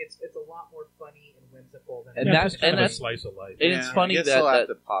no. It's a lot more funny and whimsical than. And that's a slice of life. And it's funny I guess I'll have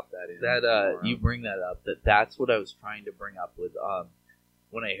to pop that in. That you bring that up. That's what I was trying to bring up with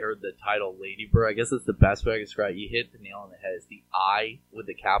when I heard the title Lady Bird. I guess that's the best way I can describe it. You hit the nail on the head. It's the I with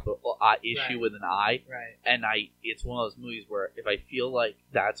the capital I issue with an I. Right. And it's one of those movies where if I feel like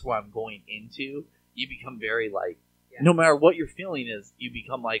that's what I'm going into, you become very like, no matter what your feeling is, you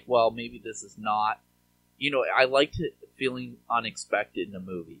become like, well, maybe this is not, I liked it feeling unexpected in a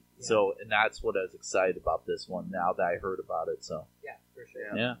movie. Yeah. So, and that's what I was excited about this one now that I heard about it. So, yeah, for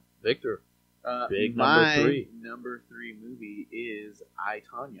sure. Yeah. Victor. Big my number 3. Number 3 movie is I,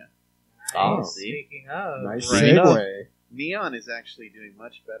 Tonya. Oh, speaking of, nice Right. segue. Neon is actually doing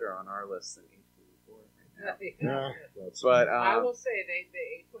much better on our list than A24 right now. Yeah, But I will say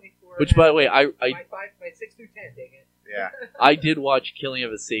the A24. Which, by the way, my 6 through 10, dang it. Yeah. I did watch Killing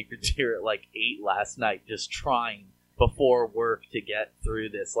of a Sacred Deer at like 8 last night, just trying before work to get through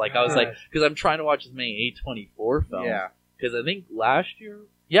this. Like, I was like, because I'm trying to watch as many A24 films. Yeah. Because I think last year,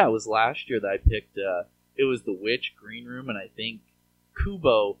 it was last year that I picked, it was The Witch, Green Room, and I think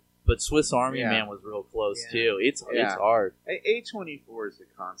Kubo, but Swiss Army Man was real close too. It's hard. A24 is a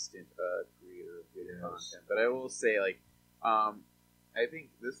constant creator of good content, but I will say, like, I think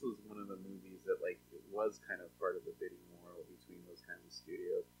this was one of the movies that, like, it was kind of part of the bidding war between those kind of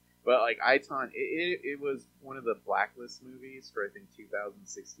studios. But, like, it was one of the blacklist movies for, I think,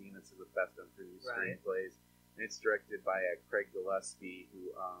 2016. It's the best unproduced screenplays. And it's directed by Craig Gillespie,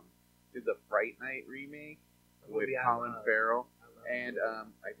 who did the Fright Night remake with Colin Farrell. And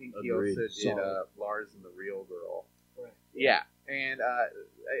I think he also did Lars and the Real Girl. Right. Yeah. And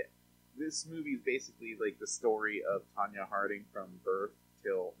this movie is basically like the story of Tonya Harding from birth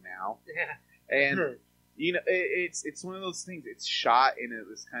till now. Yeah. And, it's one of those things. It's shot in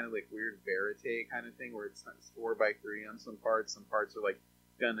this kind of like weird verite kind of thing where it's 4:3 on some parts. Some parts are like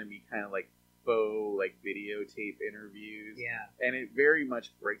going to be kind of like faux like videotape interviews, and it very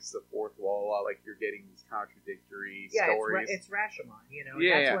much breaks the fourth wall a lot. Like you're getting these contradictory stories. It's Rashomon,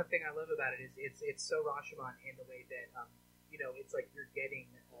 that's one thing I love about it is it's so Rashomon in the way that it's like you're getting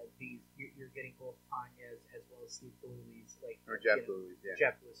you're getting both Tanya's as well as Steve Bluey's Jeff Bluey's,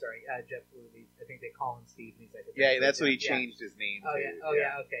 Jeff Bluey's. I think they call him Steve. And he's like that's what he changed his name.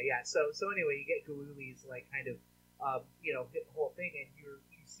 So anyway, you get Gululi's like kind of hit the whole thing, and you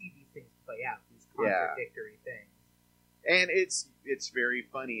see these things play out, these contradictory things. And it's very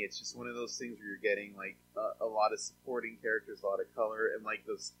funny. It's just one of those things where you're getting like a lot of supporting characters, a lot of color, and like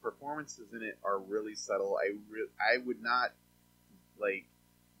those performances in it are really subtle. I would not like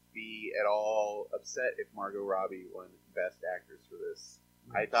be at all upset if Margot Robbie won Best Actress for this.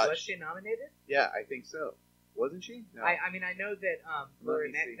 I thought was she nominated? Yeah, I think so. Wasn't she? No. I mean, I know that Laura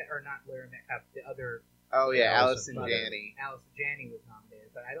Metcalf, or not Laura Metcalf, the other. Oh yeah, Allison Janney. Allison Janney was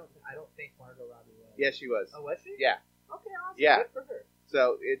nominated, but I don't think Margot Robbie was. Yeah, she was. Oh, was she? Yeah. Okay, awesome. Yeah. Good for her.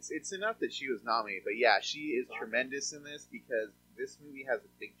 So it's enough that she was nominated, but yeah, she is tremendous in this because this movie has a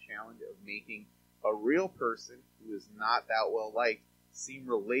big challenge of making a real person who is not that well liked seem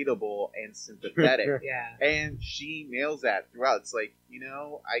relatable and sympathetic. Yeah. And she nails that throughout. It's like,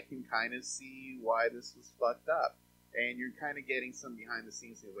 I can kind of see why this was fucked up. And you're kind of getting some behind the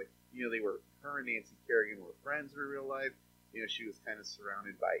scenes things like, her and Nancy Kerrigan were friends in real life. she was kind of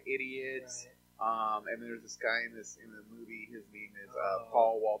surrounded by idiots. Right. And there's this guy in the movie. His name is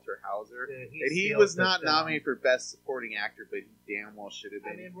Paul Walter Hauser, Dude, and he was not nominated for Best Supporting Actor, but he damn well should have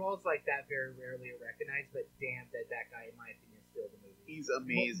been. I mean, roles like that very rarely are recognized, but damn, that guy, in my opinion, stole the movie. He's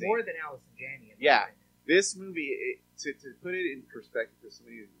amazing. More than Allison Janney. Yeah. This movie, to put it in perspective for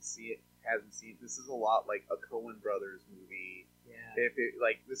somebody who hasn't seen it, this is a lot like a Coen Brothers movie. Yeah. If it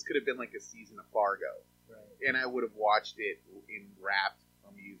this could have been like a season of Fargo, Right. and I would have watched it in rapt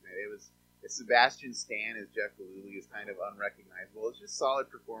amusement. Sebastian Stan as Jeff Gillooly is kind of unrecognizable. It's just solid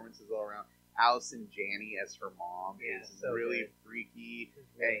performances all around. Allison Janney as her mom is so really good. freaky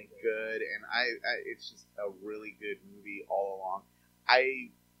Really and good, and I it's just a really good movie all along.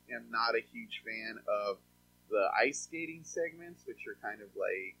 I am not a huge fan of the ice skating segments, which are kind of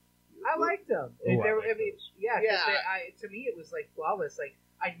like I liked them. Oh, To me, it was like flawless. Like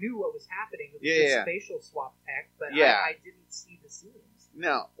I knew what was happening with Yeah. facial swap tech, but I didn't see the scenes.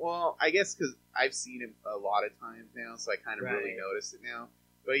 No, well, I guess because I've seen it a lot of times now, so I kind of really Right. notice it now.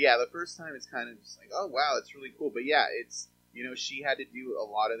 But yeah, the first time it's kind of just like, oh wow, it's really cool. But yeah, it's she had to do a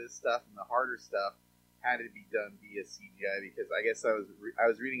lot of this stuff, and the harder stuff had to be done via CGI because I guess I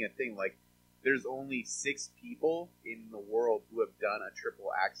was reading a thing like there's only 6 people in the world who have done a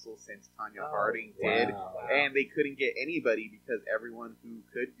triple axel since Tanya Harding did, Wow. and they couldn't get anybody because everyone who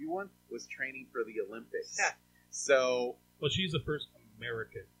could do one was training for the Olympics. Yeah. So Well, she's the first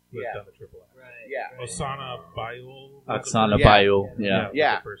American who has done the triple X. Right. Yeah. Right. Oksana Bayul. Oksana Yeah. Bayul. was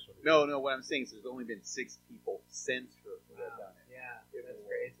Yeah. the first one. no, what I'm saying is there's only been 6 people since her who have done it. Yeah, that's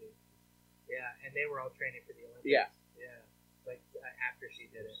crazy. Yeah, and they were all training for the Olympics. Yeah. Yeah. Like after she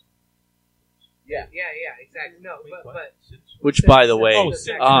did it. Yeah. Yeah, exactly. No, Wait, but what? but Which, by the way, Oh, if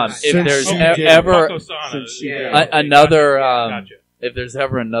Since there's she did. ever Fuck Oksana. Since she did. another Gotcha. if there's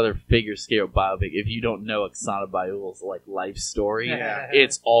ever another figure skater biopic, if you don't know Oksana Bayul's like life story, Yeah.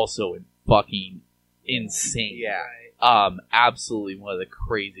 it's also fucking insane. Yeah. Right. Absolutely one of the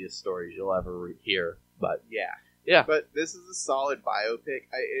craziest stories you'll ever hear. But Yeah. Yeah. But this is a solid biopic.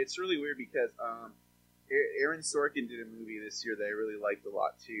 It's really weird because Aaron Sorkin did a movie this year that I really liked a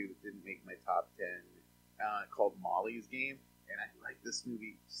lot too. That didn't make my top 10. Called Molly's Game, and I like this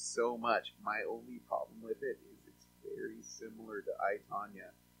movie so much. My only problem with it is it's very similar to I, Tonya,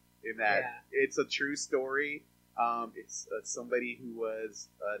 in that it's a true story. It's somebody who was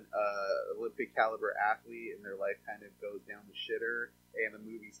an Olympic caliber athlete, and their life kind of goes down the shitter. And the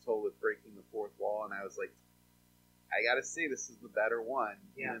movie's told with breaking the fourth wall, and I was like, I gotta say, this is the better one,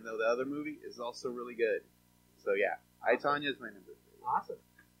 even though the other movie is also really good. So yeah, I, Tonya is my number 3. Awesome.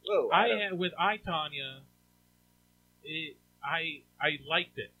 Whoa, With I, Tonya, I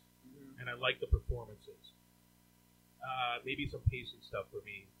liked it, and I liked the performances. Maybe some pacing stuff for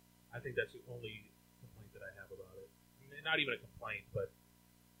me. I think that's the only complaint that I have about it. Not even a complaint, but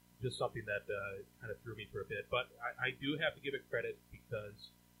just something that kind of threw me for a bit. But I do have to give it credit because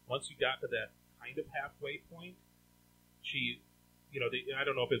once you got to that kind of halfway point, she, I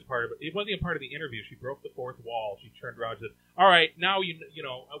don't know if it's part of it. It wasn't even part of the interview. She broke the fourth wall. She turned around and said, "All right, now we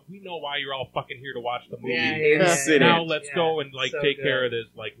know why you're all fucking here to watch the movie. Now let's go and take care of this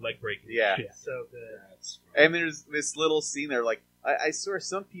leg breaking shit." So good. And there's this little scene there, like I swear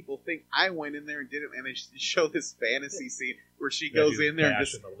some people think I went in there and did it, and they show this fantasy scene where she goes in there and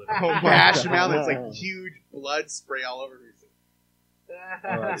just bash him out. There's like huge blood spray all over her.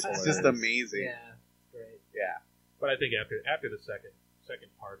 It's just amazing. Yeah, great. Yeah. But I think after the second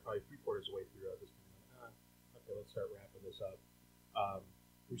part, probably 3/4 of the way through, I was just kind of okay, let's start wrapping this up.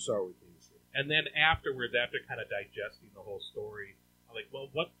 We saw what things did. And then afterwards, after kind of digesting the whole story, I'm like, well,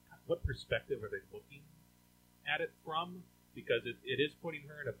 what perspective are they looking at it from? Because it is putting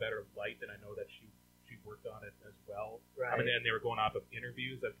her in a better light, and I know that she worked on it as well. Right. I mean, and they were going off of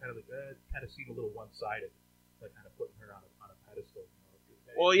interviews. I've kind of kind of seen a little one-sided, like kind of putting her on a pedestal.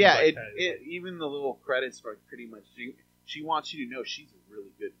 Well, yeah, even the little credits are pretty much she wants you to know she's a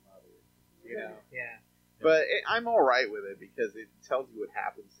really good mother, Yeah. But I'm all right with it because it tells you what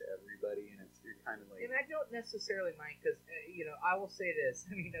happens to everybody, and you're kind of like. And I don't necessarily mind because I will say this: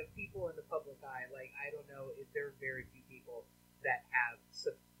 I mean, of people in the public eye, like I don't know if there are very few people that have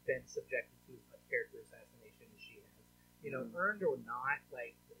been subjected to a character assassination as she has. Earned or not,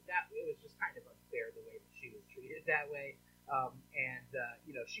 like that. It was just kind of unfair the way that she was treated that way.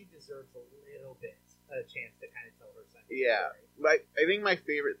 She deserves a little bit a chance to kind of tell her side. Yeah, like I think my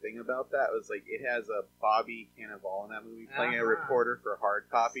favorite thing about that was like it has a Bobby Cannavale in that movie playing a reporter for Hard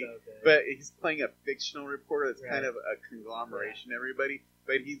Copy, but he's playing a fictional reporter that's kind of a conglomeration of everybody.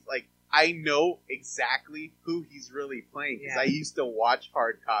 But he's like, I know exactly who he's really playing because I used to watch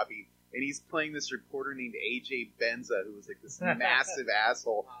Hard Copy and he's playing this reporter named AJ Benza, who was like this massive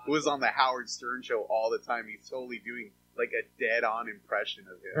asshole who was on the Howard Stern show all the time. He's totally doing like a dead-on impression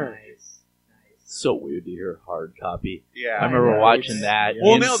of him. Nice. So weird to hear Hard Copy. Yeah, I remember watching that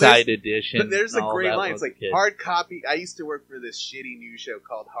Inside Edition. But there's a and all great that line. when It's I was like a kid. Hard Copy. I used to work for this shitty news show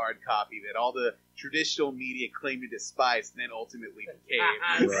called Hard Copy that all the traditional media claimed to despise, and then ultimately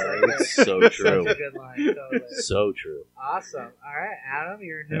became. Right. So true. Such a good line. Totally. So true. Awesome. All right, Adam,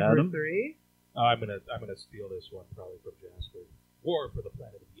 you're number 3. I'm gonna steal this one probably from Jasper. War for the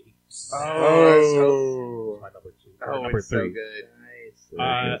Planet of the Apes. Oh, My number 2. Or Oh, number it's 3. so good. Nice.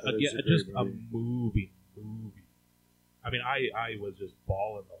 Again, That's a just great a movie. movie. I mean, I was just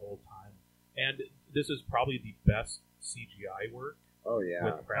bawling the whole time. And this is probably the best CGI work oh yeah.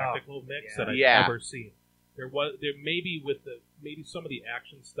 with practical mix that I've Yeah. ever seen. There maybe with maybe some of the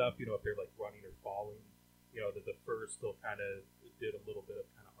action stuff, you know, if they're like running or falling, you know, the first still kind of did a little bit of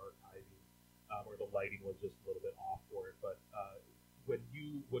kind of archiving, or the lighting was just a little bit off for it. But when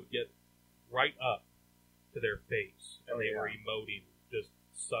you would get right up to their face and they were emoting just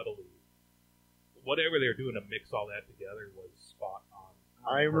subtly, whatever they were doing to mix all that together was spot on.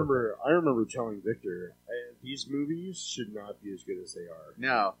 I remember telling Victor, these movies should not be as good as they are.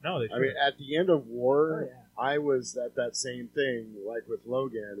 No. No, they I mean, at the end of War, Oh, yeah. I was at that same thing, like with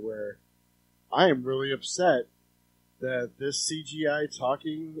Logan, where I am really upset that this CGI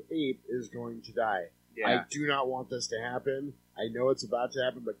talking ape is going to die. Yeah. I do not want this to happen. I know it's about to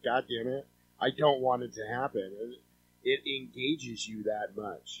happen, but God damn it, I don't want it to happen. It engages you that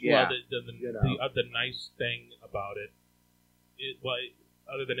much. Yeah. Well, You know. the nice thing about it,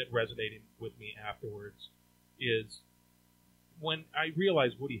 other than it resonating with me afterwards, is when I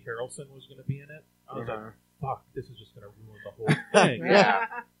realized Woody Harrelson was going to be in it, I was like, fuck, this is just going to ruin the whole thing. Yeah.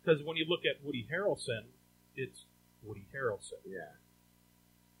 Because when you look at Woody Harrelson, it's Woody Harrelson. Yeah.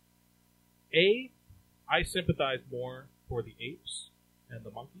 I sympathize more for the apes and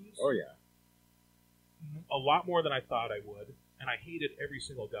the monkeys. Oh yeah. A lot more than I thought I would, and I hated every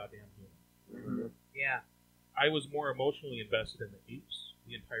single goddamn human. Yeah. I was more emotionally invested in the apes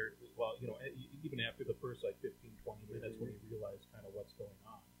the entire, well, you know, even after the first like 15, 20 minutes when you realize kind of what's going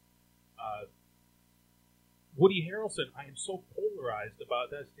on. Woody Harrelson, I am so polarized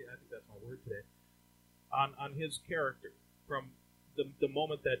about that. I think that's my word today. On his character, from the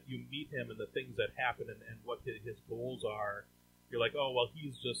moment that you meet him and the things that happen and what his goals are, you're like, oh well,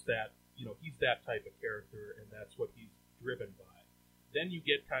 he's just that. You know, he's that type of character, and that's what he's driven by. Then you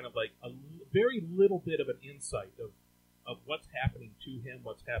get kind of like a very little bit of an insight of what's happening to him,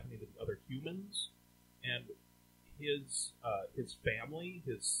 what's happening to the other humans, and his family,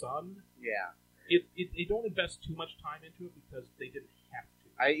 his son. Yeah. They don't invest too much time into it because they didn't have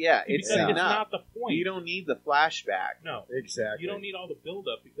to. It's Because it's enough. not the point. You don't need the flashback. No, Exactly. you don't need all the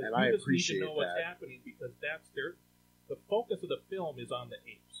build-up because And you I just need to appreciate know what's that. happening because that's the focus of the film is on the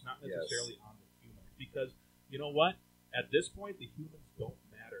apes, not Yes. necessarily on the humans. Because you know what? At this point, the humans don't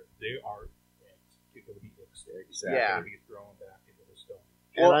matter. They are eggs. They're going to be extinct. Exactly. They're Yeah. going to be thrown back into the stone.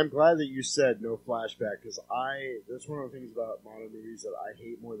 And Well- I'm glad that you said no flashback because that's one of the things about modern movies that I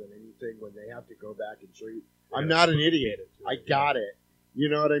hate more than anything when they have to go back and show you. I'm not an idiot. I got it. You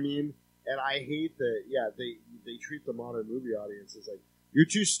know what I mean? And I hate that. Yeah, they treat the modern movie audience as like you're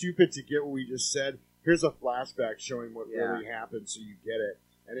too stupid to get what we just said. Here's a flashback showing what really happened, so you get it.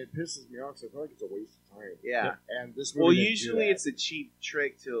 And it pisses me off because I feel like it's a waste of time. Yeah. And this movie Well, didn't do usually that. it's a cheap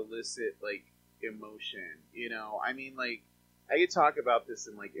trick to elicit like emotion. You know, I mean, like I could talk about this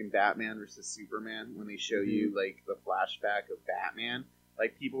in Batman versus Superman when they show you like the flashback of Batman.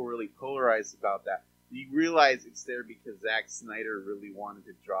 Like people were really polarized about that. You realize it's there because Zack Snyder really wanted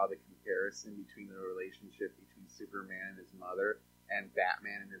to draw the comparison between the relationship between Superman and his mother and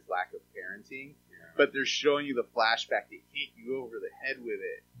Batman and his lack of parenting. But they're showing you the flashback to hit you over the head with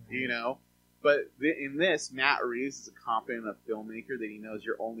it, you know? But in this, Matt Reeves is a competent enough filmmaker that he knows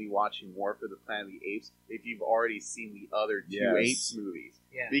you're only watching War for the Planet of the Apes if you've already seen the other two Apes movies.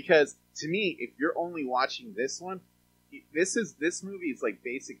 Yeah. Because to me, if you're only watching this one, this movie is like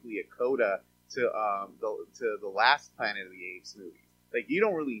basically a coda to the last Planet of the Apes movie. Like you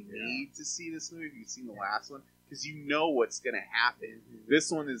don't really need to see this movie if you've seen the last one because you know what's going to happen. This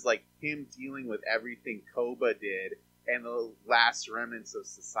one is like him dealing with everything Koba did and the last remnants of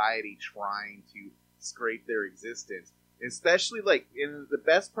society trying to scrape their existence. Especially like, and the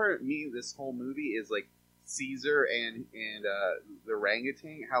best part of me, this whole movie is like Caesar and the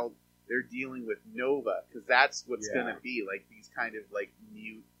orangutan, how they're dealing with Nova, because that's what's going to be like these kind of like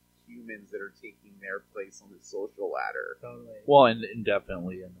mute humans that are taking their place on the social ladder. Totally. Well, and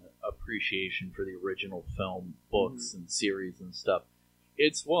definitely an appreciation for the original film, books, and series and stuff.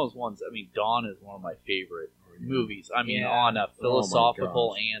 It's one of those ones. I mean, Dawn is one of my favorite movies. I mean, Yeah. on a philosophical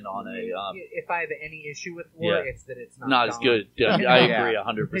gosh. and on a If I have any issue with War, Yeah. it's that it's not as Dawn. good. I Yeah. agree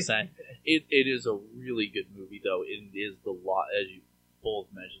 100%. It is a really good movie, though. It is as you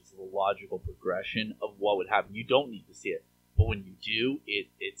both mentioned, it's the logical progression of what would happen. You don't need to see it, but when you do,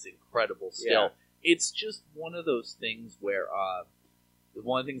 it's incredible. Still, it's just one of those things where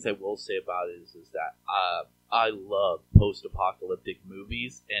one of the things I will say about it is that I love post-apocalyptic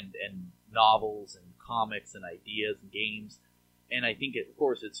movies and novels and comics and ideas and games. And I think, of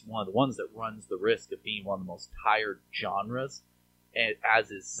course, it's one of the ones that runs the risk of being one of the most tired genres,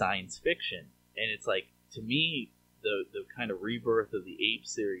 as is science fiction. And it's like, to me, the kind of rebirth of the Ape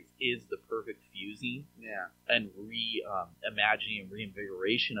series is the perfect fusing and imagining and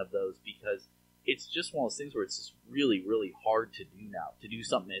reinvigoration of those, because it's just one of those things where it's just really, really hard to do now. To do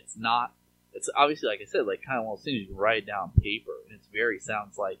something it's not. It's obviously, like I said, like kind of one of those things you can write it down on paper, and it's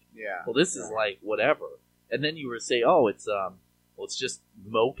sounds like, well, this is like whatever. And then you were to say, oh, it's just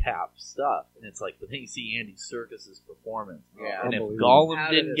mocap stuff, and it's like, but then you see Andy Serkis's performance, and if Gollum Out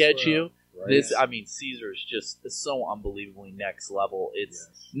of didn't this get world. you, Right. I mean, Caesar is just so unbelievably next level. It's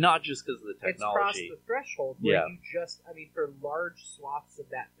not just because of the It's crossed technology. the threshold where Yeah. you just, I mean, for large swaths of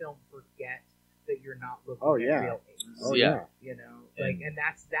that film, forget that you're not looking Oh, at yeah. real apes. Oh, Yeah. You know, like, and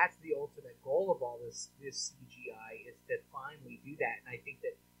that's the ultimate goal of all this CGI, is to finally do that. And I think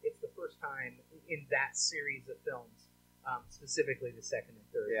that it's the first time in that series of films, specifically the second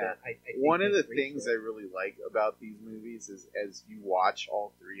and third. Yeah. That I think One of the they've reached things it. I really like about these movies is, as you watch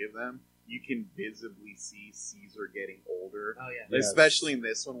all three of them, you can visibly see Caesar getting older. Oh yeah, Yes. Especially in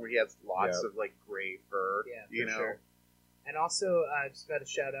this one where he has lots Yeah. of like gray fur. yeah, you for know. sure. And also, just got to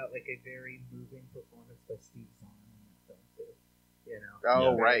shout out like a very moving performance by Steve Zahn in that film too. You know,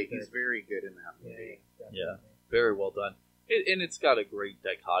 Oh Yeah. right, Very he's good. very good in that Yeah, movie. Yeah. Very well done. And it's got a great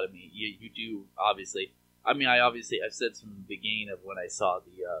dichotomy. You do, obviously. I mean, I've said from the beginning of when I saw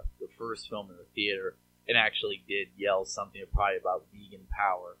the first film in the theater, and actually did yell something probably about vegan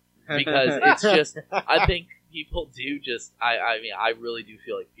power, because it's just, I think people do just, I mean, I really do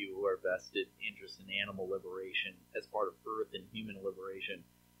feel like people who are vested interest in animal liberation as part of Earth and human liberation,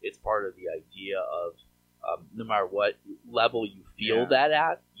 it's part of the idea of, no matter what level you feel that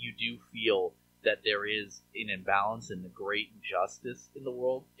at, you do feel that there is an imbalance and a great injustice in the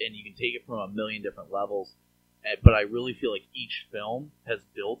world, and you can take it from a million different levels. But I really feel like each film has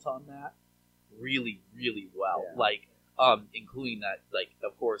built on that really, really well. Yeah. Like, including that, like,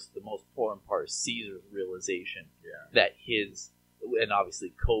 of course, the most important part is Caesar's realization that his, and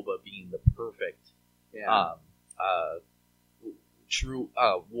obviously Koba being the perfect, true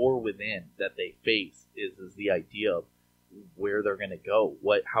war within that they face is the idea of where they're going to go.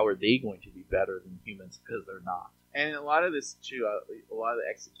 How are they going to be better than humans, because they're not. And a lot of this too, a lot of the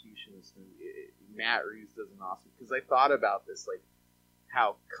execution of this movie, Matt Reeves does an awesome, because I thought about this, like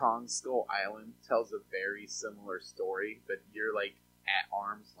how Kong Skull Island tells a very similar story, but you're like at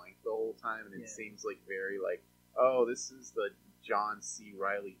arm's length the whole time, and it seems like very like, oh, this is the John C.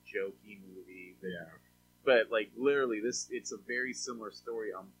 Reilly jokey movie. But like literally, it's a very similar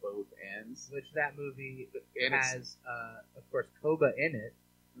story on both ends. which that movie And it's- has, of course, Koba in it.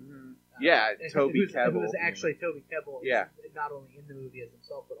 Mm-hmm. Yeah, Toby Kebbell. It was actually Toby Kebbell. Yeah. Not only in the movie as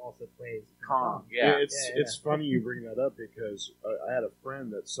himself, but also plays Kong. Yeah. It's funny you bring that up, because I had a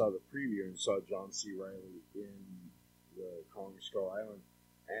friend that saw the preview and saw John C. Reilly in the Kong Skull Island,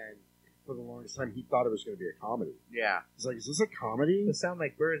 and for the longest time he thought it was going to be a comedy. Yeah. He's like, "Is this a comedy?" They sound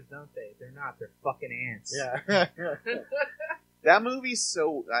like birds, don't they? They're not. They're fucking ants. Yeah. That movie's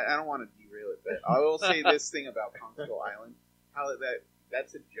so. I don't want to derail it, but I will say this thing about Kong Skull Island: how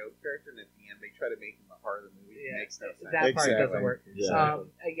that's a joke character, and at the end they try to make him the heart of the movie. It makes no sense. That part Exactly. doesn't work. Yeah.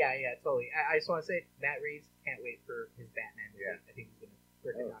 Yeah, totally. I just want to say, Matt Reeves, can't wait for his Batman movie. Yeah. I think he's going to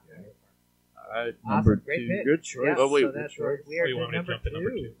freaking knock it out of the park. All right, Awesome. number Great two. pick. Good choice. Yeah, Oh, wait, so good that's choice. we are you to want me to number jump to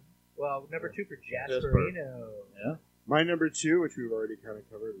number two. two? Well, number two for Jasper. Jasperino. Yeah. My number two, which we've already kind of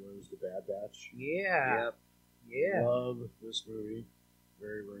covered, was The Bad Batch. Yeah. Yep. Yeah. Love this movie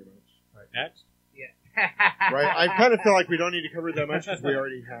very, very much. All right, next. Right? I kind of feel like we don't need to cover it that much because we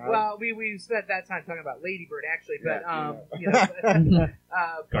already have. Well, we spent that time talking about Lady Bird actually, but Yeah, you know,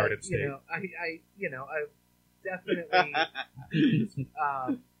 Garden but, you State. know, I definitely,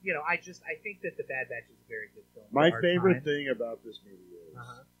 you know, I think that The Bad Batch is a very good film. My for our favorite time. thing about this movie is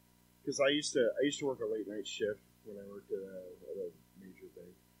Uh-huh. because I used to work a late night shift when I worked at a major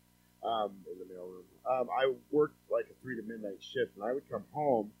bank in the mailroom. I worked like a 3 to midnight shift, and I would come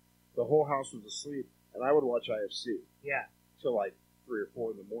home, the whole house was asleep, and I would watch IFC Yeah. till like 3 or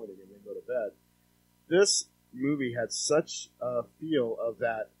 4 in the morning, and then go to bed. This movie had such a feel of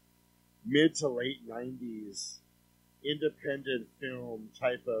that mid to late 90s independent film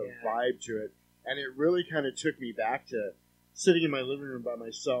type of vibe to it. And it really kind of took me back to sitting in my living room by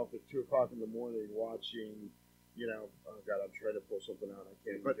myself at 2 o'clock in the morning watching, oh God, I'm trying to pull something out. I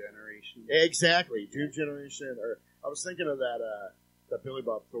can't. Doom Generation. Exactly. Doom Generation. Or I was thinking of that Billy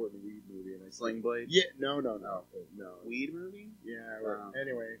Bob Thornton Weed movie. And Sling Blade? Yeah, no. Weed movie? Yeah. Wow.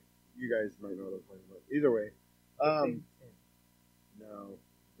 Anyway, you guys might know what I'm talking about. Either way. No.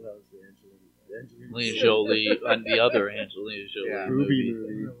 That was the Angelina Jolie and the other Angelina Jolie movie.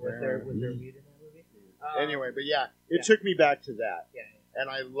 Was there weed in that movie? Anyway, but it took me back to that. Yeah. And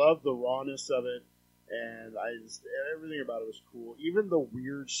I loved the rawness of it, and everything about it was cool. Even the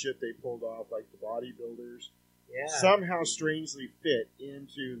weird shit they pulled off, like the bodybuilders, somehow strangely fit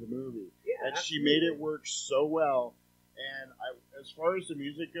into the movie. Yeah, and she made it work so well. And as far as the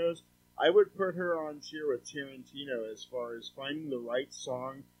music goes, I would put her on tier with Tarantino as far as finding the right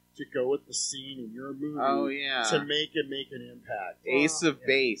song to go with the scene in your movie. Oh, yeah. To make an impact. Ace of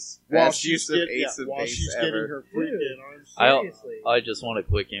Base. While Best use of Ace of while Base she's ever. getting her freaking arms. Seriously. I just want to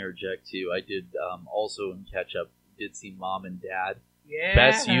quick interject too. I did also in catch up. Did see Mom and Dad. Yeah.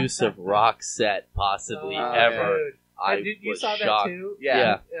 Best use of Roxette possibly ever. Dude. I you was saw shocked. that too?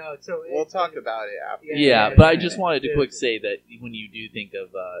 Yeah. So We'll talk about it after. Yeah, but I just wanted to quick say that when you do think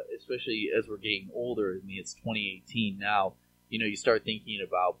of, especially as we're getting older, I mean, it's 2018 now, you start thinking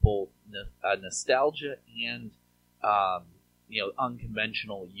about both nostalgia and,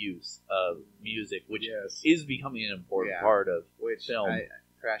 unconventional use of music, which is becoming an important part of film.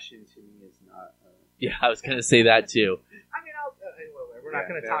 Crash Into Me is not... Yeah, I was going to say that too. I mean, we're not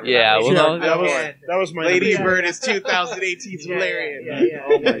going to talk yeah, about well, that was my Lady Bird is 2018 is hilarious. Yeah,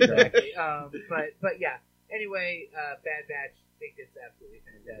 oh my exactly. But yeah. Anyway, Bad Batch, I think it's absolutely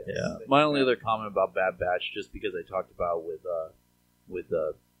fantastic. Yeah. My only other comment about Bad Batch, just because I talked about with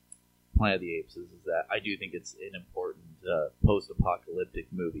Planet of the Apes, is that I do think it's an important post-apocalyptic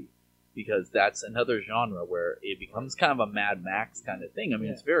movie, because that's another genre where it becomes kind of a Mad Max kind of thing. I mean,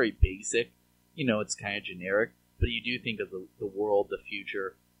 it's very basic, it's kind of generic, but you do think of the world, the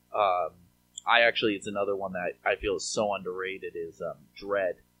future. It's another one that I feel is so underrated is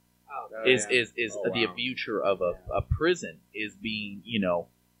Dread. The future of a prison is being,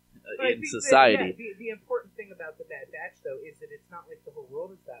 in society. The important thing about the Bad Batch, though, is that it's not like the whole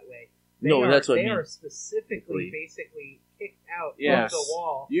world is that way. That's what I mean. They are specifically, basically kicked out from the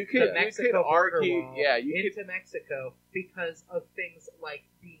wall. You could argue, into Mexico because of things like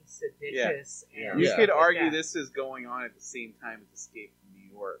being seditious. Yeah. You could argue this is going on at the same time as Escape from New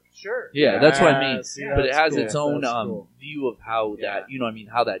York. Sure. Yeah, that's what I mean. But it has its own cool. view of how that,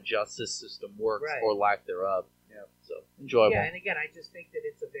 how that justice system works or lack thereof. Yeah. So enjoyable. Yeah, and again, I just think that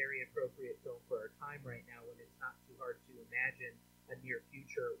it's a very appropriate film for our time right now, when it's not too hard to imagine a near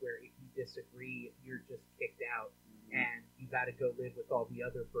future where if you disagree, you're just kicked out, and you got to go live with all the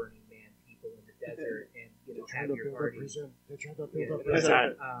other Burning Man people in the desert, and have your party. They're trying to build a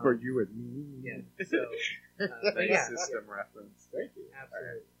prison for you and me. Yeah. So, system reference. Thank you.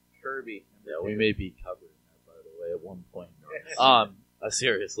 Absolutely. Kirby. Yeah, we may be covering that, by the way, at one point.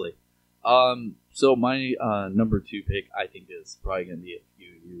 Seriously. So my number 2 pick, I think, is probably going to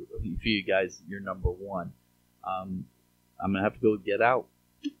be for you guys, your number 1. I'm going to have to go with Get Out.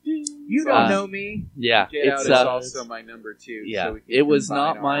 You don't know me. Yeah, Get Out is also my number 2. Yeah, so it was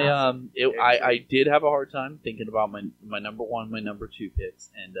not my. I did have a hard time thinking about my number 1, my number 2 picks,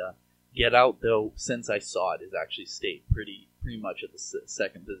 and Get Out, though, since I saw it, has actually stayed pretty much at the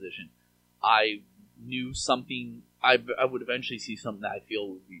second position. I knew something. I would eventually see something that I feel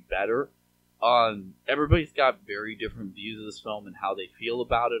would be better. Everybody's got very different views of this film and how they feel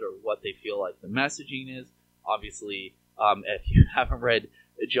about it, or what they feel like the messaging is. Obviously, if you haven't read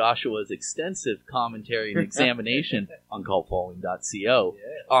Joshua's extensive commentary and examination on cultfollowing.co,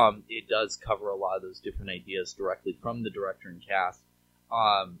 it does cover a lot of those different ideas directly from the director and cast.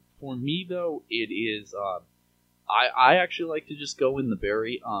 For me, though, it is I actually like to just go in the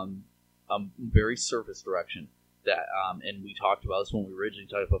very surface direction. That and we talked about this when we originally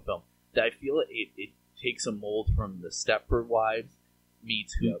talked about film. That I feel it takes a mold from the Stepford Wives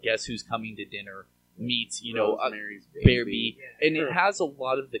meets Guess Who's Coming to Dinner meets Rosemary's Baby, and it has a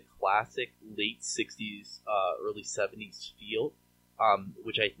lot of the classic late 60s, early 70s feel,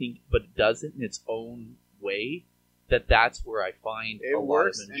 which I think, but it does it in its own way. That's where I find it a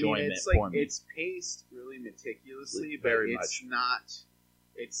works. lot of enjoyment it's for me. It's paced really meticulously, Very but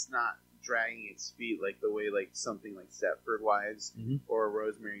it's not dragging its feet like the way like something like Stepford Wives or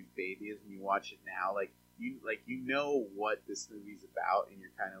Rosemary's Baby is. When you watch it now, you know what this movie's about, and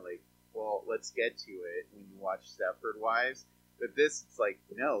you're kind of like well, let's get to it when you watch Stepford Wives. But this, it's like,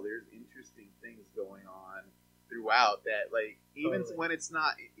 no, there's interesting things going on throughout that, like, even Totally.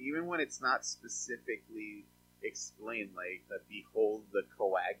 when it's not specifically explained, like the Behold the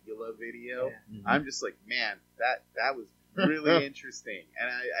Coagula video, Yeah. I'm just like, man, that was really interesting. And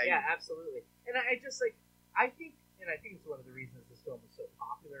I Yeah, absolutely. And I just like, I think it's one of the reasons this film is so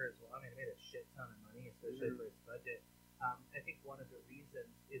popular as well. I mean, it made a shit ton of money, especially for its budget. I think one of the reasons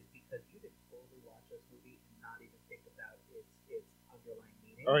is because you could totally watch this movie and not even think about its underlying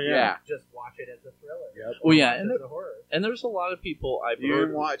meaning. Oh Yeah. Just watch it as a thriller. Yep. Well, yeah, Watch and it as a horror. And there's a lot of people I've you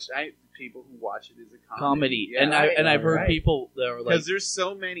heard watch people who watch it as a comedy, Yeah, and right, I've heard right. people that are like, because there's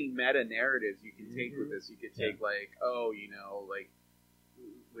so many meta narratives you can take with this. You could take like, oh, you know, like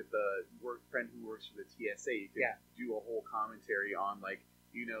with the friend who works for the TSA, you could do a whole commentary on like,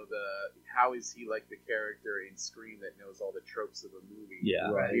 you know, how is he like the character in Scream that knows all the tropes of a movie?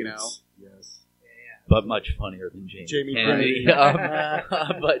 Yeah. Right. You know? Yes. Yeah. but much funnier than Jamie Kennedy.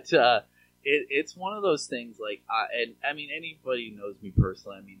 But it's one of those things. Like, and I mean, anybody who knows me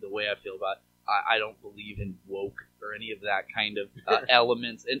personally. I mean, the way I feel about it, I don't believe in woke or any of that kind of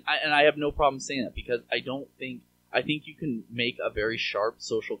elements, and I have no problem saying that because I think you can make a very sharp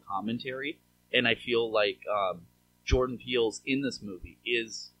social commentary, and I feel like Jordan Peele's in this movie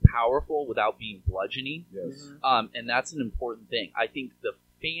is powerful without being bludgeoning. Yes. And that's an important thing. I think the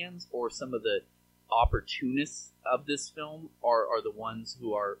fans or some of the opportunists of this film are the ones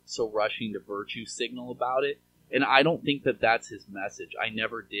who are so rushing to virtue signal about it. And I don't think that that's his message. I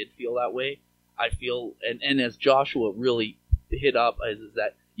never did feel that way. I feel, and as Joshua really hit up, is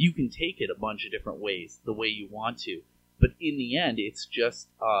that you can take it a bunch of different ways, the way you want to. But in the end, it's just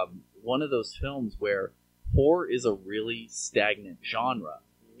one of those films where horror is a really stagnant genre.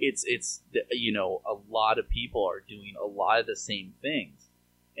 It's you know, a lot of people are doing a lot of the same things.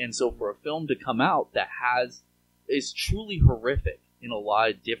 And so for a film to come out that is truly horrific in a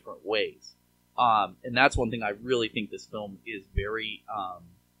lot of different ways. And that's one thing I really think this film is very,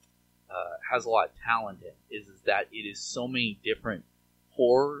 has a lot of talent in, is that it is so many different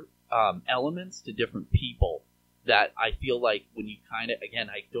horror elements to different people that I feel like when you kind of, again,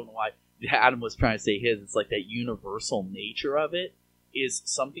 I don't know why Adam was trying to say his, it's like that universal nature of it is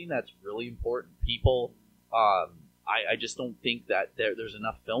something that's really important. People, I just don't think that there's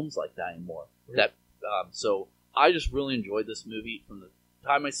enough films like that anymore. Really? That so I just really enjoyed this movie from the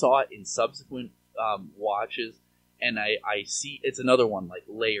time I saw it in subsequent watches, and I see it's another one like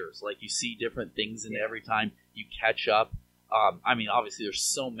layers. Like you see different things in it every time you catch up. I mean, obviously there's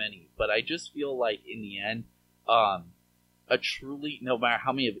so many, but I just feel like in the end, a truly, no matter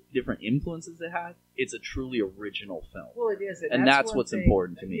how many different influences it had, it's a truly original film. Well, it is, And that's one what's thing,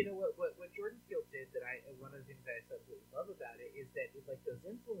 important to me. You know what Jordan Peele did that one of the things that I absolutely love about it is that like those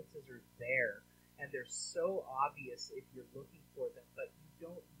influences are there and they're so obvious if you're looking for them, but you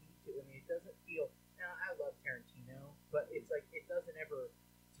don't need to. I mean, it doesn't feel. Now, I love Tarantino, but it's like it doesn't ever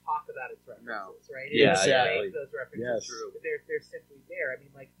talk about its references, right? It Yeah, doesn't exactly. make those references. Yes. They're simply there. I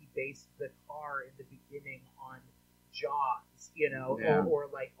mean, like he based the car in the beginning on Jaws, you know, or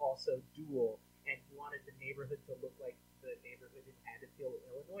like also Duel, and he wanted the neighborhood to look like the neighborhood in Haddonfield,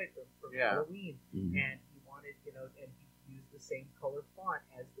 Illinois from Halloween, and he wanted, you know, and he used the same color font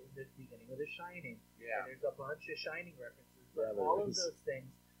as in the beginning of The Shining. Yeah. And there's a bunch of Shining references, but Yeah, all there of is. those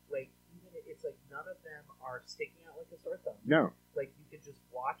things, like even it's like none of them are sticking out like a sore thumb. No. Like you can just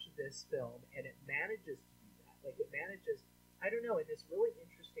watch this film and it manages to do that. Like it manages, I don't know, in this really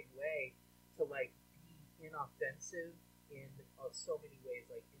interesting way to like be inoffensive in so many ways.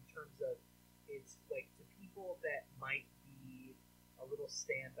 Like in terms of, it's like to people that might be a little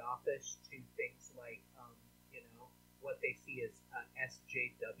standoffish to things like, you know, what they see as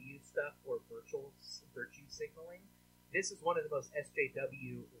SJW stuff or virtue signaling. This is one of the most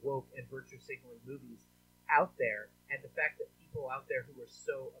SJW woke and virtue signaling movies out there, and the fact that people out there who are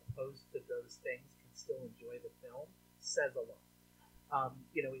so opposed to those things can still enjoy the film says a lot.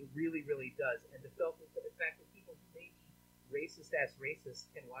 You know, it really, really does. And the fact that people who may be racist-ass racists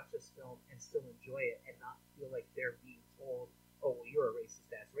can watch this film and still enjoy it and not feel like they're being told, "Oh, well, you're a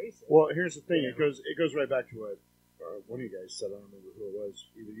racist-ass racist." Well, here's the thing. Yeah. It goes right back to what one of you guys said. I don't remember who it was,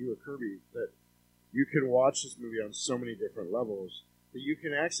 either you or Kirby, that you can watch this movie on so many different levels that you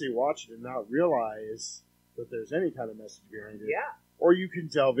can actually watch it and not realize that there's any kind of message behind it. Yeah. Or you can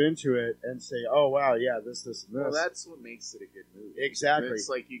delve into it and say, "Oh wow, yeah, this, and this." Well, that's what makes it a good movie. Exactly. It's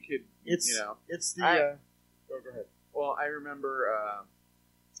like you could, It's you know. it's the. Go ahead. Well, I remember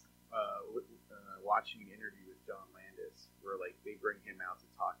watching an interview with John Landis, where like they bring him out to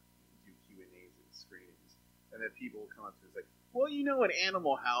talk, do Q&As at the screenings, and then people will come up to us like, well, you know, in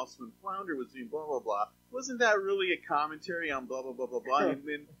Animal House, when Flounder was doing blah, blah, blah, wasn't that really a commentary on blah, blah, blah, blah, blah? And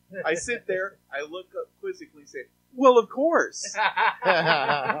then I sit there, I look up quizzically and say, well, of course. So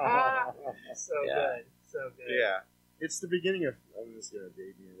good. So good. Yeah. It's the beginning of, I'm just going to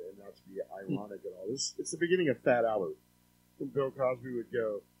date you and not to be ironic at all. It's the beginning of Fat Albert. When Bill Cosby would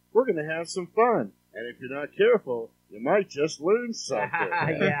go, we're going to have some fun. And if you're not careful, you might just learn something.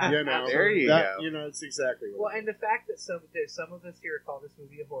 Yeah. You know, There you go. You know, it's exactly what Well, and the fact that some of us here call this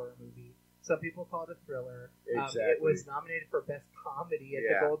movie a horror movie. Some people call it a thriller. Exactly. It was nominated for Best Comedy at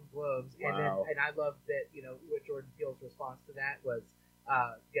the Golden Globes. Wow. And I love that, you know, what Jordan Peele's response to that was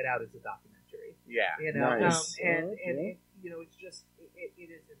Get Out as a documentary. Yeah. You know, Nice. and it, you know, it's just it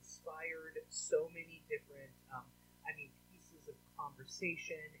has inspired so many different pieces of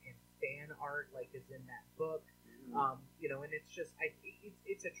conversation and fan art like is in that book. You know, and it's just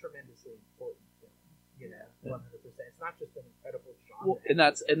it's a tremendously important film. You know, 100%. It's not just an incredible genre. Well, and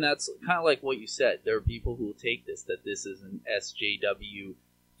that's kind of like what you said. There are people who will take that this is an SJW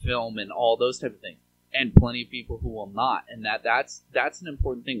film and all those type of things, and plenty of people who will not. And that's an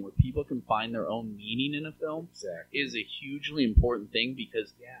important thing where people can find their own meaning in a film. Exactly. Is a hugely important thing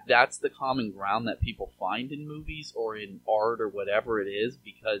because that's the common ground that people find in movies or in art or whatever it is.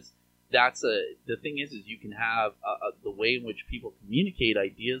 Because the thing is you can have the way in which people communicate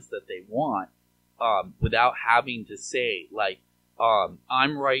ideas that they want. Without having to say, like,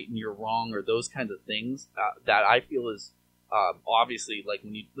 I'm right and you're wrong, or those kinds of things, that I feel is obviously, like,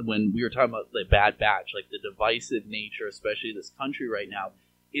 when we were talking about the Bad Batch, like, the divisive nature, especially in this country right now,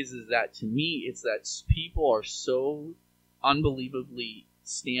 is that, to me, it's that people are so unbelievably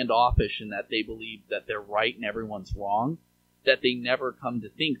standoffish in that they believe that they're right and everyone's wrong, that they never come to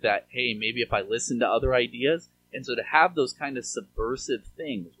think that, hey, maybe if I listen to other ideas. And so to have those kind of subversive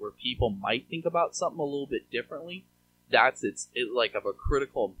things where people might think about something a little bit differently, it's like of a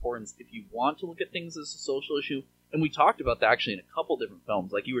critical importance if you want to look at things as a social issue. And we talked about that actually in a couple different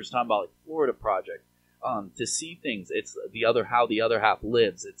films. Like you were just talking about, like Florida Project. To see things, it's how the other half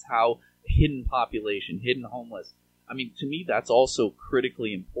lives. It's how hidden population, hidden homeless. I mean, to me, that's also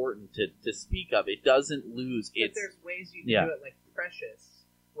critically important to speak of. It doesn't lose But its... there's ways you can do it, like Precious,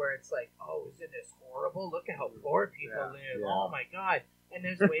 where it's like, oh, isn't this horrible? Look at how poor people live. Yeah. Oh, my God. And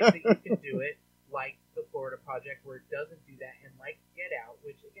there's ways that you can do it, like the Florida Project, where it doesn't do that, and like Get Out,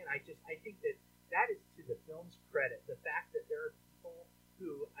 which, again, I think that is to the film's credit. The fact that there are people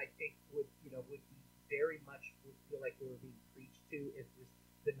who I think would be very much would feel like they were being preached to if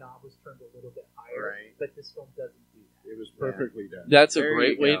the knob was turned a little bit higher. Right. But this film doesn't do that. It was perfectly done. That's a There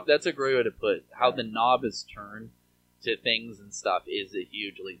great you way. go. That's a great way to put it. How the knob is turned to things and stuff is a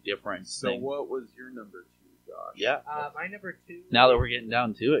hugely different So thing. what was your number 2, Josh? Yeah. My number 2. Now that we're getting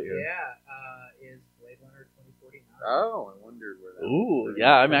down to it here. Is Blade Runner 2049. Oh, I wondered where that Ooh, was.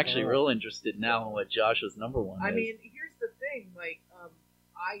 yeah. I'm actually real interested now in what Josh's number one is. I mean, here's the thing. Like,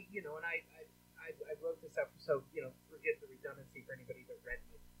 I wrote this up, so forget the redundancy for anybody that read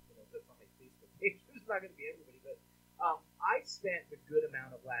my, that's on my Facebook page. It's not going to be everybody, but I spent a good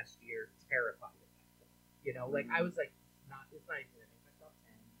amount of last year terrified of that film. Like I was like, it's not even going to make my top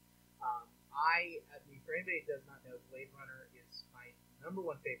 10. I mean, for anybody that does not know, Blade Runner is my number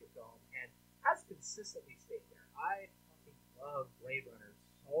 1 favorite film and has consistently stayed there. I fucking love Blade Runner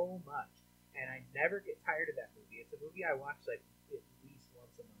so much, and I never get tired of that movie. It's a movie I watch like at least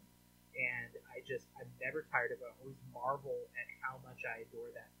once a month, and I'm never tired of it. I always marvel at how much I adore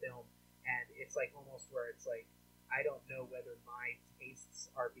that film, and it's like almost where it's like I don't know whether my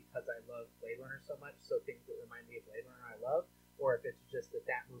tastes are because I love Blade Runner so much, so things that remind me of Blade Runner I love, or if it's just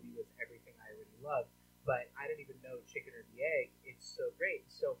that movie was everything I already loved. But I don't even know Chicken or the Egg. It's so great.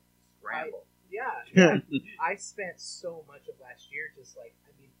 So Scramble. I spent so much of last year just like,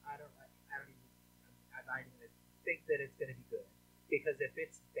 I mean, I'm not even going to think that it's going to be good, because if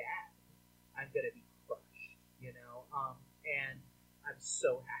it's bad, I'm going to be crushed, and I'm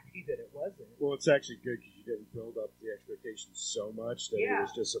so happy that it wasn't. Well, it's actually good because you didn't build up the expectations so much that it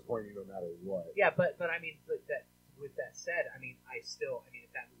was disappointing no matter what. Yeah, but I mean, with that said, I mean,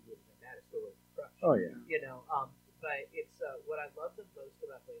 if that movie would have been bad, it still would have been crushed. Oh, yeah. But it's what I love the most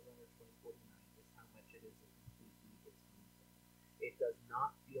about Blade Runner 2049 is how much it is a completely its own film. It does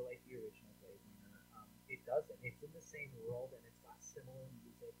not feel like the original Blade Runner. It doesn't. It's in the same world and it's got similar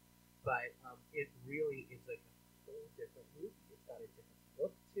music, but it really is like a whole different movie. It's got a different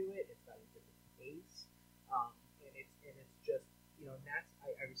look to it. It's got a different pace, and it's just and that's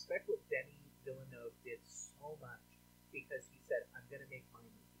I respect what Denis Villeneuve did so much, because he said, I'm going to make my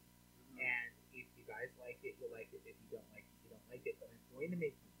movie, and if you guys like it, you'll like it. If you don't like it, you don't like it. But I'm going to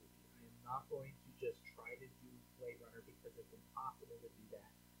make my movie. I am not going to just try to do Blade Runner because it's impossible to do that.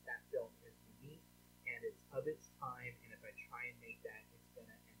 That film is unique and it's of its time, and if I try and make that, it's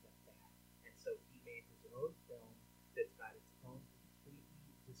gonna end up bad. And so he made his own film that's got its own completely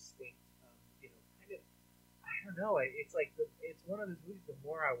distinct, kind of, I don't know. It's like it's one of those movies. The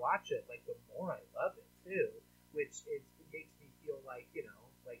more I watch it, like the more I love it too. Which it makes me feel like,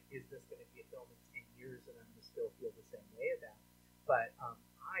 like, is this going to be a film in 10 years and I'm going to still feel the same way about it? But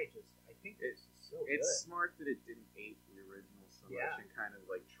I think it's so It's good. smart that it didn't ape the original so much Yeah. and kind of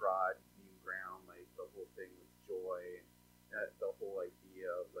like trod new ground, like the whole thing with Joy, and the whole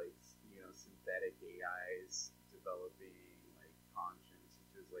idea of like synthetic AIs developing like conscience,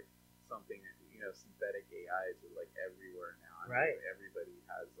 which is like something that synthetic AIs are like everywhere now. Right. Everybody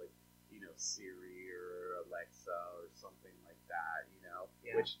has like Siri or Alexa or something like that.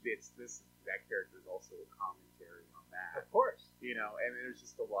 Yeah. Which that character is also a commentary on that. Of course. And there's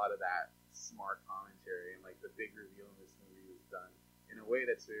just a lot of that smart commentary, and like the big reveal in this movie was done in a way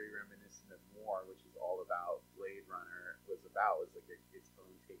that's very reminiscent of Noir, which is all about Blade Runner was like its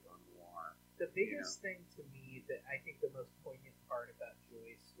own take on noir. The biggest thing to me that I think the most poignant part about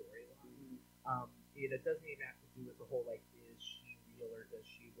Joy's storyline, it doesn't even have to do with the whole like, is she real or does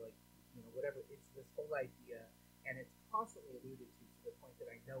she like, whatever. It's this whole idea, and it's constantly alluded to the point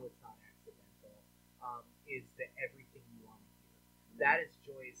that I know it's not accidental. Is that everything you want to hear? That is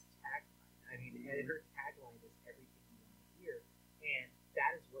Joy's tagline. I mean, and her tagline is everything you want to hear, and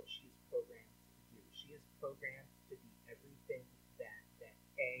that is what she's programmed to do. She is programmed to be everything that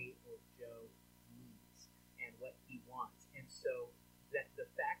A or Joe needs and what he wants. And so that the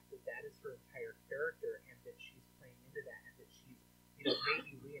fact that is her entire character, and that she's playing into that, and that she's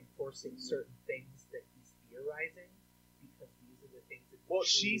maybe reinforcing certain things that he's theorizing because these are the things that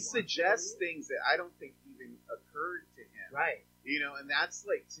she suggests things that I don't think even occurred to him. Right. And that's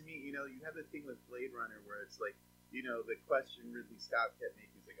like, to me, you have the thing with Blade Runner where it's like, the question Ridley Scott kept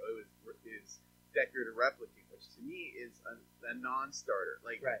making is like, oh, is Deckard a replicant? Which to me is a non-starter.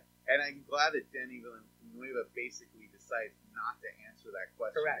 Like, right. And I'm glad that Denis Villeneuve basically decides not to answer that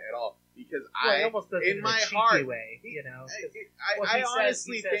question at all, because he almost does it in my a cheeky heart, way, I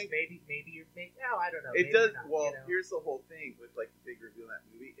honestly think maybe I don't know. It maybe does. not, well, here's the whole thing with like the big reveal in that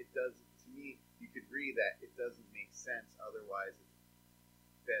movie. It does, to me, you could agree that it doesn't make sense otherwise.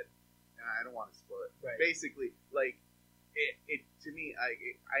 That I don't want to spoil it. Right. Basically, like it to me,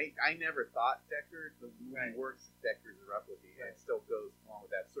 I never thought Deckard the movie works if Deckard's a replicant. Right. It still goes along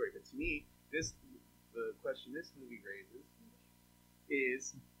with that story. But to me, the question this movie raises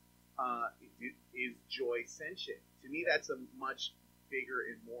is Joy sentient? To me, that's a much bigger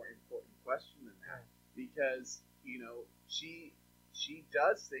and more important question than that, because she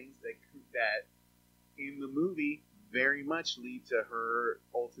does things that in the movie very much lead to her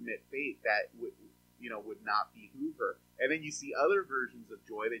ultimate fate that would not behoove her. And then you see other versions of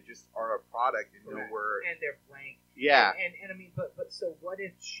Joy that just are a product and nowhere, and they're blank. Yeah. And I mean, but so what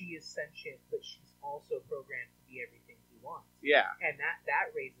if she is sentient, but she's also programmed to be everything he wants? Yeah. And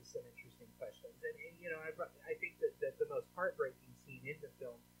that raises some interesting questions. And I think that the most heartbreaking scene in the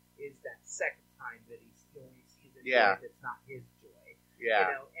film is that second time that he only sees a joy that's not his joy.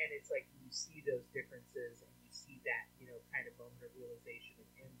 Yeah. And it's like you see those differences, and you see that kind of moment of realization of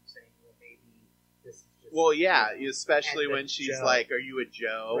him saying, well, maybe this is just. Well, yeah, especially when she's Joe. like, "Are you a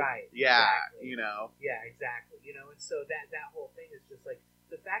Joe?" Right. Yeah. Exactly. Yeah, exactly. And so that whole thing is just like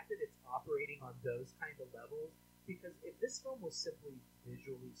the fact that it's operating on those kind of levels. Because if this film was simply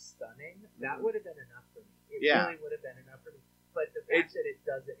visually stunning, that would have been enough for me. It really would have been enough for me. But the fact that it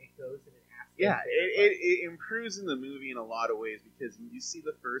doesn't, it goes and it asks. Yeah, it improves in the movie in a lot of ways, because you see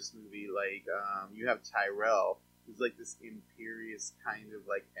the first movie, like you have Tyrell, who's like this imperious kind of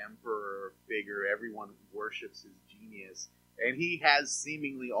like emperor figure. Everyone worships his genius, and he has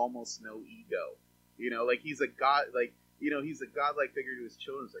seemingly almost no ego. Like he's a god, like he's a godlike figure to his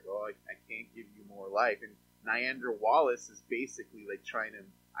children. It's like, oh, I can't give you more life. And Niandra Wallace is basically like trying to,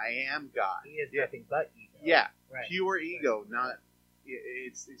 I am God. He is nothing but ego. Yeah, right. Pure ego. Not.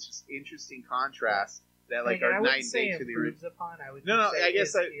 It's just interesting contrast that like are night and day to the original. I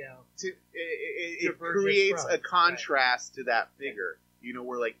guess it creates a contrast to that figure.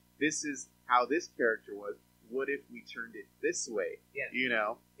 Where like this is how this character was. What if we turned it this way? Yeah.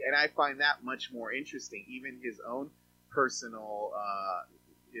 And I find that much more interesting. Even his own personal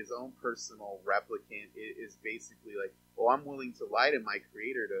replicant is basically like, well, I'm willing to lie to my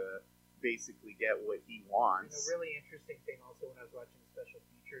creator to basically get what he wants. And a really interesting thing also when I was watching the special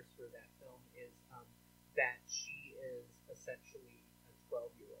features for that film is that she is essentially a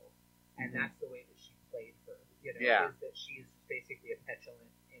 12-year-old, and that's the way that she played her. Is that she is basically a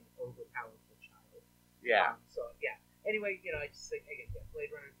petulant and overpowerful child. Yeah. So yeah. Anyway, I just think again, Blade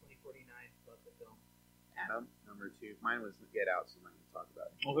Runner 2049. Love the film. Adam, number 2. Mine was Get Out, so I'm not going to talk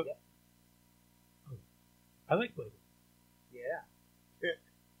about it. Okay. Yeah. I like Blade. Yeah.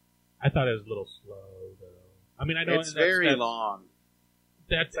 I thought it was a little slow, though. I mean, I know It's very long.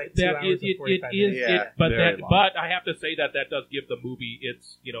 That's Like 2 hours and 45 minutes. Yeah, but I have to say that does give the movie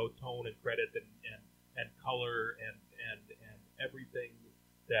its tone and credit and color and everything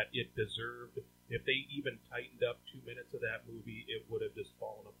that it deserved. If they even tightened up 2 minutes of that movie, it would have just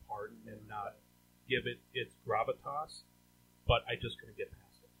fallen apart and not give it its gravitas. But I just couldn't get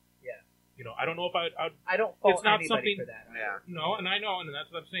past it. Yeah. I don't know if I'd I don't fault It's not anybody something- for that. Yeah. no, and I know, and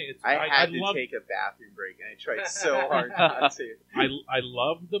that's what I'm saying. I had to love, take a bathroom break, and I tried so hard not to. I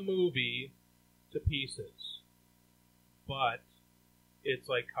love the movie to pieces, but it's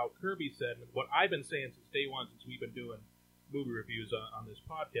like how Kirby said, and what I've been saying since day one, since we've been doing movie reviews on this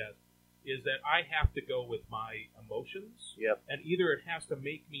podcast, is that I have to go with my emotions. Yep. And either it has to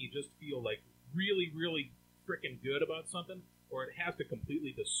make me just feel like really, really freaking good about something, or it has to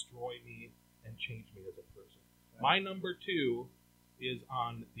completely destroy me and change me as a person. Right. My number 2 is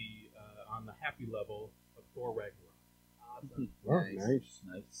on the happy level of Thor Ragnarok. Awesome. Oh, Nice.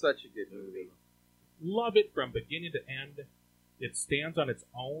 nice. Such a good movie. Love it from beginning to end. It stands on its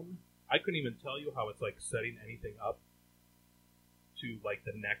own. I couldn't even tell you how it's like setting anything up to like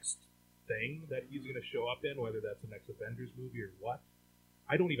the next thing that he's going to show up in, whether that's the next Avengers movie or what.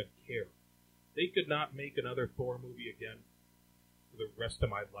 I don't even care. They could not make another Thor movie again for the rest of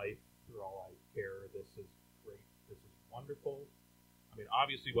my life. For all I care, this is great. This is wonderful. I mean,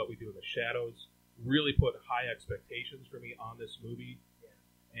 obviously, what we do in the shadows really put high expectations for me on this movie,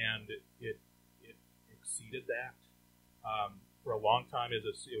 and it exceeded that. For a long time, it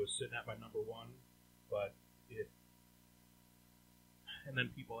was sitting at my number 1, but and then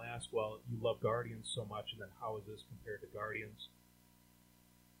people ask, well, you love Guardians so much, and then how is this compared to Guardians?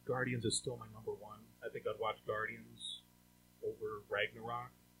 Guardians is still my number 1. I think I'd watch Guardians over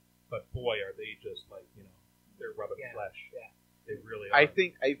Ragnarok, but boy, are they just like, they're rubbing flesh. Yeah. They really are. I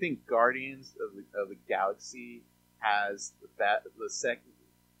think Guardians of the Galaxy has the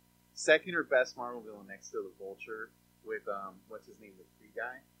second or best Marvel villain next to the Vulture with what's his name, the Kree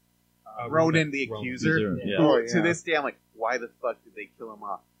guy, Ronan the Accuser. Yeah. To this day, I'm like, why the fuck did they kill him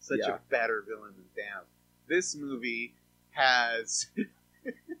off? Such a better villain than Thanos. This movie has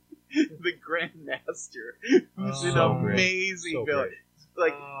the Grandmaster, who's an amazing villain.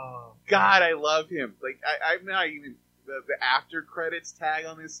 Like, God, I love him. Like, I'm not even the after credits tag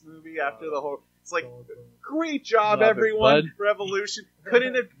on this movie after the whole. It's like, great job, Love it, everyone. bud. Revolution.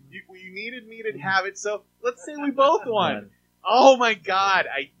 Couldn't have. You needed me to have it, so let's say we both won. Oh my God,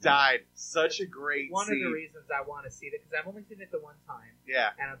 I died. Such a great One scene. of the reasons I want to see it, because I've only seen it the one time, Yeah.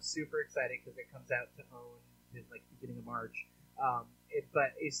 and I'm super excited because it comes out to own in like beginning of March.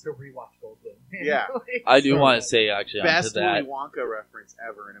 But it's to rewatch Goldblum. Yeah. I do want to say actually onto Best that. Willy Wonka reference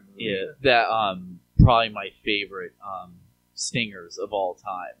ever in a movie. Yeah, that probably my favorite stingers of all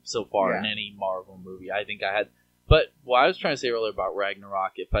time so far in any Marvel movie. I think I had, but what I was trying to say earlier about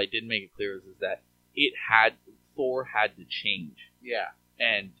Ragnarok, if I didn't make it clear, is that Thor had to change. Yeah.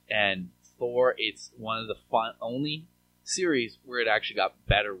 And Thor, it's one of the only series where it actually got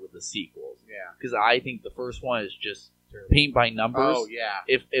better with the sequels. Yeah. Because I think the first one is just paint by numbers. Oh yeah.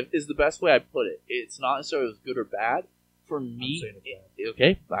 If is the best way I put it. It's not necessarily as good or bad. For me, I'm saying it's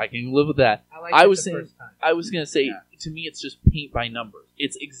okay, I can live with that. I was the saying, first time. I was going to say, to me, it's just paint by numbers.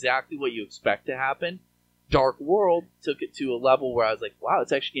 It's exactly what you expect to happen. Dark World took it to a level where I was like, wow,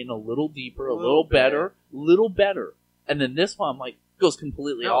 it's actually getting a little deeper, a little better. And then this one, I'm like, goes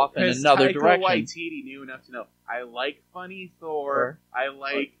completely off in another Taika direction. Waititi knew enough to know, I like funny Thor, I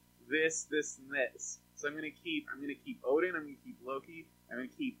like this, and this. So I'm gonna keep Odin, I'm gonna keep Loki, I'm gonna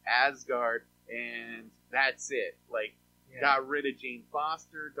keep Asgard, and that's it. Like, got rid of Jane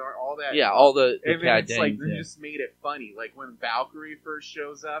Foster, all that. Yeah, all the and then it's like, yeah. they just made it funny. Like when Valkyrie first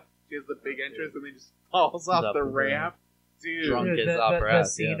shows up, she has the big entrance and then just falls off the ramp. Dude. Drunk Dude, as off her the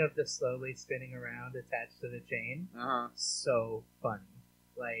ass, scene of the slowly spinning around attached to the chain, so funny.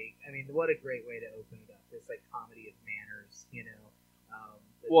 Like, I mean, what a great way to open it up. It's like comedy of manners,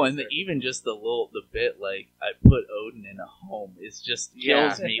 Well, and even just the bit, like, I put Odin in a home, is just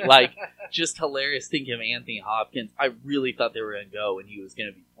kills me. Like, just hilarious thinking of Anthony Hopkins. I really thought they were going to go and he was going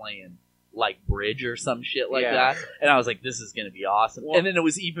to be playing, like, Bridge or some shit like that. And I was like, this is going to be awesome. Well, and then it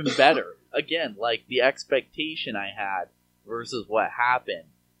was even better. Again, like, the expectation I had versus what happened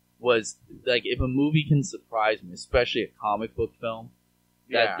was, like, if a movie can surprise me, especially a comic book film,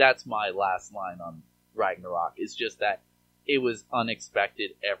 that's my last line on Ragnarok. It's just that it was unexpected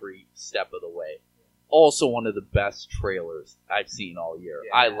every step of the way. also one of the best trailers I've seen all year.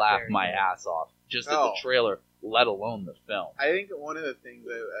 Yeah, I laughed very my good. ass off just at the trailer, let alone the film. I think one of the things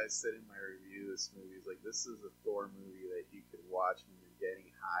I said in my review of this movie is like, this is a Thor movie that you could watch when you're getting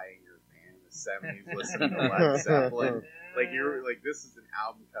high in your van in the 70s listening to Led Zeppelin. Like you're like, this is an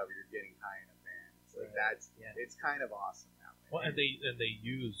album cover you're getting high in a van. It's like it's kind of awesome that way. Well, and they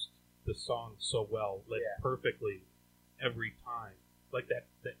used the song so well, like perfectly every time. Like that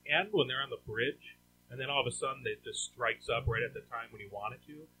the end when they're on the bridge, and then all of a sudden it just strikes up right at the time when you want it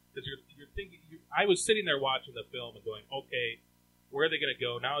to. Because you're thinking, I was sitting there watching the film and going, okay, where are they going to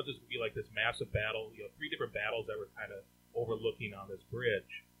go? Now it's just going to be like this massive battle, 3 different battles that were kind of overlooking on this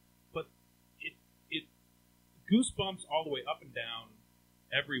bridge. But it goosebumps all the way up and down,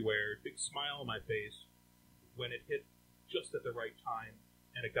 everywhere, big smile on my face when it hit just at the right time,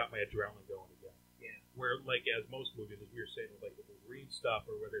 and it got my adrenaline going again. Yeah. Where, like, as most movies, as we were saying, with like the Wolverine stuff,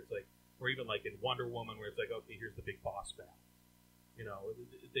 or whether it's like, or even like in Wonder Woman, where it's like, okay, here's the big boss battle.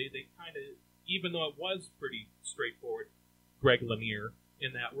 They kind of, even though it was pretty straightforward, Greg Lanier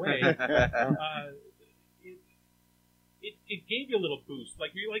in that way, it gave you a little boost.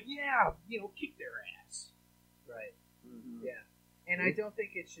 Like, you're like, yeah, kick their ass. Right. Mm-hmm. Yeah. And I don't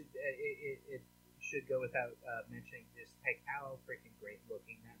think it should it should go without mentioning just like how freaking great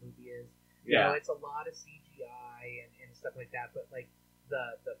looking that movie is. You know, it's a lot of CGI and stuff like that, but like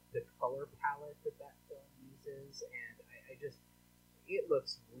the color palette that film uses, and I just, it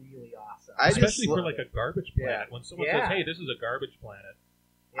looks really awesome. Especially for like a garbage planet. When someone says, hey, this is a garbage planet.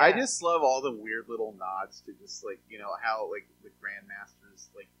 Yeah. I just love all the weird little nods to just like, how like the Grandmasters,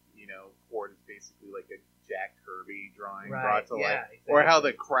 like, Ford is basically like a Jack Kirby drawing brought to life. Exactly. Or how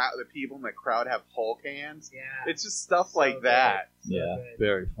the people in the crowd have Hulk hands. Yeah. It's just stuff like that.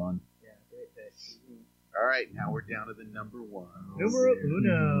 Very fun. Yeah, great fish. All right, now we're down to the number one. Numero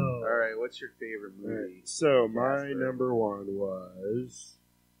uno. All right, what's your favorite movie? Right. So my number one was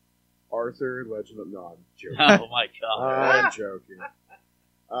Arthur, Legend of... No, I'm joking. Oh my god. I'm joking.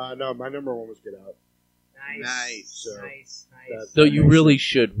 No, my number one was Get Out. Nice. So Nice. Though you really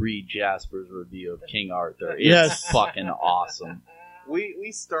should read Jasper's review of King Arthur. It's Yes. fucking awesome.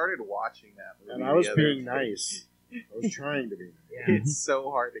 We started watching that movie. And I was being nice. I was trying to be nice. Yeah. It's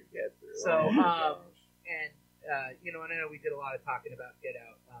so hard to get through. So, and I know we did a lot of talking about Get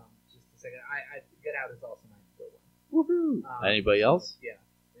Out. Just a second, I Get Out is also my number one. Woohoo! Anybody else? Yeah.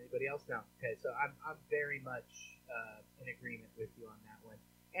 Anybody else? No. Okay, so I'm very much in agreement with you on that one.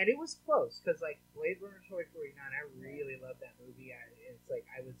 And it was close because like Blade Runner 2049, I really love that movie. It's like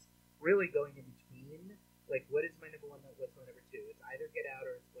I was really going in between. Like, what is my number one? What's my number two? It's either Get Out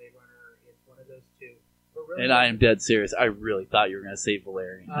or it's Blade Runner. It's one of those two. Really, and I am dead serious. I really thought you were going to say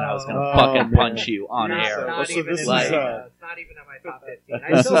Valerian, and I was going to fucking punch you on air. It's not even in my top 15.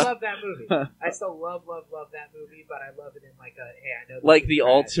 I still love that movie. I still love that movie, but I love it in like a, hey, I know this like is the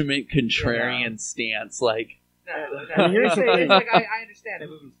trash. ultimate contrarian stance. Like, no. It's like I understand the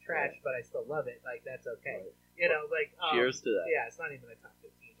movie's trash, but I still love it. Like, that's okay. Cheers to that. Yeah, it's not even a top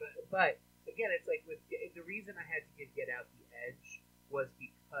 15. But again, it's like the reason I had to give Get Out the edge was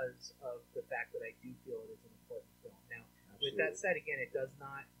because of the fact that I do feel it is an important film. Now, with that said, again, it does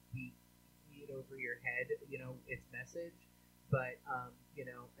not beat it over your head, its message. But,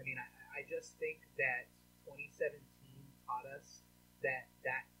 I just think that 2017 taught us that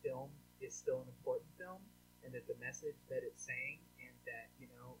film is still an important film, and that the message that it's saying, and that,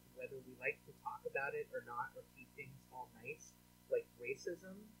 whether we like to talk about it or not, or keep things all nice, like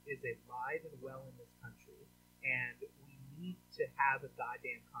racism is alive and well in this country, and we need to have a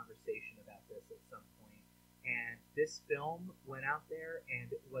goddamn conversation about this at some point. And this film went out there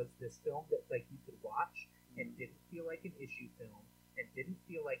and it was this film that like you could watch and didn't feel like an issue film and didn't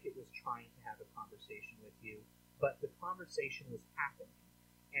feel like it was trying to have a conversation with you, but the conversation was happening.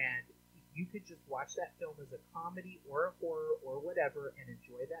 And you could just watch that film as a comedy or a horror or whatever and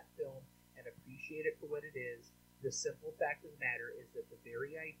enjoy that film and appreciate it for what it is. The simple fact of the matter is that the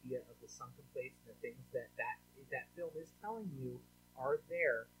very idea of the sunken place and the things that film is telling you are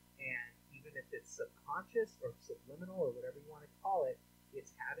there, and even if it's subconscious or subliminal or whatever you want to call it,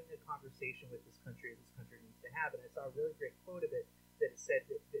 it's having a conversation with this country needs to have. And I saw a really great quote of it that said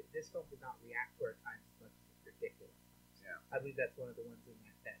that this film did not react to our times as much as it's ridiculous. Yeah. I believe that's one of the ones in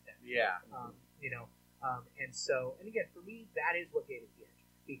that. Yeah. And so, and again, for me, that is what gave it the edge.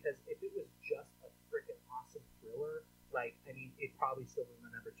 Because if it was just a freaking awesome thriller, it probably still was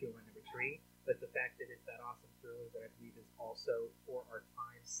my number 2 or my number 3. But the fact that it's that awesome thriller that I believe is also, for our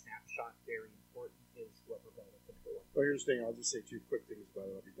time snapshot, very important is what we're going to do. Well, here's the thing. I'll just say 2 quick things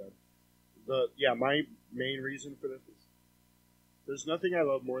about it. I'll be done. My main reason for this is There's nothing I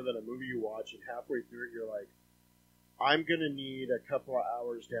love more than a movie you watch and halfway through it you're like, I'm gonna need a couple of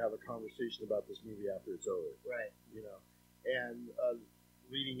hours to have a conversation about this movie after it's over. Right. You know, and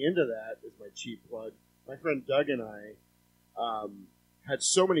leading into that is my cheap plug. My friend Doug and I had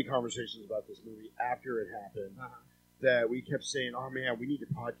so many conversations about this movie after it happened that we kept saying, "Oh man, we need to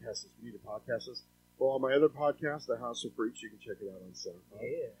podcast this. We need to podcast this." Well, on my other podcast, The House of Freaks, you can check it out on SoundCloud.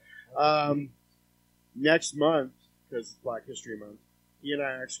 Yeah. Next month, because it's Black History Month, he and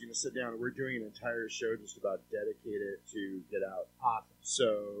I are actually going to sit down and we're doing an entire show just about dedicated to Get Out. Awesome.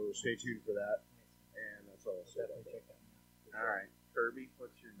 So stay tuned for that. And that's all I'll say about that. All right, Kirby,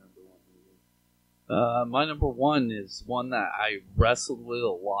 what's your number one movie? My number one is one that I wrestled with a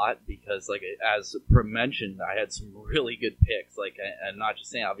lot because, like, as Prim mentioned, I had some really good picks. Like, I'm not just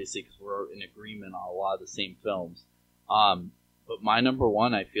saying, obviously, because we're in agreement on a lot of the same films. But my number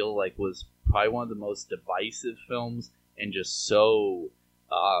one, I feel like, was probably one of the most divisive films and just so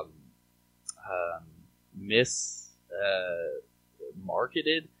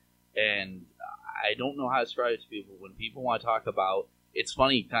marketed. And I don't know how to describe it to people. When people want to talk about, it's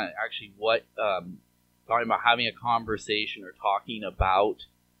funny, kind of actually what talking about having a conversation or talking about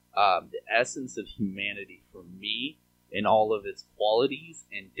the essence of humanity for me and all of its qualities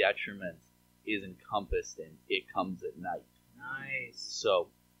and detriments is encompassed in It Comes at Night. Nice. So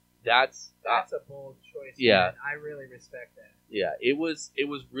that's a bold choice. Yeah, man. I really respect that. Yeah, it was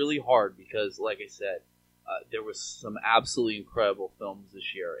really hard because, like I said, there was some absolutely incredible films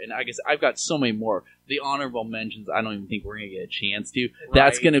this year, and I guess I've got so many more. The honorable mentions, I don't even think we're gonna get a chance to. Right,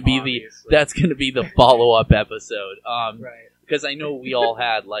 that's gonna be the follow up episode. Right. Because I know we all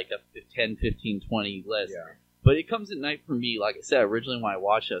had like a 10, 15, 20 list. Yeah. But It Comes at Night for me, like I said, originally when I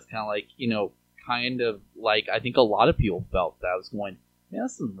watched it, I was kind of like, kind of like I think a lot of people felt that I was going, man,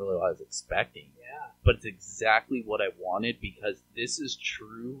 this isn't really what I was expecting. Yeah. But it's exactly what I wanted because this is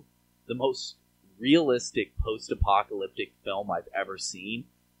true, the most realistic post-apocalyptic film I've ever seen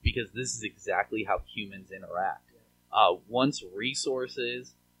because this is exactly how humans interact. Once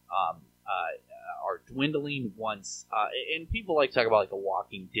resources are dwindling, and people like to talk about like The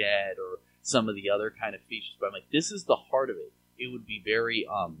Walking Dead or some of the other kind of features, but I'm like, this is the heart of it. It would be very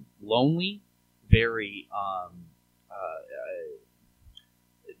lonely, very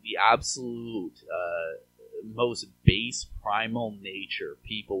the absolute most base primal nature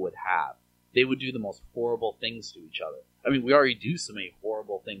people would have. They would do the most horrible things to each other. I mean, we already do so many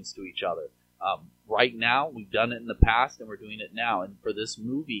horrible things to each other. Right now, we've done it in the past, and we're doing it now. And for this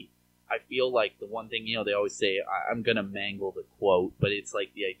movie, I feel like the one thing, they always say, I'm going to mangle the quote, but it's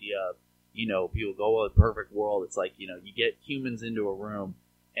like the idea of, people go, oh, the perfect world. It's like, you get humans into a room,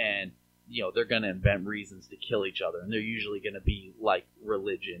 and, they're going to invent reasons to kill each other. And they're usually going to be like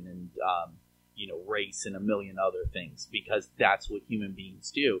religion and, race and a million other things, because that's what human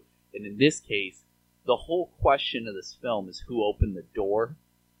beings do. And in this case, the whole question of this film is who opened the door.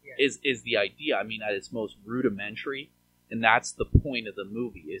 Yeah. Is the idea. I mean, at its most rudimentary, and that's the point of the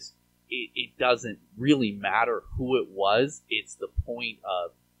movie. Is it doesn't really matter who it was. It's the point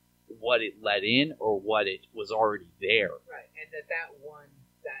of what it let in or what it was already there. Right, and that one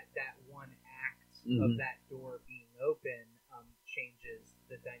act of that door being open changes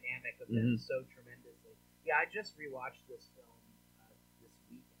the dynamic of them so tremendously. Yeah, I just rewatched this film this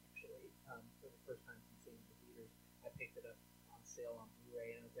week actually for the first time since seeing it in the theaters. I picked it up on sale on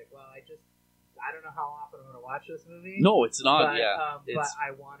Blu-ray, and I was like, well, I don't know how often I'm going to watch this movie. No, it's not. But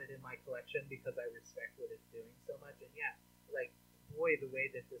I want it in my collection because I respect what it's doing so much. And boy, the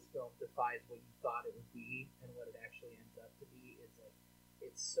way that this film defies what you thought it would be and what it actually ends up to be is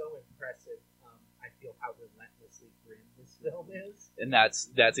it's so impressive. I feel how relentlessly grim this film is. And that's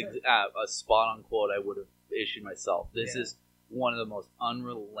a spot on quote I would have issued myself. This is one of the most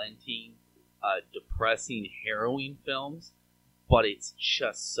unrelenting, depressing, harrowing films, but it's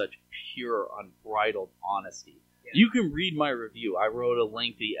just such pure, unbridled honesty. Yeah. You can read my review. I wrote a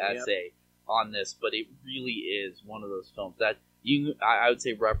lengthy essay on this, but it really is one of those films that I would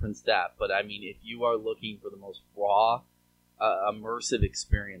say reference that. But I mean, if you are looking for the most raw, immersive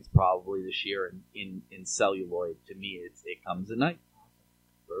experience probably this year in celluloid, to me, It Comes at Night.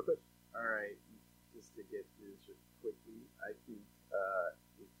 Perfect. All right, just to get through this quickly, I think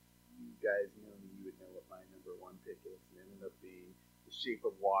if you guys know me, you would know what my number one pick is. It ended up being The Shape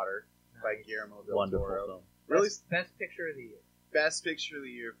of Water by Guillermo del Toro. Film. Really, best picture of the year. Best picture of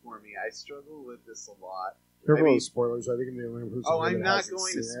the year for me. I struggle with this a lot. Careful with spoilers. I think I'm the only person. I'm not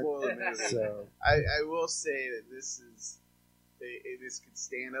going to spoil the movie. So. I will say that this could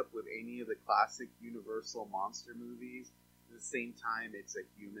stand up with any of the classic Universal monster movies. At the same time, it's a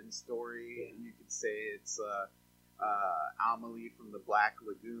human story, and you could say it's Amelie from the Black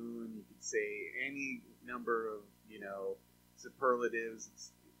Lagoon. You could say any number of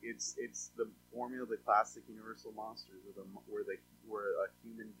superlatives. It's the formula, the classic Universal monsters, where a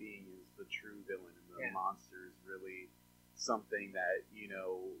human being is the true villain, and the monster is really something that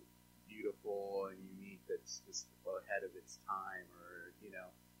beautiful and unique, that's just ahead of its time. Or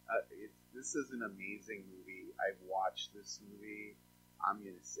this is an amazing movie. I've watched this movie, I'm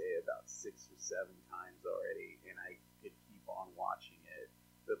going to say, about 6 or 7 times already, and I could keep on watching it.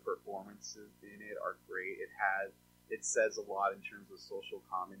 The performances in it are great. It says a lot in terms of social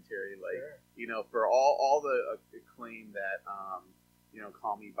commentary, for all the acclaim that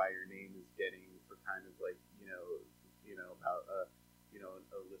Call Me by Your Name is getting for kind of about an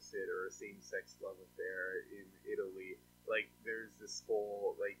illicit or a same-sex love affair in Italy. There's this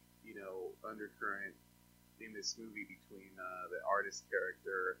whole undercurrent in this movie between the artist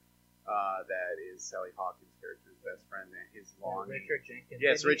character that is Sally Hawkins' character's best friend, and his longing. Richard Jenkins.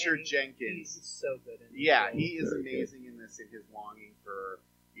 Yes, Richard Jenkins. He's so good in this. Yeah, he is amazing in this, in his longing for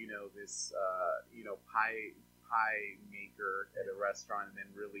this pie maker at a restaurant, and then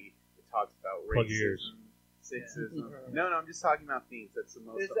really it talks about racism. Sexism. No, I'm just talking about themes. That's the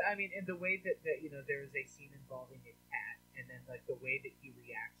most. In the way that there is a scene involving a cat, and then the way that he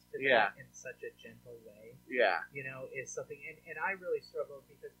reacts to that in such a gentle way, is something. And I really struggled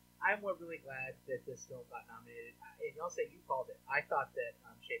because I'm really glad that this film got nominated. And I'll say you called it. I thought that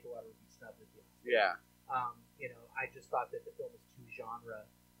Shape of Water would be snubbed at the Oscars. Yeah. I just thought that the film was too genre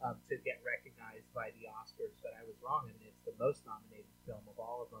to get recognized by the Oscars, but I was wrong. I mean, it's the most nominated film of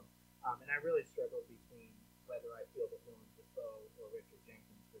all of them, and I really struggled between whether I feel that Willem Dafoe or Richard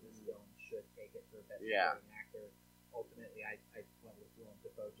Jenkins for this film should take it for Best Supporting Actor. Ultimately, I went with Willem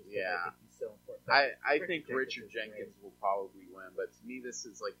Dafoe just because I think he's so important. I think Richard Jenkins will probably win, but to me, this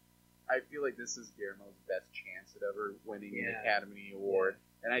is I feel like this is Guillermo's best chance at ever winning an Academy Award,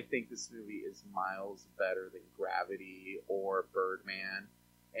 and I think this movie is miles better than Gravity or Birdman.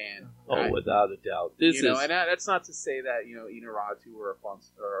 And without a doubt, this is. And that's not to say that Inarritu or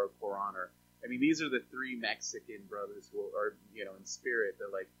Cuarón or. I mean, these are the 3 Mexican brothers who are, in spirit. They're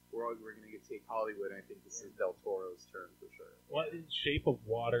like, we're going to take Hollywood, and I think this is Del Toro's turn for sure. Well, Shape of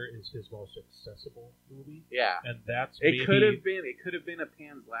Water is his most accessible movie. Yeah, and that's it could have been a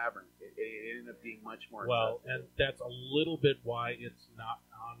Pan's Labyrinth. It ended up being much more. And that's a little bit why it's not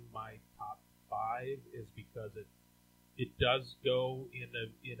on my top 5, is because it does go in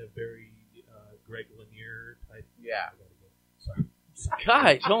a very Greg Lanier type. Yeah. Sorry.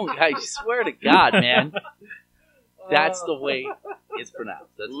 God, I swear to God, man. That's the way it's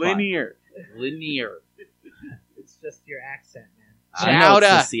pronounced. That's Linear. Fine. Linear. It's just your accent, man.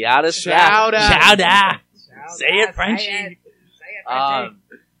 Chowda. Chowda. Say it, Frenchie. Say it, Frenchie.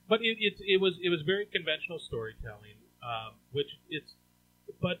 But it was very conventional storytelling,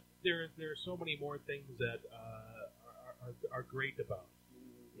 but there are so many more things that are great about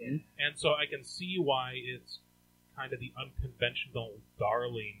it. Yeah. And so I can see why it's kind of the unconventional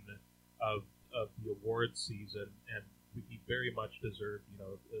darling of the award season, and he very much deserved,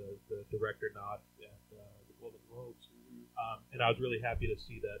 the director nod at the Golden Globes. And I was really happy to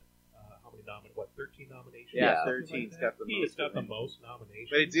see that. How many 13 nominations? Yeah, 13's got the most. He's got the most nominations.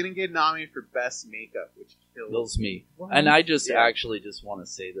 But it didn't get nominated for Best Makeup, which kills me. And I just want to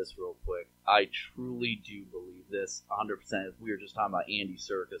say this real quick. I truly do believe this 100%. We were just talking about Andy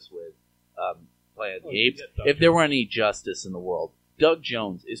Serkis with Planet of the Apes. If there were any justice in the world, Doug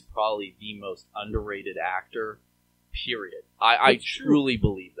Jones is probably the most underrated actor, period. I truly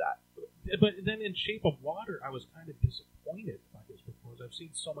believe that. But then in Shape of Water, I was kind of disappointed by his performance. I've seen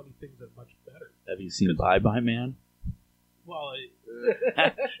so many things that are much better. Have you seen Bye Bye Man? Well,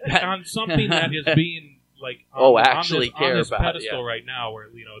 on something that is being on this pedestal right now, where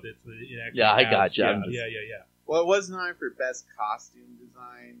I got you. Yeah. Well, it was nominated for Best Costume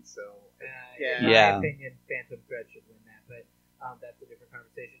Design, so in my opinion, Phantom Thread should win that, but that's a different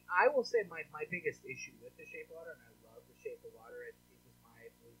conversation. I will say my biggest issue with The Shape of Water, and I love The Shape of Water. I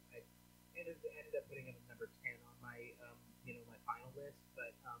ended up putting it at number 10 on my my final list,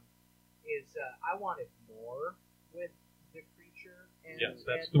 but is I wanted more with the creature. Yes,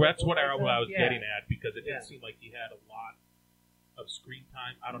 that's what I was getting at, because it didn't seem like he had a lot of screen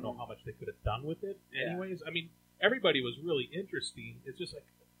time. I don't know how much they could have done with it. Anyways, I mean, everybody was really interesting. It's just like,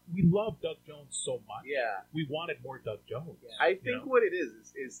 we love Doug Jones so much. Yeah, we wanted more Doug Jones. Yeah. I think what it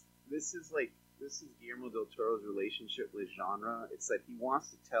is this is Guillermo del Toro's relationship with genre. It's that he wants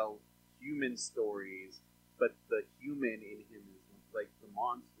to tell human stories, but the human in him is like the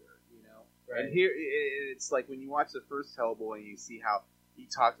monster, Right. And here it's like when you watch the first Hellboy and you see how he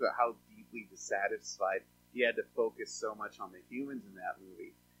talks about how deeply dissatisfied he had to focus so much on the humans in that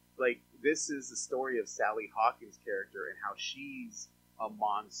movie. Like, this is the story of Sally Hawkins' character and how she's a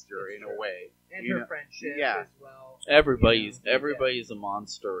monster in a way. And You her know- friendship yeah. as well. Everybody's a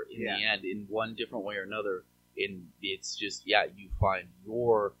monster in Yeah. the end, in one different way or another. And it's just, you find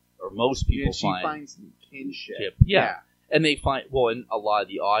or most people And she find finds some kinship. Yeah. And they find, and a lot of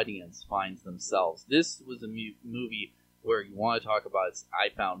the audience finds themselves. This was a movie where you want to talk about, I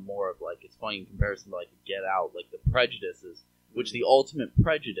found more of like, it's funny in comparison to like Get Out, like the prejudices, which the ultimate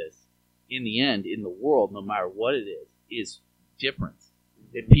prejudice in the end, in the world, no matter what it is difference.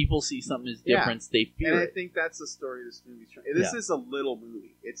 If people see something as Yeah. difference, they fear And I it. think that's the story of this movie. This Yeah. is a little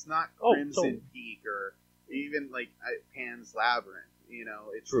movie. It's not Oh, Crimson totally. Peak or even like Pan's Labyrinth. You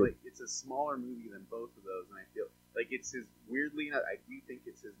know, it's True. like it's a smaller movie than both of those, and I feel like it's his. Weirdly enough, I do think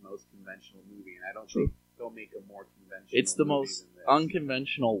it's his most conventional movie, and I don't True. think they'll make a more conventional. It's the movie most than this.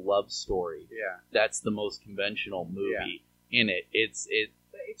 unconventional love story. Yeah, That's the most conventional movie in it.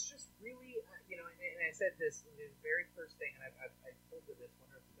 But it's just really, and I said this in the very first thing, and I told you this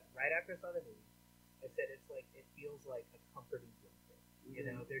right after I saw the movie. I said it feels like a comforting blanket. You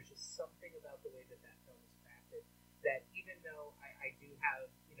know, there's just something about the way that film is crafted that even though I do have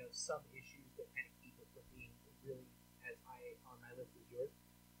some issues that kind of keep it from being really as high on my list as yours,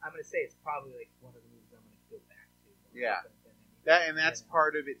 I'm going to say it's probably like one of the movies I'm going to go back to. Yeah. Than anything. that's You know?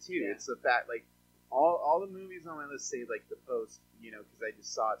 part of it too. Yeah. It's the fact like all the movies on my list say like The Post, because I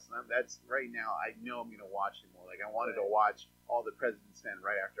just saw it. So that's right now. I know I'm going to watch it more. Like I wanted to watch All the President's Men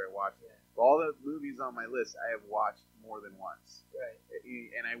right after I watched it. Yeah. But all the movies on my list I have watched more than once, Right.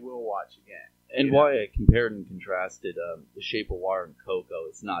 and I will watch again. And You know? why I compared and contrasted The Shape of Water and Coco,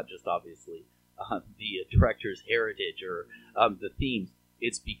 it's not just obviously the director's heritage or the themes.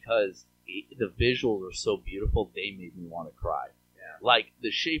 It's because the visuals are so beautiful, they made me want to cry. Yeah. Like,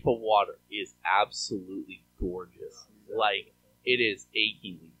 The Shape of Water is absolutely gorgeous. Like, it is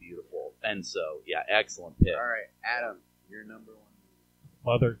achingly beautiful. And so, excellent pick. All right, Adam, your number one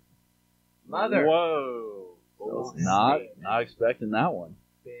movie. Mother. Whoa. So not expecting that one.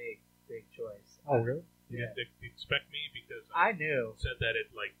 Big choice. Oh, really? You Yeah. didn't expect me because I knew. said that it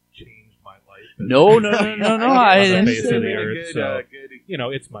like changed my life. No. I On the didn't face say of the that. earth. So, good.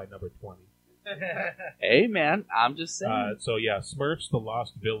 it's my number 20. Hey, man, I'm just saying. Smurfs: The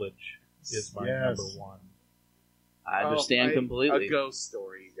Lost Village is my Yes. number one. I understand completely. A ghost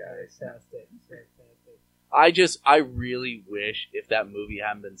story, you guys. Fantastic. I really wish if that movie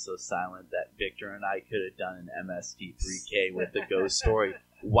hadn't been so silent that Victor and I could have done an MST3K with the ghost story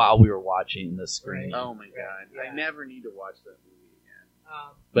while we were watching the screen. Right. Oh my god, Yeah. I never need to watch that movie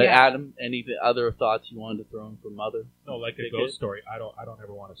again. But yeah. Adam, any other thoughts you wanted to throw in for Mother? No, like a Pick ghost it? story. I don't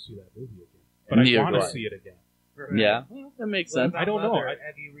ever want to see that movie again. But I Neither want do to I. see it again. Right. Yeah, well, that makes What sense. about I don't know. Mother?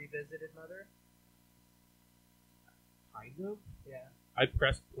 Have you revisited Mother? Kind of. Yeah. I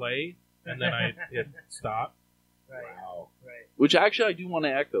pressed play and then I hit stop. Right. Wow. Right. Which actually I do want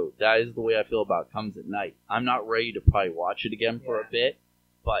to echo. That is the way I feel about Comes at Night. I'm not ready to probably watch it again for a Yeah. bit,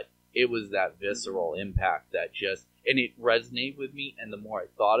 but it was that visceral impact that and it resonated with me, and the more I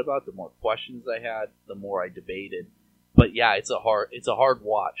thought about it, the more questions I had, the more I debated. But yeah, it's a hard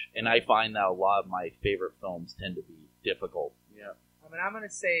watch, and I find that a lot of my favorite films tend to be difficult. Yeah. I mean, I'm going to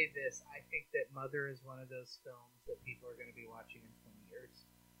say this. I think that Mother is one of those films that people are going to be watching in 20 years,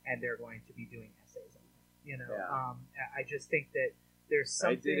 and they're going to be doing essays on it. Yeah. I just think that there's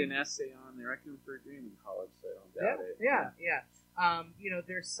something. I did an essay on The Requiem for a Dream in college, so I don't doubt it. Yeah.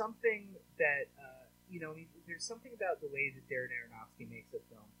 There's something that there's something about the way that Darren Aronofsky makes a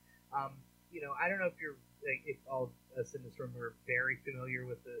film. I don't know if you're if all of us in this room are very familiar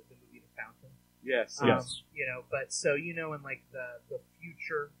with the movie The Fountain. Yes. Yes. But so in like the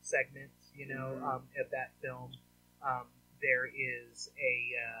future segment, of that film,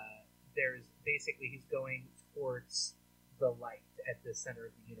 there's basically he's going towards the light at the center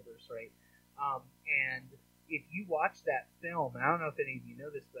of the universe, right? And if you watch that film, and I don't know if any of you know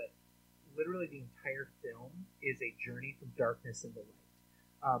this, but literally the entire film is a journey from darkness into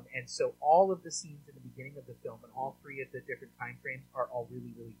light. And so all of the scenes in the beginning of the film and all three of the different time frames are all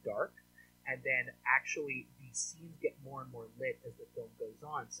really, really dark. And then actually these scenes get more and more lit as the film goes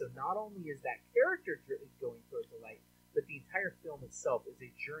on. So not only is that character going towards the light, but the entire film itself is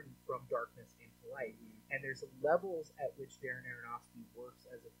a journey from darkness into light. And there's levels at which Darren Aronofsky works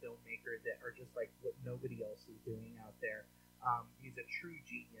as a filmmaker that are just like what nobody else is doing out there. He's a true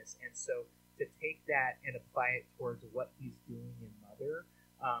genius. And so to take that and apply it towards what he's doing in Mother,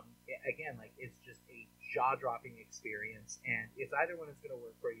 again, like it's just a jaw-dropping experience. And it's either when it's going to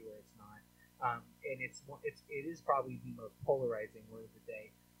work for you or it's not. And it is probably the most polarizing word of the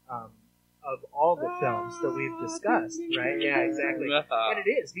day. of all the films that we've discussed, right? Yeah, exactly. And it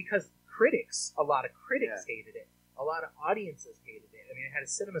is because a lot of critics hated it. A lot of audiences hated it. I mean, it had a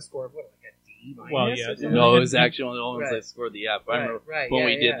cinema score of what, like a D minus? Well, yeah. or something? No, it was actually one of the ones Right. that scored the F. I remember Right, when yeah,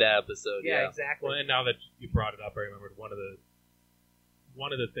 we yeah. did that episode. Yeah, Yeah. exactly. Well, and now that you brought it up, I remembered one of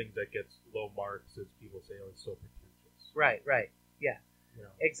the things that gets low marks is people say, "Oh, it's so pretentious." Right. You know,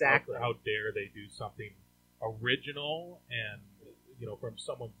 Exactly. How dare they do something original and from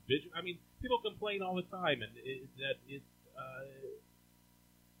someone's vision? I mean, people complain all the time, and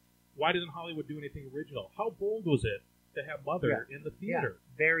why doesn't Hollywood do anything original? How bold was it to have Mother in the theater?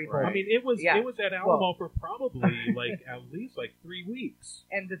 Yeah, very bold. I mean, it was at Alamo Well- for probably at least 3 weeks.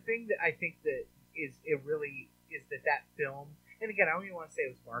 And the thing that I think that it really is that film, and again, I don't even want to say it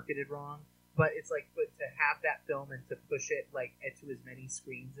was marketed wrong, but it's but to have that film and to push it to as many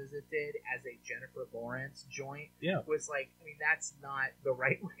screens as it did as a Jennifer Lawrence joint was that's not the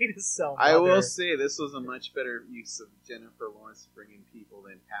right way to sell Mother. I will say this was a much better use of Jennifer Lawrence bringing people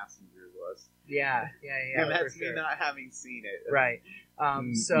than Passengers was. Yeah, And that's for me sure. not having seen it. Right.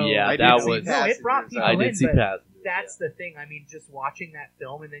 So Yeah, I that did see was. no, it brought people I in, did see but Passengers. that's the thing. I mean, just watching that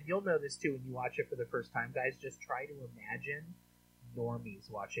film, and then you'll know this too when you watch it for the first time, guys. Just try to imagine normies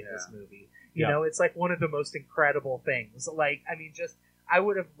watching this movie. You know, it's one of the most incredible things. I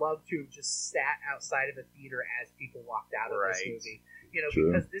would have loved to have just sat outside of a theater as people walked out of this movie.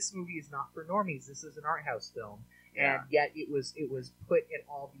 True. Because this movie is not for normies. This is an art house film. Yeah. And yet it was put in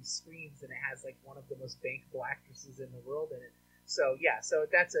all these screens, and it has one of the most bankable actresses in the world in it. So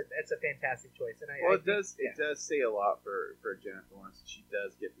that's a fantastic choice. And It does say a lot for Jennifer Lawrence. She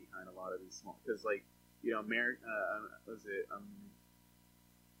does get behind a lot of these small because was it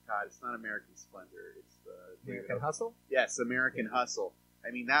God, it's not American Splendor. It's American Hustle. Yes, American Hustle.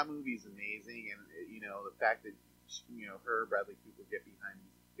 I mean, that movie's amazing, and the fact that her, Bradley Cooper, get behind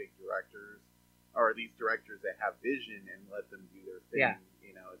these big directors, or these directors that have vision and let them do their thing. Yeah.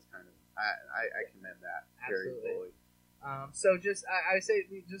 It's kind of I commend that very fully. So I say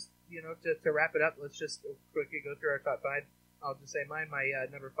to wrap it up, let's just quickly go through our top 5. I'll just say mine. My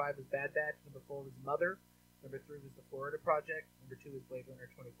number 5 was Bad Batch. Number 4 was Mother. Number 3 was The Florida Project. Number 2 was Blade Runner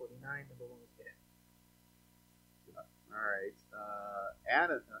 2049. Number 1 was Get Out. All right,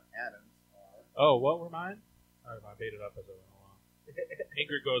 Adams. Oh, what were mine? I made it up as I went along.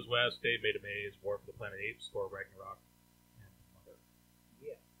 Ingrid Goes West, Dave Made a Maze, War for the Planet Apes, Thor Ragnarok, and Mother.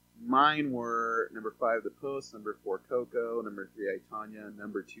 Mine were number 5, The Post. Number 4, Coco. Number 3, I, Tonya.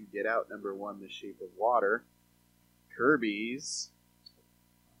 Number 2, Get Out. Number 1, The Shape of Water. Kirby's.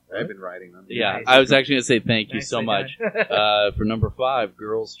 I've been writing them. Yeah, Nice. I was actually going to say thank you Nicely so much. done. For number 5,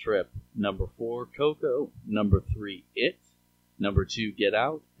 Girls Trip. Number 4, Coco. Number 3, It. Number 2, Get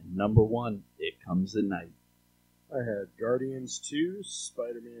Out. And number 1, It Comes at Night. I had Guardians 2,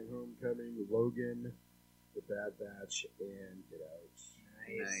 Spider-Man Homecoming, Logan, The Bad Batch, and Get Out.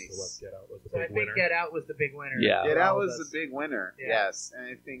 Nice. So what, Get Out was the So I big think winner. Get Out was the big winner. Yeah. Get for Out all of was us. the big winner. Yeah. Yes, and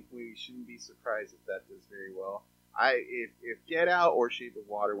I think we shouldn't be surprised if that does very well. If Get Out or Shape of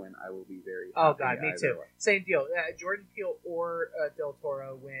Water win, I will be very happy. Oh God, me either too. way. Same deal. Jordan Peele or Del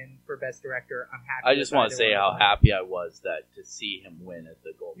Toro win for Best Director. I'm happy. I just with want to either say one how of them. happy I was to see him win at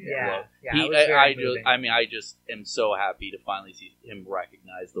the Golden Yeah, Globe. yeah, it was very moving. I just am so happy to finally see him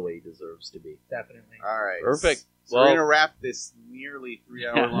recognized the way he deserves to be. Definitely. All right, Perfect. So Well- we're gonna wrap this nearly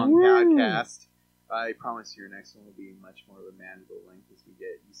 3-hour-long Woo! podcast. I promise your next one will be much more of a manageable length as we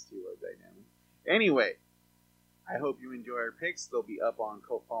get used to our dynamic. Anyway, I hope you enjoy our picks. They'll be up on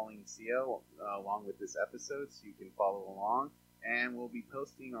Cult Following CO along with this episode, so you can follow along. And we'll be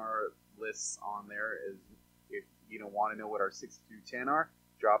posting our lists on there. As if you don't want to know what our 6 through 10 are,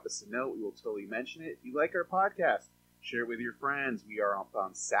 drop us a note. We will totally mention it. If you like our podcast, share it with your friends. We are up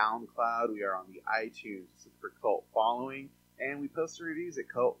on SoundCloud. We are on the iTunes for Cult Following. And we post the reviews at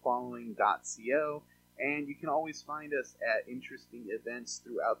cultfollowing.co. And you can always find us at interesting events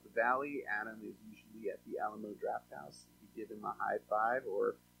throughout the valley. Adam is usually at the Alamo Draft House. If you give him a high five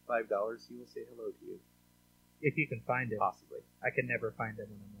or $5, he will say hello to you. If you can find it. Possibly. I can never find it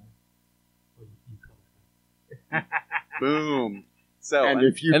anymore. Boom. So, And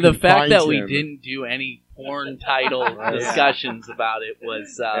if you And the can fact find that we him, didn't do any porn title discussions about it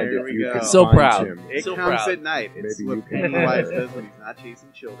was and Here if we you go. can So find proud. him, it so comes proud. at night. It's Maybe what you can- Pennywise does when he's not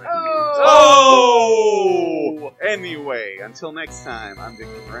chasing children. Oh! Anyway, until next time, I'm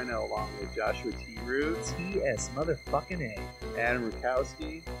Victor Moreno along with Joshua T. Roots, T.S. motherfucking A. Adam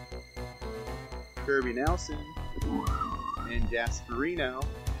Rukowski, Kirby Nelson, and Jasperino.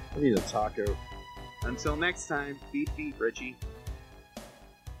 I need a taco. Until next time, beep beep, Richie.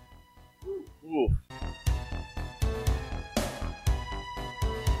 Ooh.